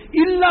ہے.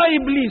 الا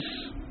ابلیس،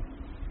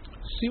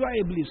 سوائے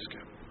ابلیس کے.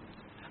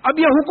 اب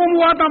یہ حکم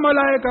ہوا تھا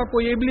ملائکہ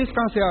کو، یہ ابلیس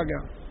کہاں سے آ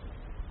گیا؟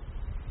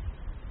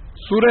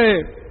 سورہ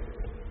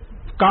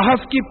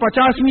کہف کی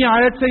 50ویں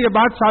آیت سے یہ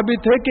بات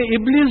ثابت ہے کہ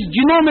ابلیس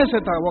جنوں میں سے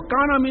تھا. وہ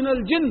کان من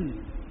الجن،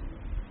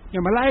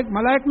 یہ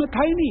ملائک میں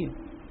تھا ہی نہیں.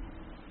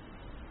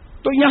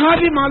 تو یہاں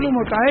بھی معلوم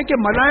ہوتا ہے کہ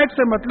ملائک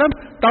سے مطلب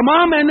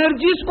تمام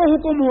انرجیز کو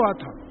حکم ہوا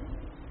تھا.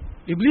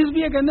 ابلیس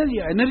بھی ایک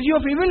انرجی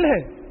آف ایول ہے،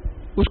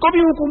 اس کو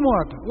بھی حکم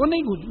ہوا تھا، وہ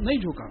نہیں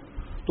جھکا.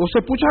 تو اس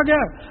سے پوچھا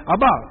گیا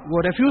ابا،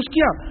 وہ ریفیوز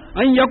کیا.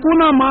 ان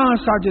یکونا مع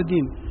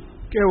ساجدین،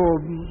 کہ وہ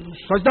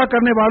سجدہ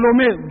کرنے والوں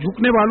میں،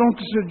 جھکنے والوں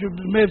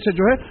میں سے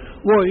جو ہے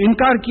وہ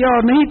انکار کیا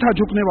اور نہیں تھا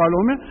جھکنے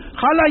والوں میں.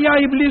 قال یا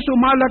ابلیس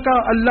ما لک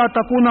الا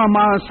تکونا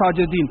مع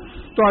ساجدین.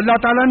 تو اللہ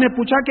تعالیٰ نے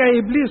پوچھا کہ اے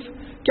ابلیس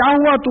کیا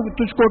ہوا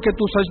تجھ کو کہ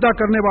تو سجدہ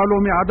کرنے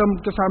والوں میں، آدم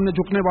کے سامنے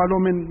جھکنے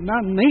والوں میں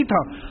نہیں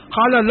تھا.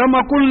 قال لم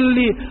اکن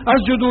لی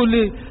اسجد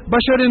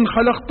لبشر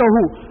خلقتہ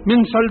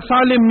من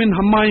صلصال من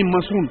حماء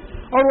مسنون.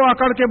 اور وہ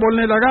اکڑ کے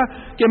بولنے لگا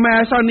کہ میں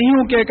ایسا نہیں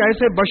ہوں کہ ایک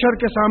ایسے بشر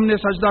کے سامنے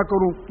سجدہ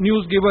کروں،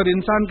 نیوز گیور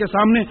انسان کے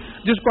سامنے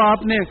جس کو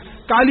آپ نے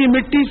کالی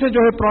مٹی سے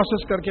جو ہے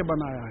پروسیس کر کے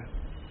بنایا ہے.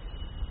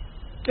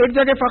 ایک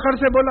جگہ فخر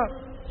سے بولا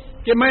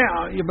کہ میں،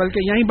 بلکہ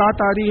یہی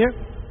بات آ رہی ہے،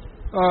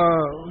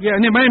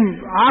 یعنی میں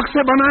آگ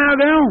سے بنایا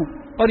گیا ہوں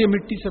اور یہ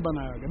مٹی سے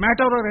بنایا گیا.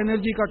 میٹر اور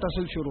انرجی کا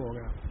ٹسل شروع ہو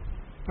گیا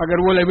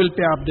اگر وہ لیول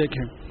پہ آپ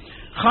دیکھیں.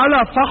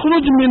 خالا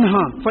فخرج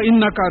منہا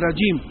فانک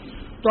رجیم.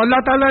 تو اللہ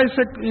تعالیٰ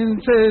ان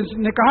سے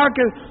نے کہا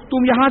کہ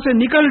تم یہاں سے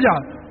نکل جا،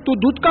 تو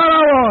دھتکارا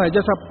ہوا ہے.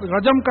 جیسا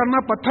رجم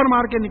کرنا، پتھر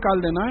مار کے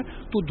نکال دینا ہے،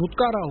 تو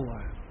دھتکارا ہوا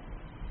ہے.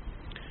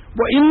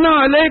 وہ ان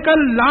علیک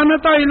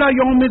اللعنۃ الی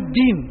یوم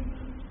الدین.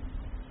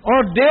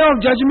 اور ڈے آف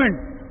ججمنٹ،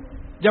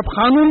 جب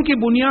قانون کی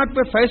بنیاد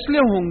پہ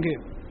فیصلے ہوں گے،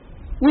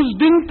 اس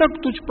دن تک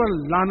تجھ پر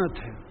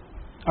لعنت ہے.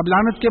 اب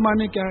لعنت کے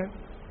معنی کیا ہے؟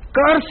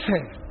 کرس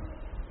ہے،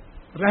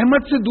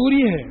 رحمت سے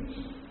دوری ہے.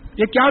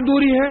 یہ کیا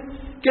دوری ہے؟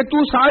 کہ تو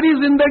ساری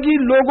زندگی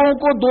لوگوں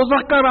کو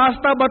دوزخ کا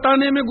راستہ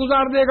بتانے میں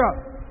گزار دے گا.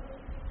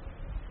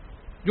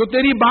 جو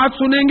تیری بات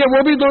سنیں گے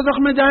وہ بھی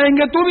دوزخ میں جائیں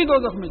گے، تو بھی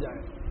دوزخ میں جائے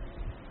گا.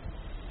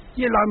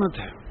 یہ لعنت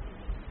ہے.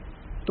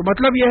 تو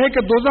مطلب یہ ہے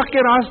کہ دوزخ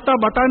کے راستہ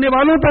بتانے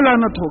والوں پہ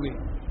لعنت ہوگی،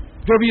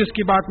 جو بھی اس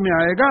کی بات میں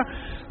آئے گا.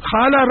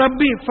 خالا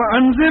ربی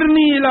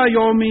فانذرنی الی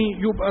یوم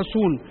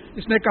یبعثون.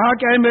 اس نے کہا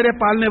کہ اے میرے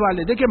پالنے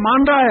والے، دیکھیں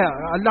مان رہا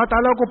ہے اللہ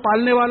تعالیٰ کو،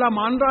 پالنے والا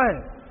مان رہا ہے،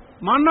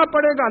 ماننا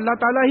پڑے گا، اللہ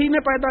تعالیٰ ہی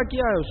نے پیدا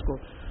کیا ہے اس کو.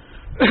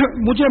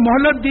 مجھے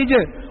مہلت دیجئے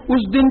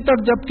اس دن تک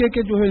جب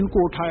کہ جو ہے ان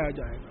کو اٹھایا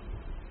جائے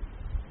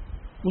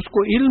گا. اس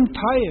کو علم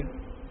تھا یہ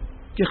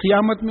کہ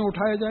قیامت میں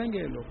اٹھائے جائیں گے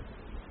یہ لوگ،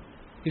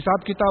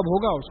 حساب کتاب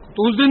ہوگا اس کو.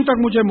 تو اس دن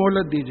تک مجھے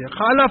مہلت دیجئے.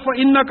 خالا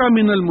فانک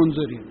من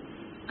المنذرین.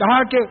 کہا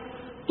کہ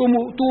تو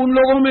ان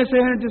لوگوں میں سے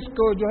ہیں جس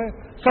کو جو ہے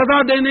سزا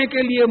دینے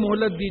کے لیے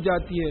مہلت دی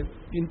جاتی ہے،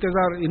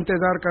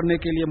 انتظار کرنے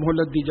کے لیے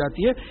مہلت دی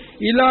جاتی ہے.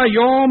 الی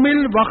یوم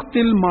الوقت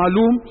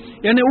المعلوم،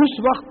 یعنی اس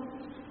وقت،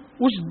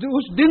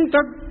 اس دن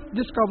تک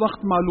جس کا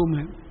وقت معلوم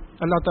ہے.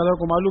 اللہ تعالیٰ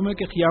کو معلوم ہے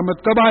کہ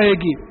قیامت کب آئے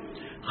گی.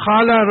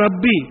 خالا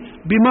ربی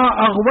بما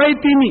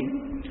اغویتنی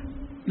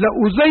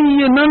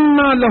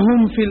لأزینن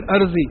لہم فی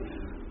الارض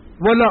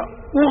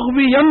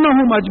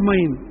ولأغوینہم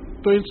اجمعین.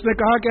 تو اس نے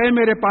کہا کہ اے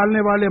میرے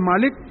پالنے والے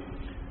مالک،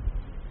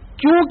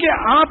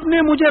 کیونکہ آپ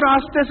نے مجھے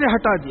راستے سے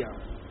ہٹا دیا.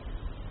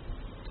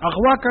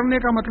 اغوا کرنے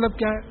کا مطلب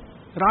کیا ہے؟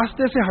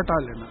 راستے سے ہٹا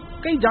لینا.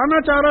 کہیں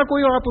جانا چاہ رہا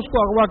کوئی اور آپ اس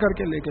کو اغوا کر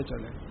کے لے کے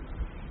چلے.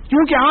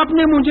 کیونکہ آپ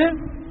نے مجھے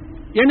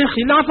یعنی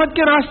خلافت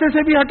کے راستے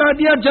سے بھی ہٹا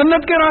دیا،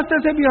 جنت کے راستے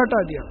سے بھی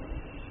ہٹا دیا.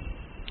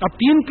 اب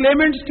 3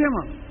 کلیمنٹس تھے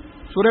وہاں.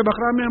 سورہ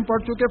بقرہ میں ہم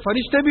پڑھ چکے،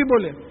 فرشتے بھی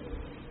بولے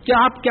کہ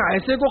آپ کیا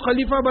ایسے کو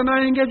خلیفہ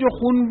بنائیں گے جو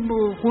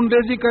خون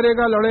ریزی کرے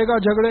گا، لڑے گا،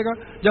 جھگڑے گا،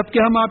 جبکہ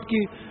ہم آپ کی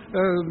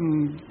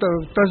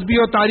تسبیح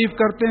و تعریف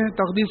کرتے ہیں،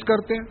 تقدیس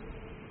کرتے ہیں.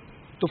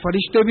 تو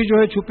فرشتے بھی جو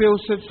ہے چھپے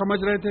اس سے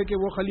سمجھ رہے تھے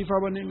کہ وہ خلیفہ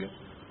بنیں گے.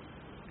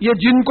 یہ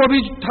جن کو بھی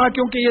تھا،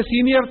 کیونکہ یہ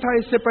سینئر تھا،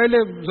 اس سے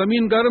پہلے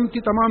زمین گرم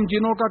تھی، تمام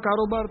جنوں کا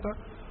کاروبار تھا.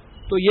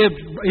 تو یہ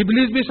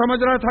ابلیس بھی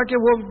سمجھ رہا تھا کہ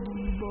وہ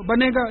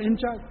بنے گا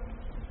انچارج.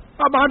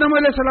 اب آدم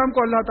علیہ السلام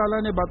کو اللہ تعالیٰ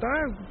نے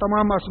بتایا،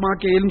 تمام اسماء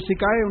کے علم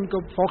سکھائے، ان کو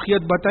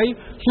فوقیت بتائی،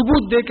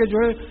 ثبوت دے کے جو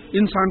ہے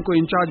انسان کو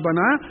انچارج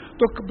بنایا.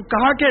 تو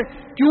کہا کہ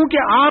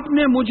کیونکہ آپ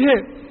نے مجھے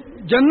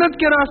جنت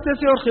کے راستے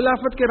سے اور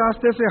خلافت کے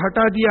راستے سے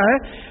ہٹا دیا ہے،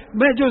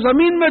 میں جو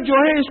زمین میں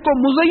جو ہے اس کو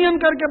مزین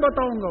کر کے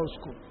بتاؤں گا اس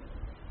کو.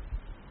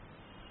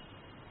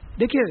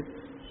 دیکھیے،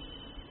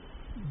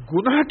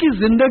 گناہ کی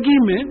زندگی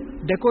میں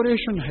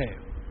ڈیکوریشن ہے.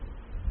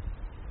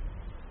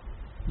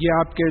 یہ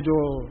آپ کے جو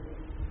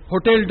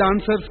ہوٹل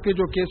ڈانسرز کے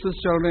جو کیسز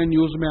چل رہے ہیں،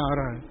 نیوز میں آ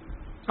رہا ہے.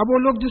 اب وہ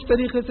لوگ جس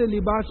طریقے سے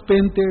لباس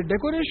پہنتے،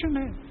 ڈیکوریشن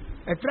ہے،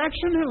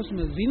 اٹریکشن ہے اس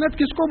میں. زینت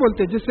کس کو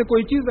بولتے؟ جس سے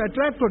کوئی چیز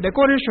اٹریکٹ ہو،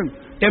 ڈیکوریشن،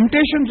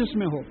 ٹیمپٹیشن جس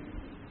میں ہو.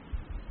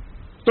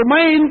 تو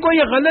میں ان کو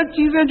یہ غلط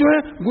چیزیں جو ہے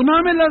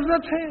گناہ میں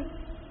لذت ہے،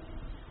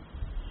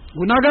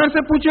 گناہگار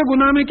سے پوچھے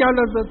گناہ میں کیا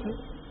لذت ہے،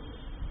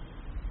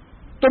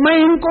 تو میں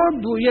ان کو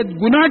یہ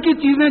گناہ کی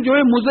چیزیں جو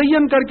ہے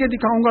مزین کر کے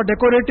دکھاؤں گا،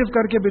 ڈیکوریٹو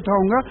کر کے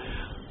بٹھاؤں گا،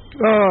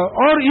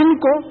 اور ان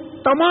کو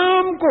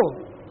تمام کو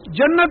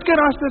جنت کے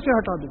راستے سے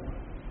ہٹا دوں گا،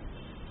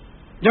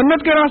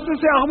 جنت کے راستے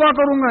سے اغوا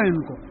کروں گا ان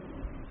کو.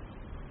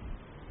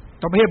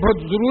 تب یہ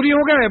بہت ضروری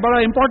ہو گیا ہے، بڑا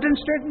امپورٹنٹ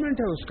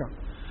اسٹیٹمنٹ ہے اس کا.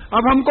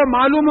 اب ہم کو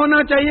معلوم ہونا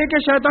چاہیے کہ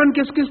شیطان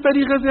کس کس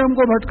طریقے سے ہم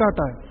کو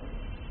بھٹکاتا ہے.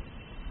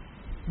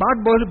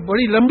 بات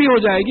بڑی لمبی ہو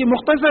جائے گی،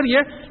 مختصر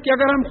یہ کہ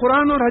اگر ہم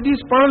قرآن اور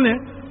حدیث پڑھ لیں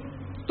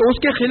تو اس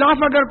کے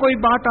خلاف اگر کوئی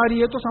بات آ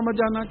رہی ہے تو سمجھ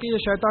جانا کہ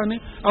یہ شیطان ہے.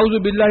 اعوذ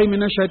باللہ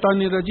من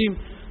الشیطان الرجیم،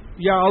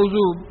 یا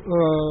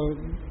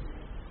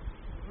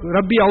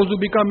ربی اعوذ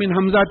بکا من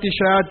ہمزات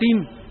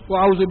الشیاطین و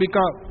اعوذ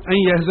بکا ان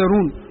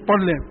یحضرون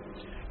پڑھ لیں.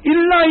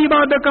 الا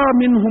عبادک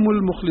منہم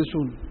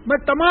المخلصون، میں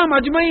تمام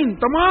اجمعین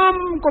تمام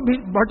کو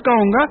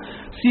بھٹکاؤں گا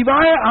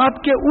سوائے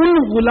آپ کے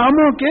ان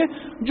غلاموں کے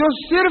جو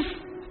صرف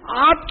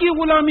آپ کی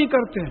غلامی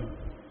کرتے ہیں.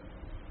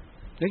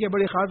 دیکھیے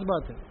بڑی خاص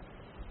بات ہے،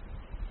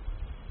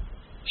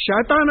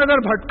 شیطان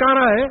اگر بھٹکا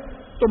رہا ہے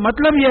تو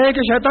مطلب یہ ہے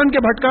کہ شیطان کے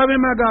بھٹکاوے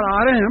میں اگر آ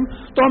رہے ہیں ہم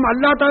تو ہم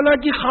اللہ تعالیٰ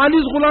کی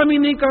خالص غلامی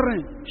نہیں کر رہے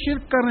ہیں،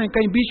 شرک کر رہے ہیں.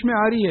 کہیں بیچ میں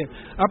آ رہی ہے،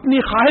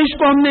 اپنی خواہش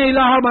کو ہم نے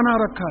الہ بنا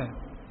رکھا ہے.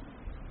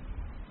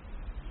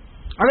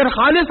 اگر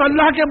خالص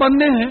اللہ کے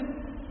بندے ہیں،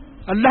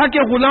 اللہ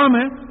کے غلام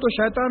ہیں، تو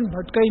شیطان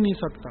بھٹکا ہی نہیں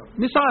سکتا.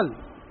 مثال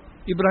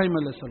ابراہیم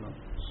علیہ السلام،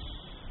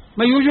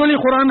 میں یوزولی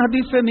قرآن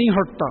حدیث سے نہیں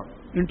ہٹتا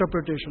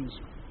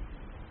انٹرپریٹیشنز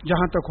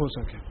جہاں تک ہو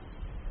سکے.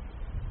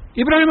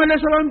 ابراہیم علیہ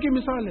السلام کی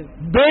مثال ہے،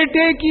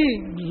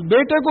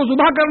 بیٹے کو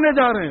ذبح کرنے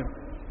جا رہے ہیں.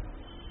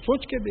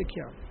 سوچ کے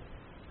دیکھیے،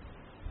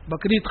 آپ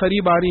بقرعید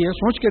قریب آ رہی ہے،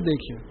 سوچ کے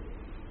دیکھیے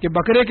کہ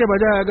بکرے کے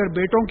بجائے اگر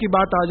بیٹوں کی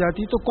بات آ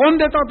جاتی تو کون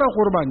دیتا تھا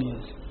قربانی؟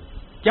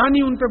 کیا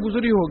نہیں ان پہ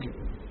گزری ہوگی؟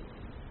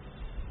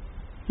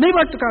 نہیں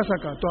بھٹکا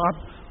سکا. تو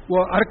آپ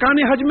وہ ارکان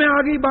حج میں آ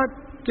گئی بات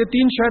کہ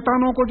 3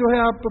 شیطانوں کو جو ہے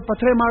آپ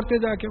پتھرے مارتے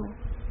جا کے،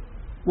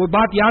 وہ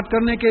بات یاد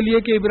کرنے کے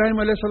لیے کہ ابراہیم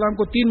علیہ السلام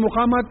کو 3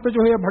 مقامات پہ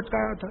جو ہے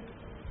بھٹکایا تھا.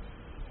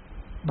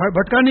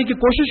 بھٹکانے کی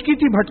کوشش کی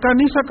تھی، بھٹکا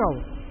نہیں سکا وہ.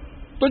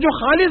 تو جو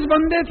خالص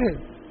بندے تھے،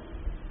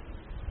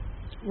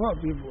 وہ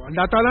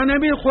اللہ تعالیٰ نے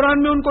بھی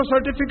قرآن میں ان کو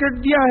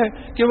سرٹیفکیٹ دیا ہے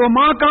کہ وہ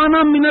ما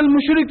کانا من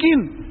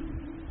المشرکین.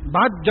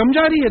 بات جم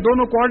جا رہی ہے،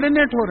 دونوں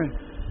کوآرڈینیٹ ہو رہے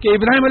ہیں کہ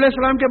ابراہیم علیہ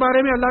السلام کے بارے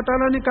میں اللہ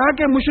تعالیٰ نے کہا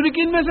کہ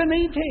مشرکین میں سے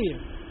نہیں تھے،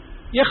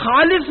 یہ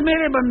خالص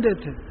میرے بندے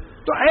تھے.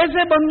 تو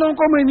ایسے بندوں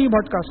کو میں نہیں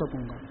بھٹکا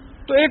سکوں گا.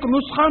 تو ایک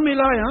نسخہ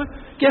ملا یہاں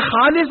کہ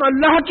خالص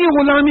اللہ کی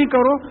غلامی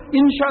کرو،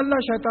 انشاءاللہ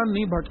شیطان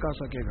نہیں بھٹکا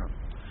سکے گا.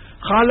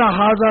 خالہ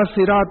ھذا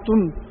صراط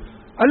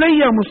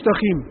علیہ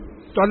مستقیم.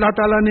 تو اللہ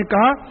تعالیٰ نے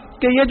کہا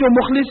کہ یہ جو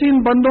مخلصین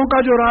بندوں کا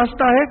جو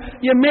راستہ ہے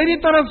یہ میری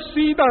طرف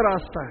سیدھا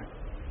راستہ ہے.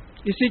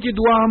 اسی کی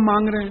دعا ہم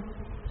مانگ رہے ہیں،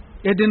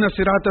 اہدنا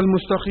الصراط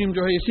المستقیم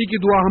جو ہے اسی کی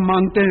دعا ہم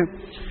مانگتے ہیں.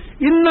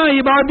 ان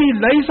عبادی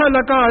لیس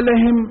لک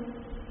علیہم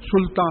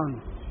سلطان،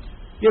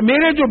 یہ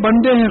میرے جو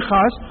بندے ہیں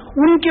خاص،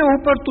 ان کے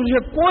اوپر تجھے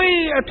کوئی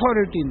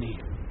اتھارٹی نہیں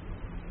ہے.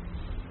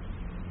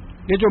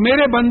 یہ جو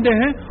میرے بندے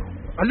ہیں،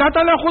 اللہ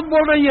تعالیٰ خود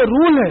بول رہے ہیں یہ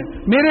رول ہے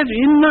میرے.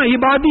 ان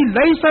عبادی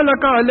لیس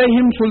لک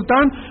علیہم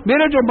سلطان،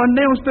 میرے جو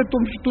بندے ہیں اس پہ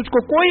تجھ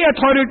کو کوئی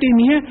اتھارٹی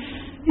نہیں ہے.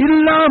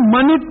 الا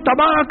من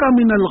اتبعک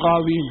من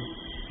الغاوین،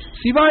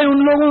 سوائے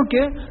ان لوگوں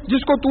کے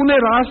جس کو تو نے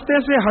راستے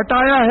سے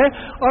ہٹایا ہے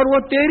اور وہ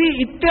تیری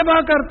اتباع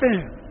کرتے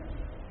ہیں،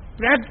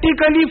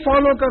 پریکٹیکلی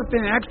فالو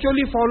کرتے ہیں.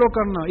 ایکچولی فالو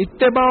کرنا،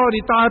 اتباع اور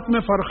اطاعت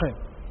میں فرق ہے.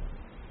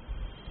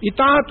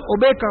 اطاعت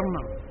اوبے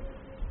کرنا،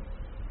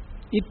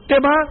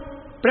 اتباع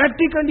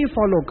پریکٹیکلی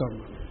فالو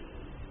کرنا.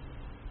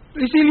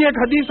 اسی لیے ایک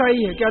حدیث آئی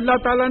ہے کہ اللہ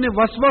تعالیٰ نے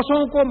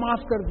وسوسوں کو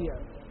معاف کر دیا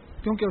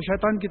کیونکہ وہ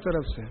شیطان کی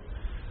طرف سے.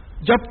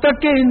 جب تک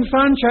کہ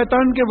انسان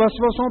شیطان کے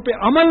وسوسوں پہ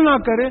عمل نہ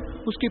کرے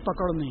اس کی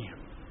پکڑ نہیں ہے.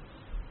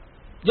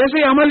 جیسے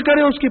ہی عمل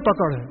کرے اس کی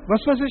پکڑ ہے.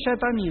 وسوسے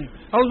شیطانی ہے.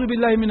 اعوذ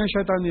باللہ من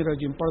الشیطان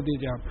الرجیم پڑھ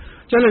دیجئے، آپ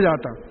چلے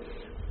جاتا.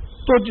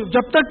 تو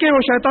جب تک کہ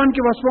وہ شیطان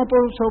کے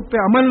وسوسوں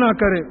پہ عمل نہ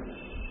کرے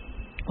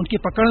ان کی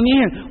پکڑ نہیں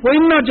ہے.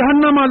 وَإِنَّ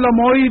جَهَنَّمَ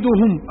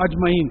لَمَوْعِدُهُمْ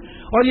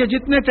أَجْمَعِينَ، اور یہ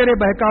جتنے تیرے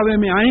بہکاوے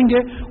میں آئیں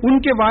گے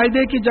ان کے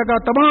وعدے کی جگہ،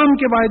 تمام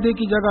کے وعدے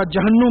کی جگہ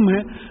جہنم ہے.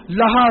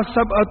 لَهَا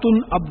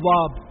سَبْعَةٌ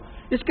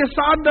أَبْوَابٌ، اس کے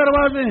 7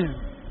 دروازے ہیں.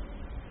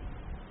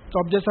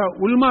 تو اب جیسا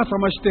علماء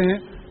سمجھتے ہیں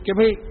کہ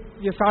بھئی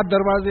یہ 7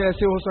 دروازے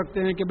ایسے ہو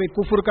سکتے ہیں کہ بھئی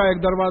کفر کا ایک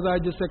دروازہ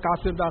ہے جس سے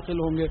کافر داخل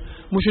ہوں گے،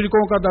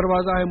 مشرکوں کا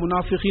دروازہ ہے،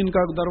 منافقین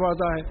کا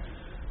دروازہ ہے،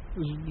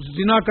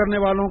 زنا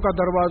کرنے والوں کا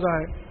دروازہ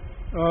ہے،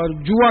 اور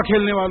جوا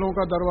کھیلنے والوں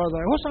کا دروازہ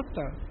ہے. ہو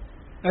سکتا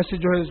ہے ایسے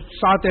جو ہے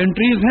 7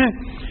 انٹریز ہیں.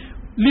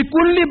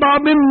 لِكُلِّ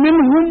بَابٍ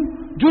مِّنْهُمْ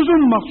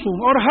جُزْءٌ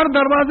مَقْسُومٌ، اور ہر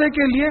دروازے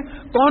کے لیے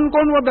کون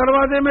کون وہ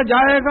دروازے میں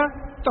جائے گا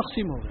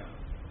تقسیم ہو گیا.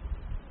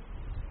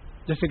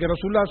 جیسے کہ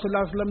رسول اللہ صلی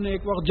اللہ علیہ وسلم نے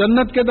ایک وقت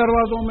جنت کے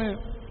دروازوں میں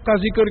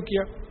کا ذکر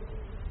کیا.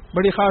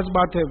 بڑی خاص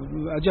بات ہے،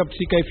 عجب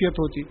سی کیفیت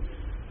ہوتی.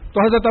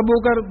 تو حضرت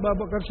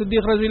ابوبکر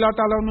صدیق رضی اللہ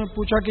تعالیٰ عنہ نے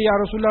پوچھا کہ یا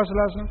رسول اللہ صلی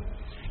اللہ علیہ وسلم،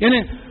 یعنی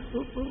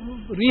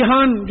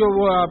ریحان جو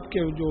وہ آپ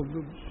کے جو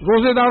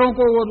روزے داروں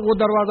کو وہ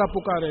دروازہ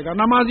پکارے گا،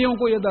 نمازیوں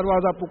کو یہ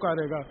دروازہ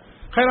پکارے گا،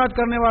 خیرات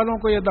کرنے والوں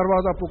کو یہ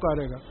دروازہ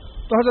پکارے گا.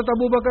 تو حضرت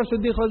ابو بکر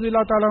صدیق رضی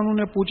اللہ تعالیٰ عنہ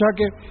نے پوچھا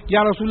کہ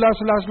یا رسول اللہ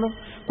صلی اللہ علیہ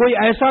وسلم کوئی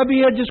ایسا بھی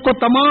ہے جس کو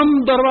تمام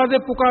دروازے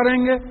پکاریں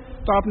گے؟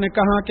 تو آپ نے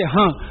کہا کہ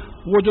ہاں،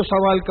 وہ جو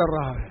سوال کر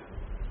رہا ہے.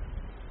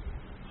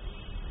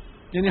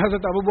 یعنی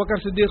حضرت ابو بکر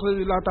صدیق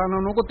رضی اللہ تعالیٰ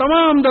عنہ کو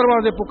تمام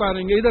دروازے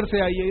پکاریں گے، ادھر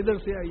سے آئیے، ادھر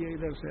سے آئیے،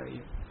 ادھر سے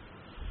آئیے.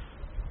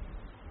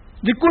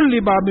 لِكُلِّ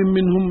بَابٍ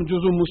مِّنْهُمْ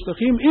جُزْءٌ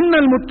مُسْتَقِيمٌ إِنَّ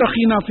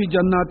الْمُتَّقِينَ فِي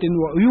جَنَّاتٍ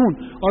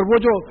وَعُيُونٍ. اور وہ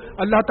جو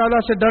اللہ تعالیٰ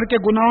سے ڈر کے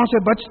گناہوں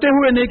سے بچتے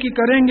ہوئے نیکی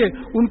کریں گے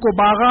ان کو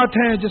باغات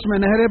ہیں جس میں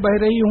نہریں بہ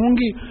رہی ہوں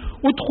گی.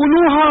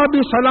 ادخلوها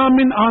بسلام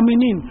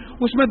آمنین،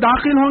 اس میں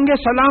داخل ہوں گے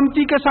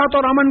سلامتی کے ساتھ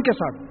اور امن کے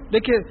ساتھ.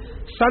 دیکھیے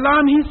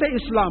سلام ہی سے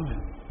اسلام ہے،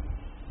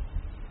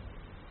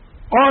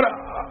 اور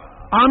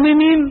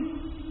آمنین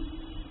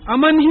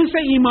امن ہی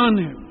سے ایمان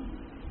ہے.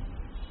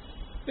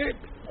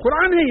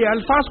 قرآن ہے یہ.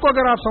 الفاظ کو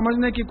اگر آپ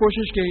سمجھنے کی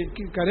کوشش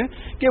کریں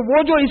کہ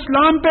وہ جو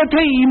اسلام پہ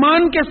تھے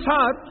ایمان کے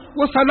ساتھ،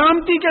 وہ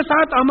سلامتی کے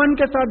ساتھ امن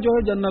کے ساتھ جو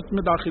ہے جنت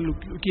میں داخل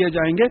کیے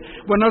جائیں گے.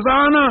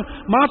 وَنَزَعْنَا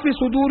مَا فِي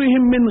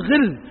صُدُورِهِم مِّن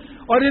غِلٍّ،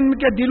 اور ان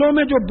کے دلوں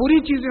میں جو بری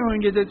چیزیں ہوئیں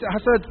گی جیسے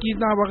حسد،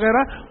 کینہ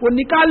وغیرہ، وہ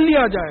نکال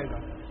لیا جائے گا،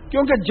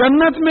 کیونکہ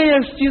جنت میں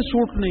یہ چیز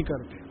سوٹ نہیں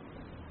کرتے.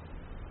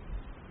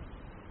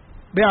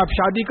 بھائی آپ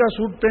شادی کا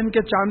سوٹ پہن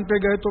کے چاند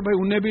پہ گئے تو بھائی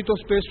انہیں بھی تو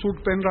اسپیس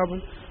سوٹ پہن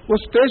رہا، وہ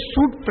اسپیس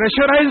سوٹ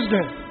پریشرائزڈ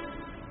ہے.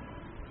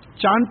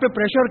 چاند پہ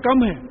پریشر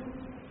کم ہے،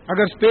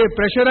 اگر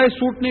پریشرائز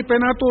سوٹ نہیں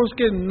پہنا تو اس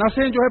کے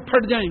نسیں جو ہے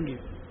پھٹ جائیں گی،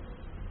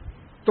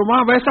 تو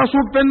وہاں ویسا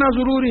سوٹ پہننا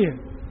ضروری ہے.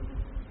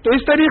 تو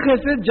اس طریقے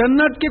سے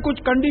جنت کے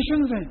کچھ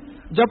کنڈیشنز ہیں،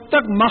 جب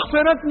تک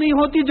مغفرت نہیں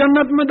ہوتی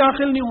جنت میں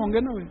داخل نہیں ہوں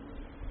گے نا.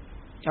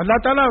 اللہ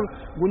تعالیٰ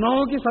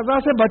گناہوں کی سزا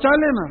سے بچا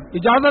لینا،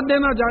 اجازت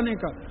دینا جانے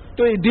کا،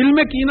 تو دل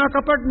میں کینہ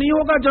کپٹ نہیں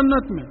ہوگا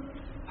جنت میں،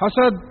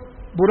 حسد،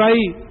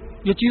 برائی،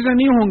 یہ چیزیں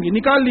نہیں ہوں گی،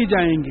 نکال لی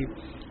جائیں گی،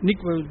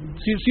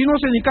 سینوں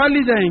سے نکال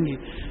لی جائیں گی.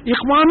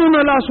 اخوان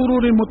علی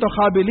سرور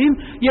متقابلین،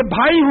 یہ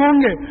بھائی ہوں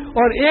گے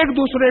اور ایک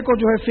دوسرے کو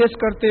جو ہے فیس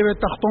کرتے ہوئے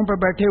تختوں پہ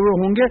بیٹھے ہوئے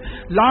ہوں گے.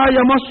 لا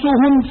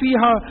یمسہم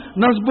فیہا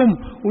نصب،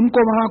 ان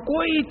کو وہاں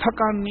کوئی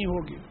تھکان نہیں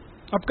ہوگی.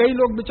 اب کئی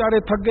لوگ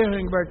بیچارے تھک گئے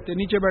ہیں، بیٹھتے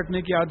نیچے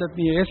بیٹھنے کی عادت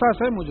نہیں ہے،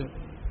 احساس ہے مجھے،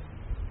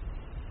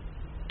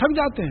 تھک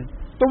جاتے ہیں،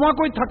 تو وہاں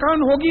کوئی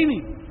تھکان ہوگی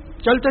نہیں.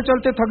 چلتے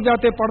چلتے تھک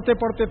جاتے، پڑھتے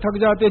پڑھتے تھک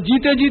جاتے،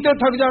 جیتے جیتے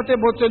تھک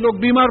جاتے، بہت سے لوگ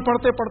بیمار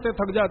پڑتے پڑتے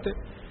تھک جاتے.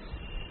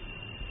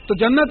 تو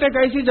جنت ایک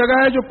ایسی جگہ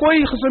ہے جو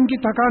کوئی قسم کی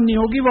تھکان نہیں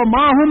ہوگی. وہ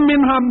ماہم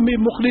منہا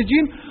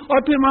مخرجین،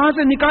 اور پھر وہاں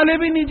سے نکالے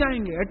بھی نہیں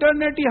جائیں گے.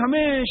 ایٹرنیٹی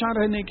ہمیشہ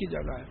رہنے کی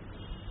جگہ ہے.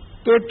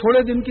 تو ایک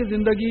تھوڑے دن کی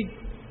زندگی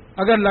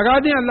اگر لگا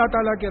دیں اللہ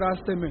تعالیٰ کے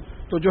راستے میں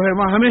تو جو ہے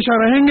وہاں ہمیشہ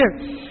رہیں گے.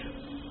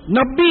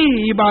 نبی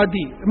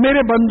عبادی،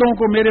 میرے بندوں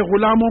کو، میرے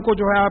غلاموں کو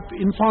جو ہے آپ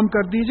انفارم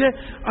کر دیجئے،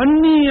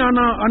 انی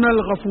انا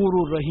الغفور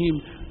الرحیم،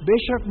 بے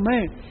شک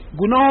میں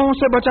گناہوں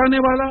سے بچانے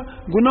والا،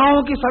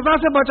 گناہوں کی سزا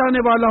سے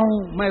بچانے والا ہوں،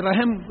 میں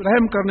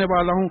رحم کرنے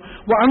والا ہوں.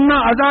 وَأَنَّ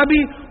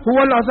عَذَابِي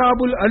هُوَ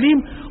الْعَذَابُ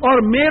الْأَلِيمُ،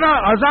 اور میرا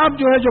عذاب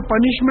جو ہے، جو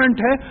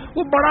پنشمنٹ ہے،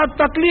 وہ بڑا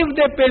تکلیف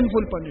دہ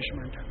پینفل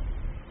پنشمنٹ ہے.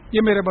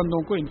 یہ میرے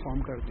بندوں کو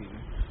انفارم کر دیجیے.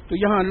 تو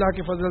یہاں اللہ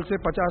کے فضل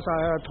سے 50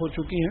 آیات ہو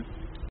چکی ہیں.